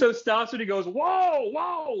Russo stops and he goes,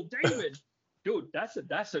 "Whoa, David, dude, that's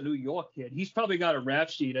a New York kid. He's probably got a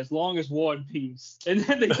rap sheet as long as War and Peace." And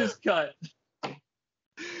then they just cut. And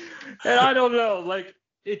I don't know, like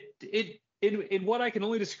in what I can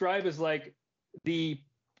only describe as like the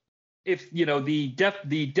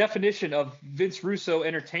definition of Vince Russo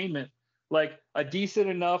entertainment, like a decent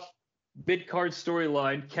enough mid-card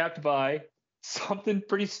storyline capped by something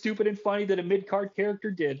pretty stupid and funny that a mid-card character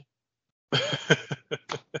did.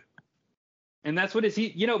 And that's what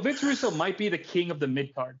Vince Russo might be the king of the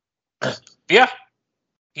mid card. Yeah.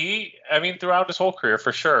 Throughout his whole career,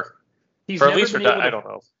 for sure. He's or at never least been for able to, I don't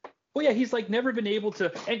know. Well, yeah, he's like never been able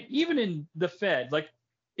to, and even in the Fed, like,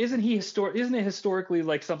 isn't it historically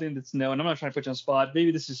like something that's known? I'm not trying to put you on the spot.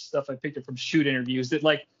 Maybe this is stuff I picked up from shoot interviews that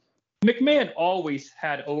like McMahon always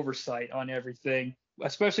had oversight on everything,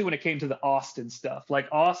 especially when it came to the Austin stuff. Like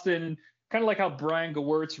Austin, kind of like how Brian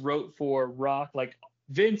Gewirtz wrote for Rock, like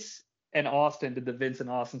Vince and Austin did the Vince and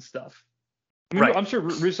Austin stuff. I mean, Right. I'm sure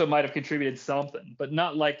Russo might have contributed something, but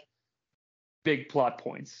not like big plot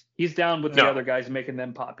points. He's down with the other guys making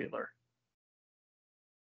them popular.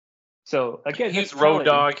 So again, he's Road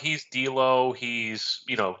Dogg, he's D'Lo, he's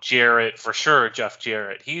Jarrett for sure, Jeff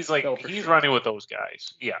Jarrett. He's like he's running with those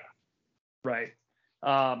guys. Yeah. Right.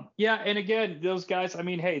 Yeah, and again, those guys. I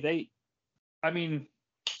mean, hey,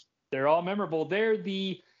 they're all memorable. They're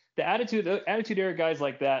the attitude era guys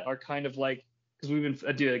like that are kind of like, because we've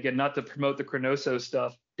been again, not to promote the Chronoso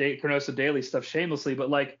stuff, Chronoso Daily stuff shamelessly, but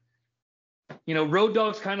like, Road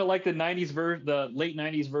Dogg's kind of like the late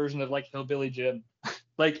 90s version of like Hillbilly Jim.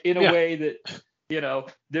 Like in a way that,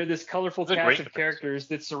 they're this colorful cast of characters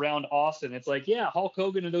that surround Austin. It's like, yeah, Hulk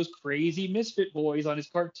Hogan and those crazy misfit boys on his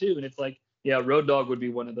cartoon. It's like, yeah, Road Dogg would be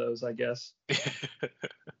one of those, I guess.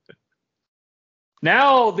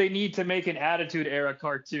 Now they need to make an Attitude Era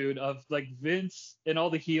cartoon of like Vince and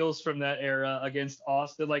all the heels from that era against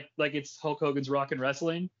Austin, like it's Hulk Hogan's Rock and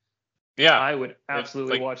Wrestling. Yeah, I would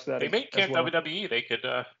absolutely watch that. They make WWE. They could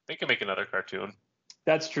make another cartoon.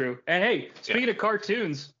 That's true. And hey, speaking of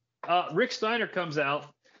cartoons, Rick Steiner comes out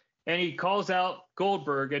and he calls out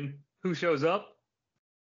Goldberg, and who shows up?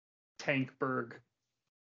 Tankberg.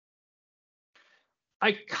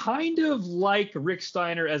 I kind of like Rick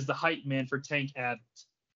Steiner as the hype man for Tank Abbott.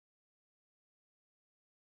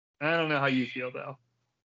 I don't know how you feel though.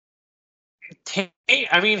 He's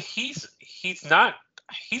not.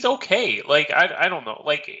 He's okay. Like I don't know.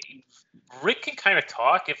 Like Rick can kind of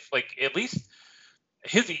talk if like at least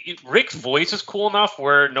Rick's voice is cool enough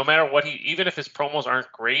where no matter what even if his promos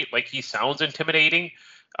aren't great, like he sounds intimidating.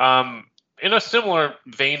 In a similar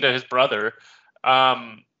vein to his brother.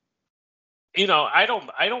 I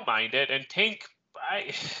don't mind it. And Tank,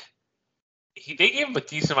 they gave him a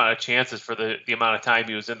decent amount of chances for the amount of time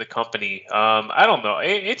he was in the company. I don't know.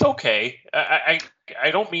 It's okay. I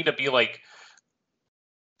don't mean to be like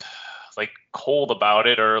cold about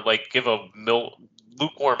it or like give a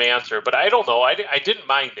lukewarm answer, but I don't know. I didn't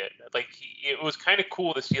mind it. Like it was kind of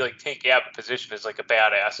cool to see like Tank Abbott position as like a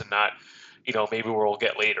badass and not, maybe we'll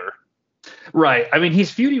get later. Right. I mean,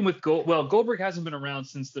 he's feuding with Goldberg hasn't been around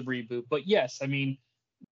since the reboot, but yes, I mean,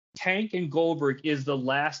 Tank and Goldberg is the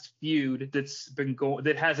last feud that's been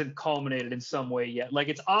that hasn't culminated in some way yet. Like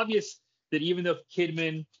it's obvious that even though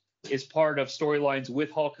Kidman is part of storylines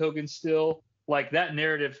with Hulk Hogan still, like that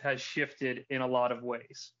narrative has shifted in a lot of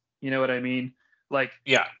ways. You know what I mean? Like,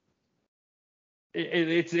 yeah,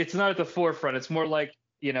 it's not at the forefront. It's more like,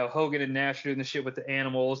 Hogan and Nash doing the shit with the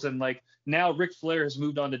animals. And like now Ric Flair has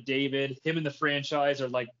moved on to David. Him and the franchise are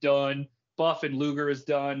like done. Buff and Luger is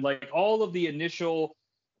done. Like all of the initial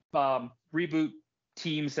reboot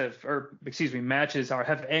teams matches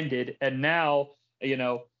have ended. And now,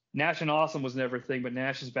 Nash and Awesome was never a thing, but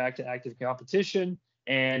Nash is back to active competition.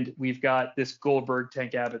 And we've got this Goldberg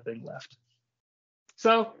Tank Abbott thing left.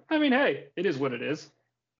 So, I mean, hey, it is what it is.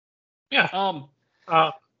 Yeah.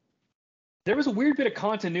 There was a weird bit of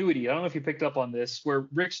continuity. I don't know if you picked up on this, where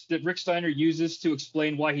Rick Steiner uses to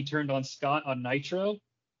explain why he turned on Scott on Nitro.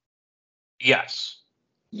 Yes.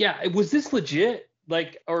 Yeah. Was this legit?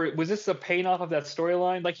 Like, or was this a paying off of that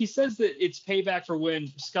storyline? Like, he says that it's payback for when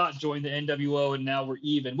Scott joined the NWO and now we're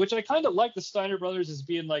even, which I kind of like the Steiner brothers as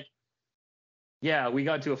being like, yeah, we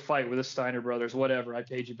got into a fight with the Steiner brothers, whatever. I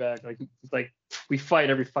paid you back. Like we fight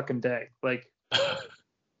every fucking day. Like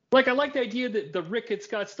I like the idea that the Rick and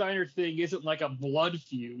Scott Steiner thing isn't like a blood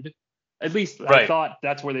feud. At least I thought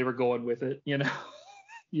that's where they were going with it, Yeah,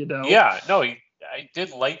 no, I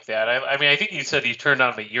did like that. I mean, I think he said he turned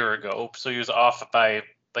on him a year ago, so he was off by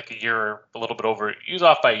like a year, a little bit over. He was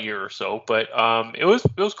off by a year or so, but it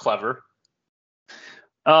was clever.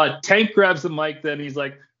 Tank grabs the mic, then he's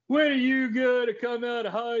like, "When are you gonna come out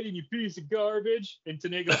of hiding, you piece of garbage?" And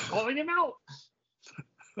Tenay goes, calling him out.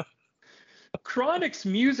 Chronic's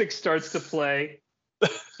music starts to play,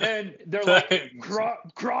 and they're like,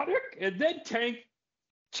 Chronic? And then Tank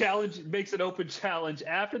makes an open challenge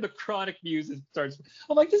after the Chronic music starts.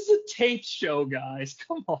 I'm like, this is a taped show, guys.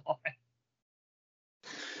 Come on.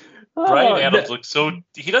 Brian Adams looks so.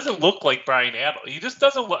 He doesn't look like Brian Adams. He just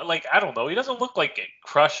doesn't look like, I don't know. He doesn't look like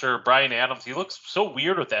Crusher or Brian Adams. He looks so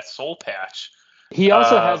weird with that soul patch. He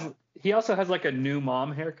also has like a new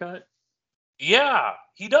mom haircut. Yeah,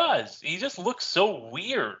 he does. He just looks so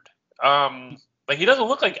weird. Like he doesn't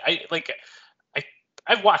look like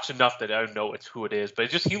I've watched enough that I know it's who it is,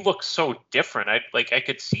 but he looks so different. I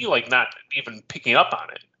could see like not even picking up on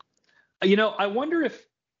it. You know, I wonder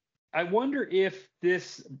if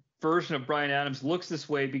this version of Brian Adams looks this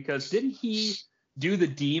way because didn't he do the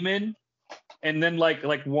Demon and then like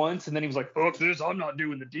once and then he was like, fuck this, I'm not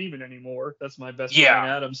doing the Demon anymore. That's my best Brian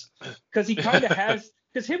Adams. Because he kind of has,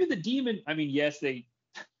 because him and the Demon, I mean, yes, they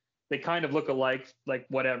kind of look alike, like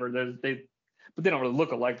whatever. But they don't really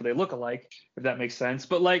look alike, but they look alike, if that makes sense.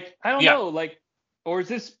 But like, I don't know, like, or is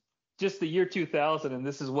this just the year 2000 and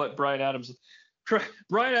this is what Brian Adams'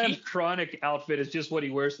 chronic outfit is just what he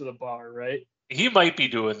wears to the bar, right? He might be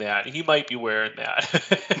doing that. He might be wearing that.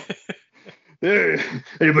 Hey,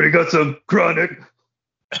 anybody got some chronic?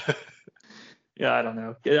 Yeah, I don't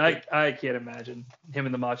know. I can't imagine him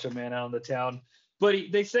and the Macho Man out in the town. But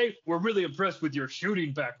they say, we're really impressed with your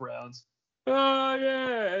shooting backgrounds. Oh,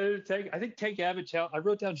 yeah. I think Tank Abbott, I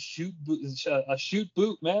wrote down a shoot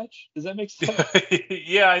boot match. Does that make sense?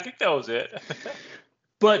 Yeah, I think that was it.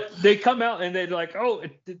 But they come out and they're like, oh,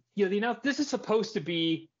 this is supposed to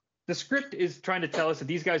be, the script is trying to tell us that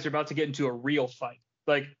these guys are about to get into a real fight.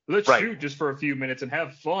 Like, let's shoot just for a few minutes and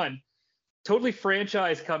have fun. Totally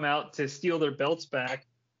franchise come out to steal their belts back.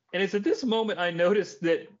 And it's at this moment I noticed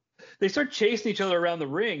that they start chasing each other around the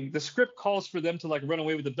ring. The script calls for them to like run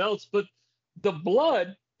away with the belts, but the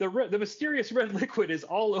blood, the mysterious red liquid is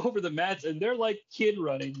all over the mats, and they're like kid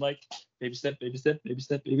running, like baby step, baby step, baby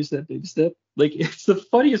step, baby step, baby step. Like it's the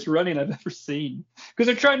funniest running I've ever seen because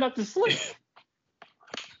they're trying not to slip.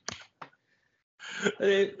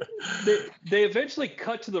 They eventually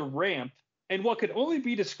cut to the ramp, and what could only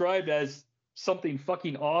be described as something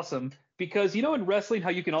fucking awesome, because you know in wrestling how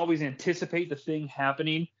you can always anticipate the thing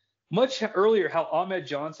happening. Much earlier, how Ahmed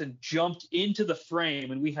Johnson jumped into the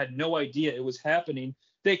frame and we had no idea it was happening.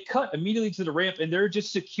 They cut immediately to the ramp and there are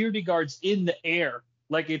just security guards in the air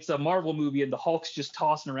like it's a Marvel movie and the Hulk's just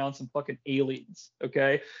tossing around some fucking aliens,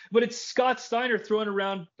 okay? But it's Scott Steiner throwing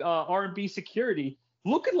around R&B security,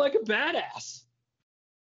 looking like a badass.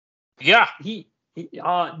 Yeah.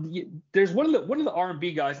 There's one of the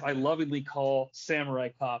R&B guys I lovingly call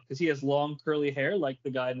Samurai Cop because he has long curly hair like the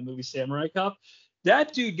guy in the movie Samurai Cop.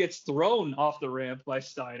 That dude gets thrown off the ramp by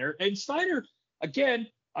Steiner. And Steiner, again,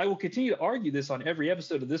 I will continue to argue this on every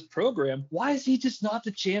episode of this program. Why is he just not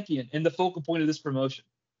the champion and the focal point of this promotion?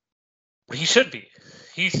 He should be.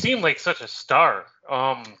 He seemed like such a star.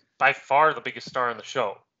 By far the biggest star on the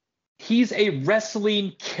show. He's a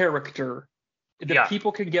wrestling character that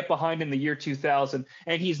people can get behind in the year 2000.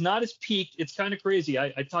 And he's not as peaked. It's kind of crazy. I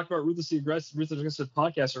talked about Ruthlessly Aggressive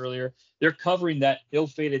podcast earlier. They're covering that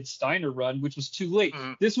ill-fated Steiner run, which was too late.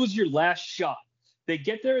 Mm-hmm. This was your last shot. They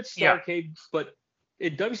get there at Starrcade, but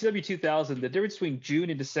in WCW 2000, the difference between June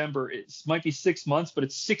and December might be 6 months, but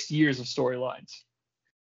it's 6 years of storylines.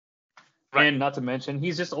 Right. And not to mention,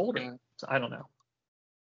 he's just older. So I don't know.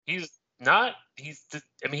 He's not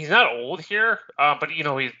old here, but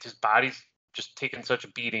his body's just taking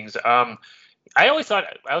such beatings. I always thought,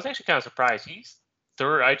 I was actually kind of surprised. He's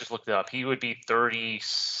third. I just looked it up. He would be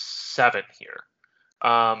 37 here.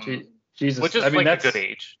 Jesus, which is like a good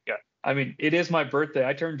age. Yeah. I mean, it is my birthday.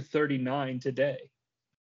 I turned 39 today.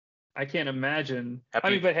 I can't imagine. But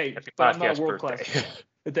I'm not world class.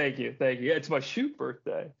 Thank you. It's my shoot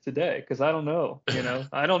birthday today because I don't know.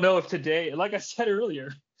 I don't know if today, like I said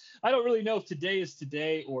earlier, I don't really know if today is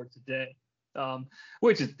today or today.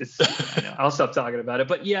 Which is I'll stop talking about it.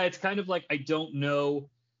 But yeah, it's kind of like I don't know.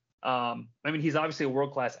 I mean, he's obviously a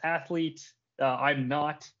world-class athlete. I'm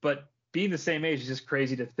not, but being the same age is just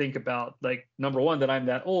crazy to think about. Like, number one, that I'm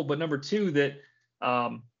that old, but number two, that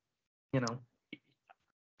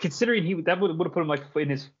considering that would have put him like in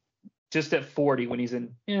his just at 40 when he's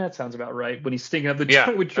in. Yeah, that sounds about right. When he's thinking of the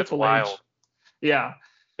joint with Triple H. Yeah.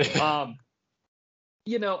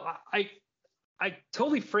 I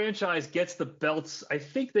totally franchise gets the belts. I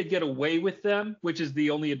think they get away with them, which is the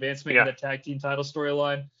only advancement in the tag team title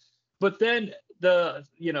storyline. But then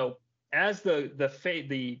as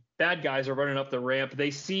the bad guys are running up the ramp,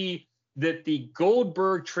 they see that the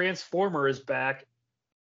Goldberg Transformer is back,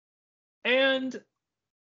 and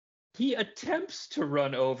he attempts to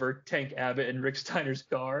run over Tank Abbott and Rick Steiner's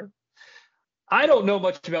car. I don't know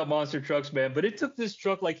much about monster trucks, man, but it took this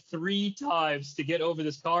truck like 3 times to get over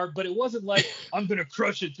this car. But it wasn't like, I'm going to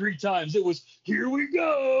crush it 3 times. It was, here we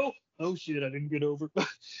go. oh shit, I didn't get over.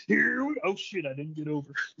 Here we, oh shit, I didn't get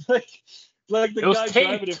over. like the It was guy taped.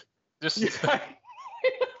 driving it. Just Yeah,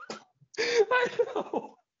 I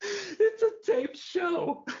know. It's a taped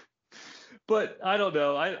show. But I don't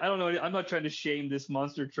know. I don't know. I'm not trying to shame this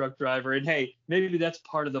monster truck driver. And hey, maybe that's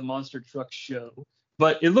part of the monster truck show.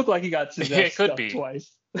 But it looked like he got to that it could stuff be.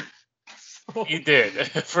 Twice. So, He did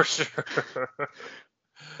for sure.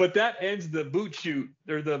 but that ends the boot shoot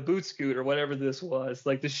or the boot scoot or whatever this was,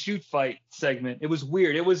 like the shoot fight segment. It was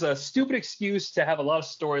weird. It was a stupid excuse to have a lot of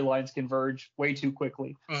storylines converge way too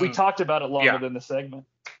quickly. We talked about it longer than the segment.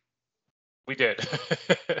 We did.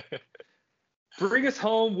 Bring us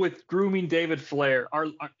home with grooming David Flair.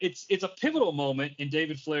 It's a pivotal moment in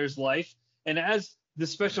David Flair's life. And as the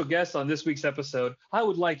special guest on this week's episode, I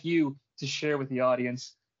would like you to share with the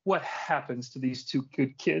audience what happens to these two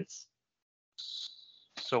good kids.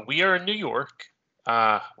 So we are in New York.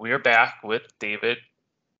 We are back with David,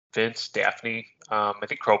 Vince, Daphne. I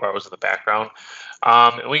think Crowbar was in the background.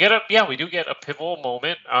 And we do get a pivotal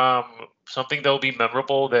moment. Something that will be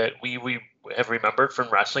memorable that we have remembered from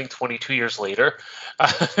wrestling 22 years later.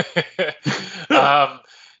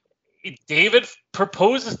 David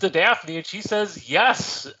proposes to Daphne and she says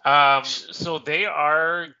yes. So they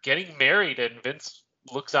are getting married and Vince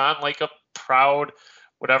looks on like a proud,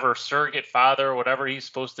 whatever, surrogate father or whatever he's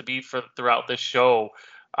supposed to be throughout this show.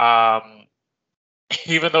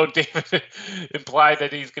 Even though David implied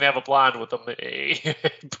that he's going to have a blonde with him.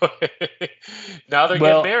 But now they're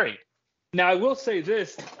getting married. Now, I will say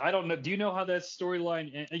this. I don't know. Do you know how that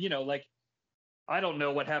storyline, I don't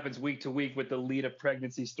know what happens week to week with the Lita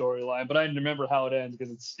pregnancy storyline, but I remember how it ends because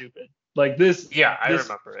it's stupid. Like this. Yeah, I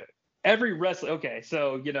remember it. Every wrestler. Okay,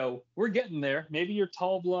 so, we're getting there. Maybe your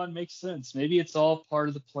tall blonde makes sense. Maybe it's all part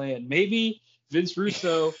of the plan. Maybe Vince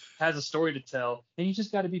Russo has a story to tell, and you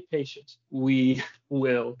just got to be patient. We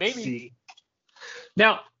will see.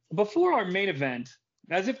 Now, before our main event,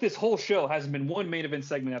 as if this whole show hasn't been one main event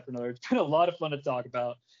segment after another, it's been a lot of fun to talk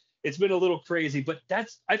about. It's been a little crazy, but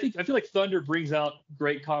I feel like Thunder brings out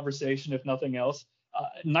great conversation, if nothing else.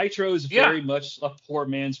 Nitro is very much a poor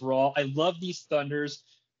man's Raw. I love these Thunders.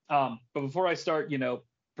 But before I start,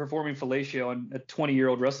 performing fellatio on a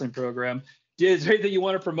 20-year-old wrestling program, is there anything you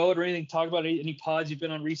want to promote or anything, talk about any pods you've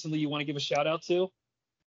been on recently you want to give a shout out to?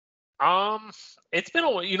 It's been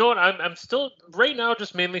I'm still right now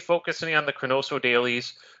just mainly focusing on the Chronoso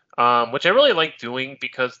dailies, which I really like doing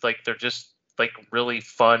because like they're just like really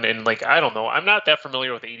fun and like I don't know, I'm not that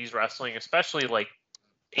familiar with 80s wrestling, especially like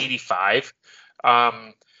 85.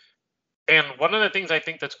 And one of the things I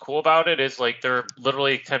think that's cool about it is like they're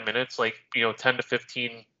literally 10 minutes, like 10 to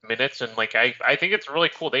 15 minutes, and like I think it's a really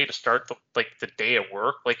cool day to start the day at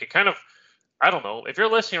work. Like it kind of, I don't know, if you're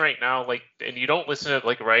listening right now, like, and you don't listen to it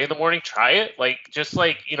like right in the morning, try it. Like, just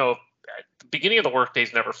like, the beginning of the workday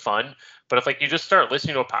is never fun, but if like you just start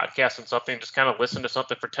listening to a podcast and something, just kind of listen to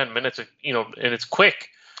something for 10 minutes, and it's quick.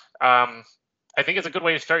 I think it's a good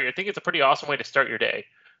way to start. I think it's a pretty awesome way to start your day.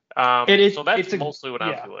 So that's mostly what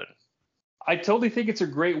I'm doing. I totally think it's a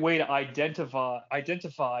great way to identify.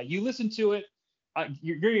 You listen to it.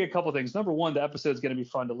 You're going to get a couple of things. Number one, the episode's going to be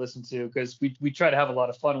fun to listen to because we try to have a lot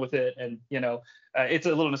of fun with it. And, it's a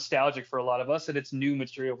little nostalgic for a lot of us and it's new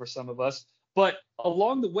material for some of us. But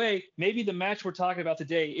along the way, maybe the match we're talking about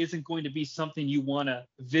today isn't going to be something you want to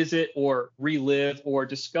visit or relive or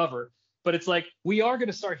discover. But it's like we are going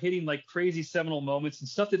to start hitting like crazy seminal moments and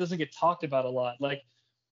stuff that doesn't get talked about a lot. Like,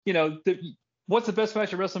 what's the best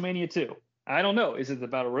match at WrestleMania 2? I don't know. Is it the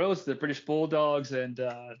Battle Royal? Is it the British Bulldogs and,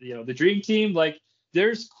 the Dream Team? Like,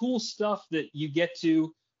 there's cool stuff that you get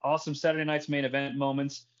to, awesome Saturday night's main event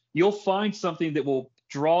moments. You'll find something that will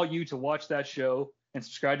draw you to watch that show and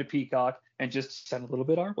subscribe to Peacock and just send a little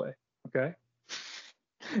bit our way. Okay.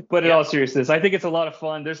 But in all seriousness, I think it's a lot of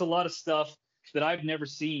fun. There's a lot of stuff that I've never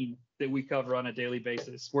seen that we cover on a daily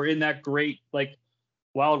basis. We're in that great, like,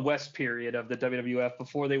 Wild West period of the WWF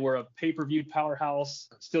before they were a pay-per-view powerhouse,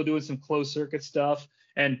 still doing some closed circuit stuff.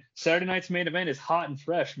 And Saturday night's main event is hot and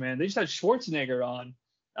fresh, man. They just had Schwarzenegger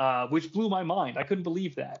on, which blew my mind. I couldn't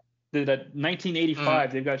believe that. That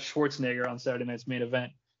 1985, they've got Schwarzenegger on Saturday night's main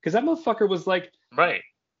event. Because that motherfucker was like, right.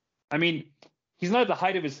 I mean, he's not at the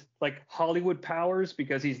height of his like Hollywood powers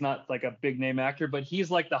because he's not like a big name actor, but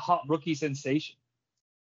he's like the hot rookie sensation.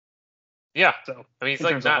 Yeah, so I mean, he's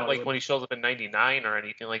like not like when he shows up in '99 or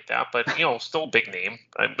anything like that, but still a big name.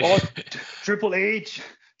 I mean, Triple H,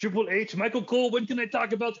 Michael Cole. When can I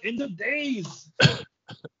talk about End of Days?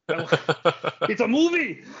 It's a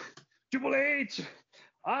movie. Triple H.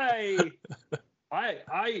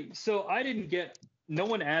 So I didn't get. No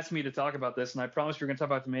one asked me to talk about this, and I promised we were going to talk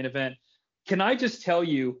about the main event. Can I just tell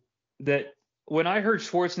you that when I heard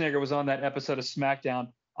Schwarzenegger was on that episode of SmackDown,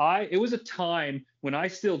 it was a time when I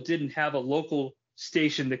still didn't have a local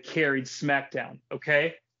station that carried SmackDown.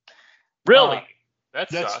 Okay. Really?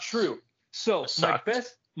 That's sucks. true. So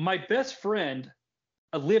my best friend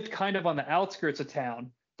lived kind of on the outskirts of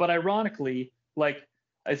town, but ironically, like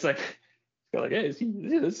it's like, hey,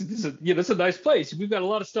 this is a nice place. We've got a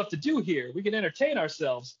lot of stuff to do here. We can entertain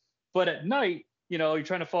ourselves. But at night, you're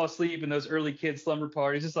trying to fall asleep in those early kid slumber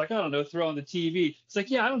parties. It's like, I don't know, throw on the TV. It's like,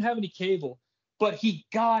 yeah, I don't have any cable, but he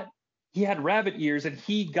had rabbit ears and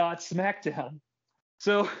he got SmackDown.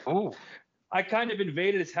 So I kind of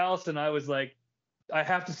invaded his house and I was like, I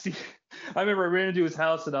have to see. I remember I ran into his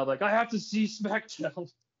house and I was like, I have to see SmackDown.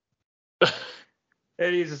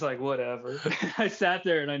 And he's just like, whatever. I sat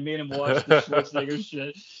there and I made him watch the Schwarzenegger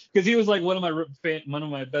shit because he was like one of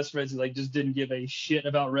my best friends who like just didn't give a shit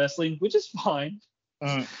about wrestling, which is fine.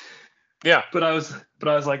 Yeah. But I was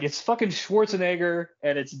like, it's fucking Schwarzenegger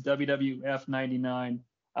and it's WWF 99.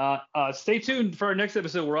 Stay tuned for our next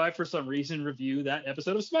episode where I, for some reason, review that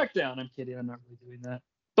episode of SmackDown. I'm kidding. I'm not really doing that.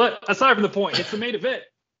 But aside from the point, it's the main event.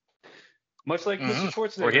 Much like Mr.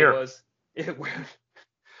 Schwarzenegger was.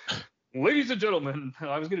 Ladies and gentlemen,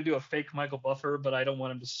 I was going to do a fake Michael Buffer, but I don't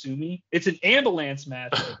want him to sue me. It's an ambulance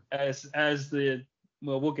match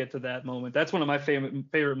we'll get to that moment. That's one of my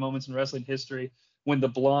favorite moments in wrestling history when the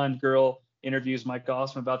blonde girl interviews Mike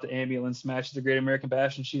Awesome about the ambulance match at the Great American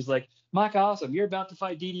Bash, and she's like, Mike Awesome, you're about to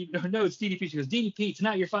fight DDP. No, it's DDP. She goes, DDP,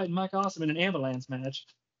 tonight you're fighting Mike Awesome in an ambulance match.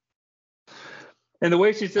 And the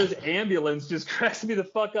way she says ambulance just cracks me the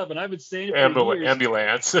fuck up, and I've been saying it for years.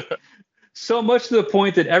 Ambulance. So much to the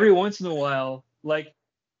point that every once in a while, like,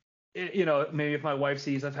 maybe if my wife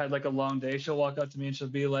sees I've had like a long day, she'll walk up to me and she'll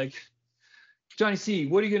be like, Jonnie C,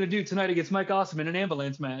 what are you going to do tonight against Mike Awesome in an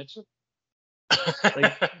ambulance match?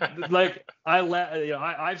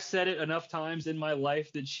 I've said it enough times in my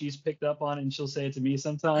life that she's picked up on it and she'll say it to me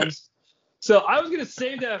sometimes. So I was going to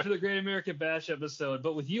save that for the Great American Bash episode,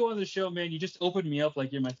 but with you on the show, man, you just opened me up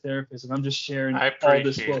like you're my therapist and I'm just sharing all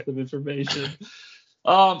this wealth of information.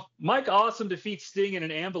 Mike Awesome defeats Sting in an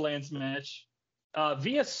ambulance match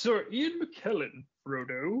via Sir Ian McKellen,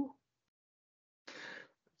 Frodo.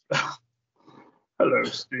 Hello,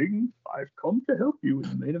 Sting. I've come to help you in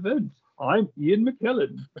the main event. I'm Ian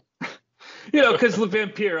McKellen. Because the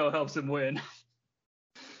Vampiro helps him win.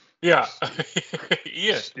 Yeah.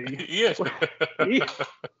 Ian. Sting. Ian.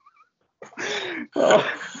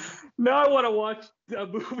 Now I want to watch a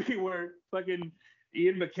movie where fucking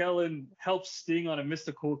Ian McKellen helps Sting on a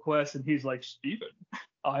mystical quest, and he's like, Steven,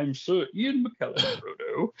 I'm Sir Ian McKellen,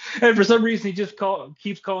 Frodo. And for some reason, he just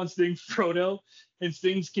keeps calling Sting Frodo, and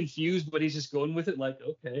Sting's confused, but he's just going with it like,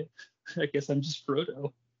 okay, I guess I'm just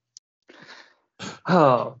Frodo.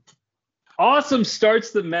 Oh. Awesome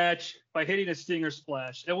starts the match by hitting a Stinger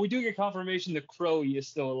splash. And we do get confirmation that Crowy is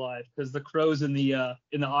still alive, because the Crow's in the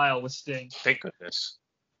aisle with Sting. Thank goodness.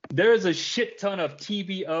 There is a shit ton of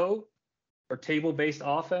TBO, or table-based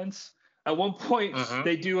offense. At one point,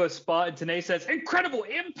 they do a spot, and Tenay says, incredible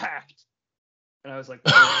impact! And I was like,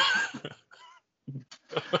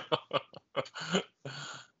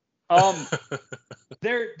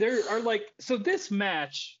 there are like, so this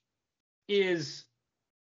match is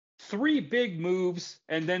 3 big moves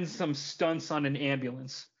and then some stunts on an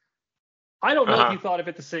ambulance. I don't know if you thought of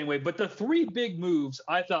it the same way, but the 3 big moves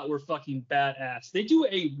I thought were fucking badass. They do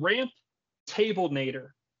a ramp table nader.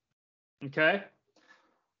 Okay?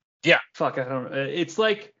 Yeah. Fuck, I don't know. It's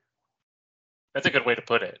like... That's a good way to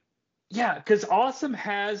put it. Yeah, because Awesome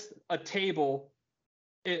has a table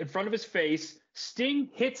in front of his face. Sting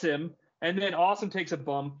hits him, and then Awesome takes a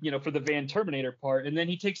bump, for the Van Terminator part, and then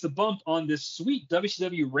he takes the bump on this sweet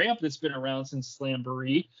WCW ramp that's been around since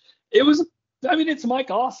Slamboree. It's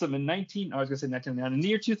Mike Awesome in 1999. In the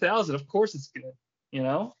year 2000, of course it's good,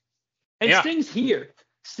 And Sting's here.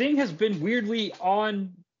 Sting has been weirdly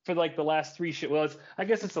on for like the last 3 shit. Well, I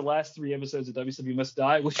guess it's the last 3 episodes of WCW Must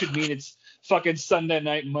Die, which would mean it's fucking Sunday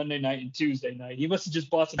night, Monday night, and Tuesday night. He must have just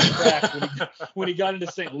bought some crack when he got into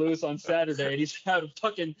St. Louis on Saturday, and he's had a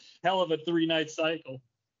fucking hell of a 3-night cycle.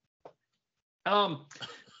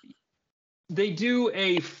 They do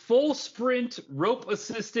a full sprint,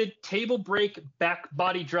 rope-assisted, table break, back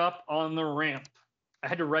body drop on the ramp. I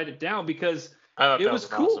had to write it down because it was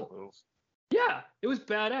cool. Awesome. Yeah, it was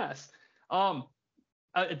badass.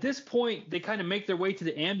 At this point, they kind of make their way to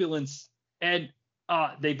the ambulance, and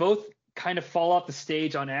they both kind of fall off the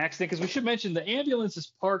stage on accident. Because we should mention the ambulance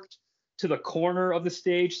is parked to the corner of the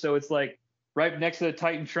stage, so it's like right next to the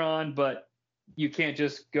Titantron, but you can't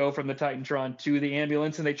just go from the Titantron to the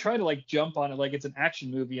ambulance, and they try to like jump on it like it's an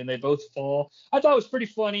action movie, and they both fall. I thought it was pretty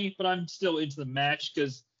funny, but I'm still into the match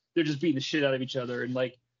because they're just beating the shit out of each other, and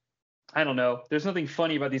like, I don't know, there's nothing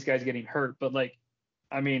funny about these guys getting hurt, but like,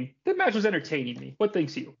 I mean, the match was entertaining me. What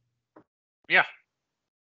thinks you? Yeah,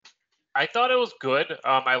 I thought it was good.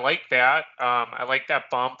 I like that. I like that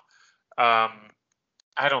bump.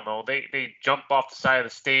 I don't know. They jump off the side of the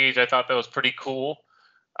stage. I thought that was pretty cool.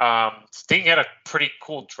 Sting had a pretty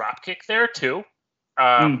cool drop kick there too.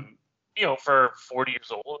 You know, for 40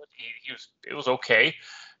 years old, it was okay.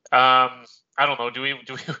 I don't know. Do we?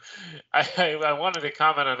 I wanted to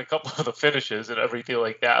comment on a couple of the finishes and everything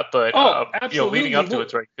like that, but you know, leading up to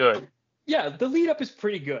it's very good. Yeah, the lead up is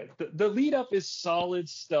pretty good. The lead up is solid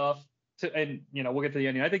stuff. And you know, we'll get to the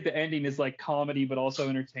ending. I think the ending is like comedy, but also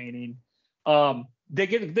entertaining.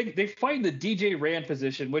 They find the DJ Rand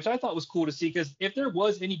position, which I thought was cool to see, because if there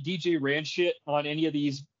was any DJ Rand shit on any of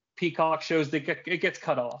these Peacock shows, it gets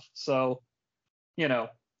cut off. So, you know,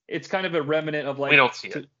 it's kind of a remnant of like, we don't see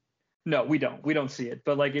it. No, we don't see it.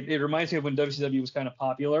 But like, it reminds me of when WCW was kind of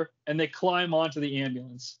popular, and they climb onto the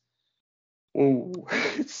ambulance. Oh,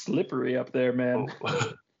 it's slippery up there, man.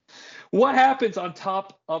 Oh. What happens on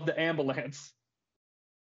top of the ambulance?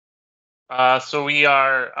 So we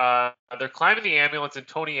are, they're climbing the ambulance, and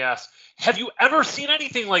Tony asks, have you ever seen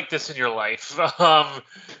anything like this in your life?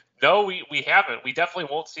 No, we haven't. We definitely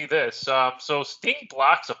won't see this. So Sting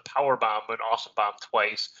blocks a power bomb, an awesome bomb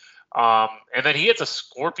twice. And then he hits a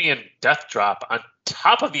scorpion death drop on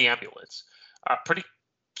top of the ambulance. Pretty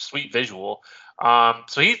sweet visual.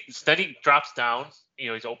 So then he drops down, you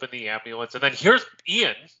know, he's opened the ambulance, and then here's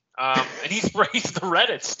Ian. And he sprays the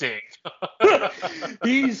red at Sting.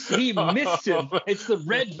 He missed him. It's the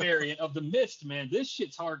red variant of the mist, man. This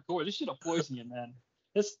shit's hardcore. This shit'll poison you, man.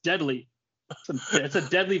 It's deadly. It's a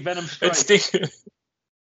deadly venom strike.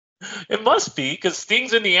 It must be, because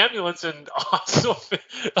Sting's in the ambulance, and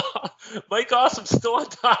Mike Awesome's still on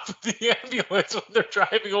top of the ambulance when they're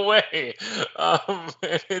driving away.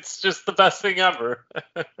 It's just the best thing ever.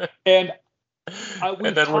 And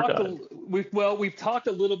we've talked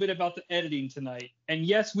a little bit about the editing tonight, and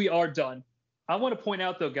yes, we are done. I want to point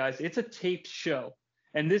out though, guys, it's a taped show,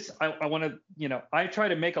 and this I want to, you know, I try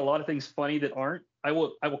to make a lot of things funny that aren't. I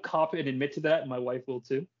will cop it and admit to that, and my wife will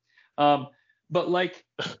too. But like,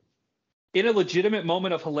 in a legitimate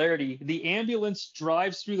moment of hilarity, the ambulance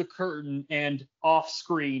drives through the curtain and off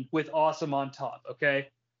screen with Awesome on top. Okay,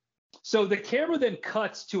 so the camera then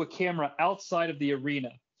cuts to a camera outside of the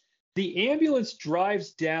arena. The ambulance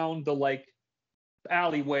drives down the like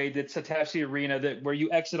alleyway that's attached to the arena, where you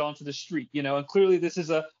exit onto the street, you know, and clearly this is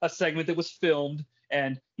a segment that was filmed,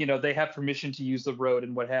 and, you know, they have permission to use the road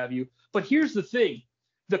and what have you. But here's the thing.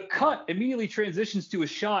 The cut immediately transitions to a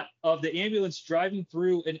shot of the ambulance driving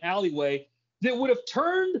through an alleyway that would have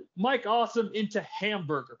turned Mike Awesome into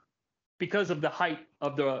Hamburger because of the height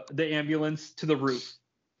of the ambulance to the roof.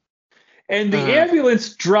 And the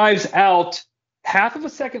ambulance drives out half of a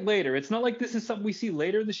second later. It's not like this is something we see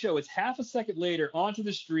later in the show. It's half a second later onto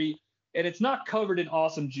the street, and it's not covered in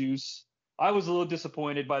awesome juice. I was a little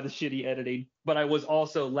disappointed by the shitty editing, but I was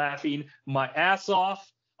also laughing my ass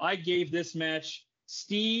off. I gave this match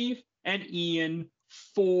Steve and Ian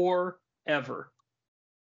forever.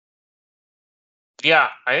 Yeah,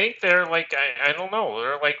 I think they're like, I don't know,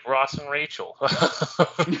 they're like Ross and Rachel.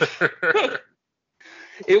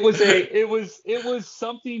 It was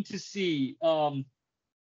something to see.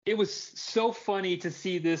 It was so funny to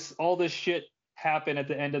see all this shit happen at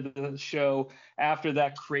the end of the show after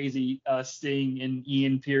that crazy Sting and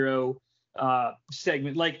Ian Pirro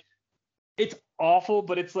segment. Like, it's awful,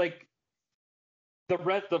 but it's like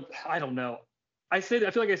I don't know. I feel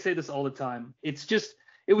like I say this all the time. It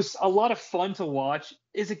was a lot of fun to watch.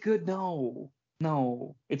 Is it good? No,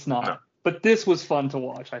 it's not. No. But this was fun to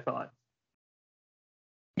watch, I thought.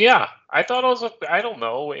 Yeah, I thought it was, I don't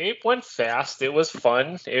know, it went fast. It was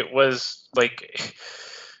fun. It was like,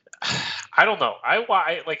 I don't know. I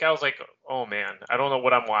was like, oh man, I don't know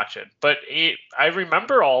what I'm watching. But I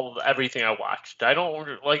remember everything I watched. I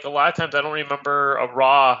don't, like, a lot of times I don't remember a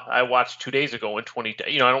Raw I watched 2 days ago in 20,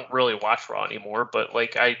 you know, I don't really watch Raw anymore, but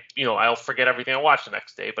like I'll forget everything I watched the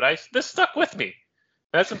next day. But this stuck with me.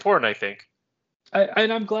 That's important, I think.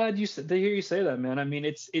 And I'm glad to hear you say that, man. I mean,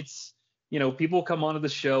 it's, you know, people come onto the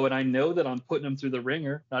show, and I know that I'm putting them through the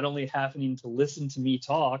ringer, not only having to listen to me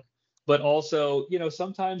talk, but also, you know,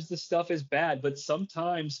 sometimes the stuff is bad, but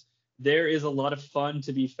sometimes there is a lot of fun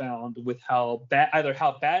to be found with either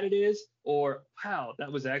how bad it is, or wow, that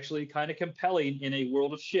was actually kind of compelling in a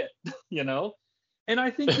world of shit, you know? And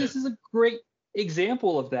I think this is a great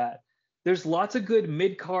example of that. there's lots of good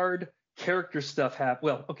mid-card character stuff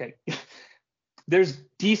well, okay. There's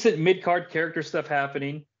decent mid-card character stuff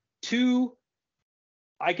happening. 2,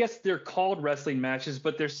 I guess they're called wrestling matches,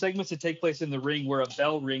 but they're segments that take place in the ring where a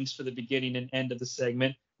bell rings for the beginning and end of the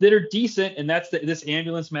segment that are decent, and that's this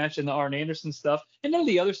ambulance match and the Arn Anderson stuff. And none of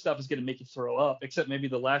the other stuff is going to make you throw up, except maybe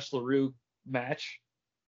the Lash LaRue match.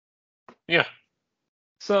 Yeah.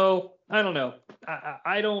 So I don't know.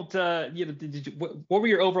 I don't. What were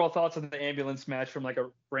your overall thoughts on the ambulance match from like a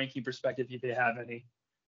ranking perspective, if you have any?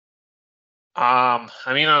 I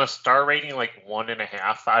mean, on a star rating, like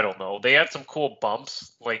 1.5. I don't know. They had some cool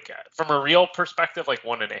bumps. Like from a real perspective, like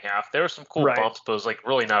 1.5. There were some cool bumps, but it was like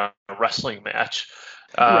really not a wrestling match.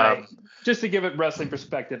 Right. Just to give it wrestling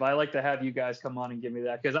perspective, I like to have you guys come on and give me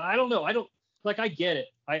that, because I don't know. I get it.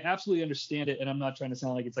 I absolutely understand it, and I'm not trying to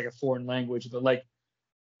sound like it's like a foreign language, but like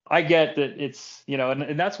I get that it's,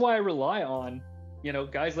 and that's why I rely on,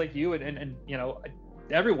 guys like you and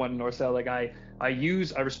everyone in North South. Like I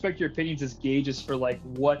respect your opinions as gauges for like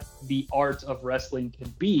what the art of wrestling can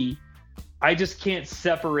be. I just can't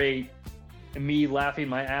separate me laughing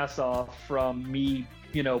my ass off from me,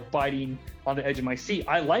 biting on the edge of my seat.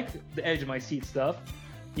 I like the edge of my seat stuff,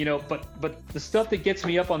 but the stuff that gets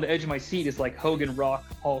me up on the edge of my seat is like Hogan Rock,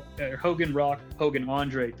 Hogan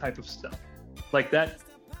Andre type of stuff. Like that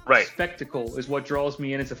spectacle is what draws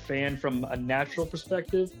me in as a fan from a natural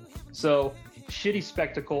perspective. So shitty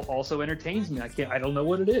spectacle also entertains me. I don't know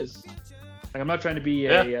what it is. Like, I'm not trying to be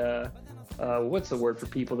what's the word for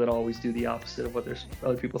people that always do the opposite of what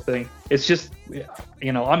other people think. It's just,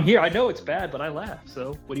 I'm here. I know it's bad, but I laugh.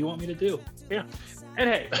 So what do you want me to do? Yeah. And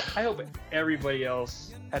hey, I hope everybody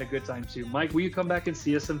else had a good time too. Mike, will you come back and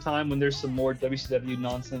see us sometime when there's some more WCW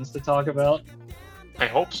nonsense to talk about? I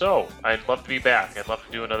hope so. I'd love to be back. I'd love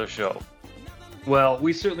to do another show. Well,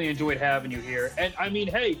 we certainly enjoyed having you here. And I mean,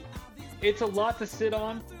 hey, it's a lot to sit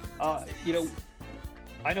on. I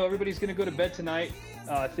know everybody's going to go to bed tonight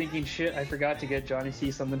thinking, shit, I forgot to get Jonnie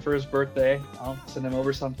C something for his birthday. I'll send him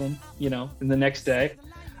over something, in the next day.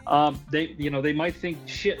 They might think,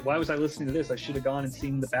 shit, why was I listening to this? I should have gone and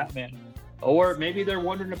seen the Batman. Or maybe they're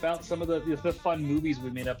wondering about some of the fun movies we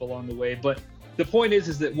made up along the way. But the point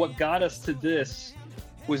is that what got us to this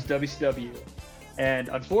was WCW. And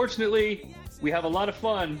unfortunately, we have a lot of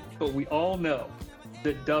fun, but we all know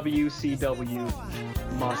that WCW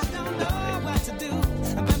must die.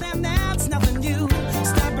 But then that's nothing new.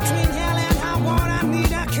 Stuck between hell and high water, I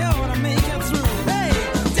need a cure to make it through. Hey,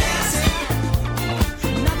 dance,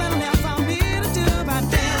 nothing left for me to do but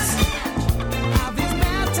dance. All these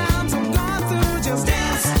bad times I'm going through, just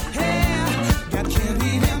dance. Hey, got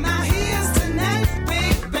candy in my ears tonight,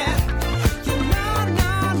 baby.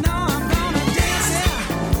 I'm gonna dance.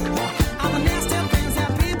 Yeah, all the nasty things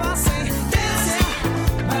that people say, dance. Yeah,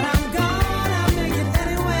 but I'm gonna make it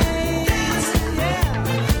anyway. Yeah,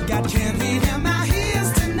 got candy in my ears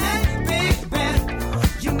tonight, baby.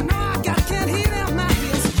 I got candy in my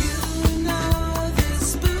ears.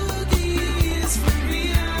 This spooky is for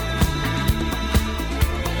real.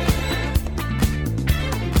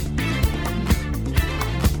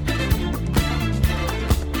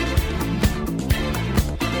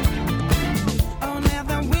 Oh, now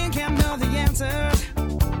the wind can't know the answers.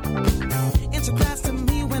 It's a class to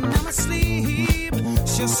me when I'm asleep.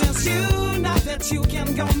 She says you know that you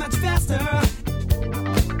can go much faster.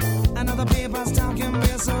 Another paper's talking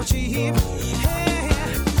real so cheap. Hey.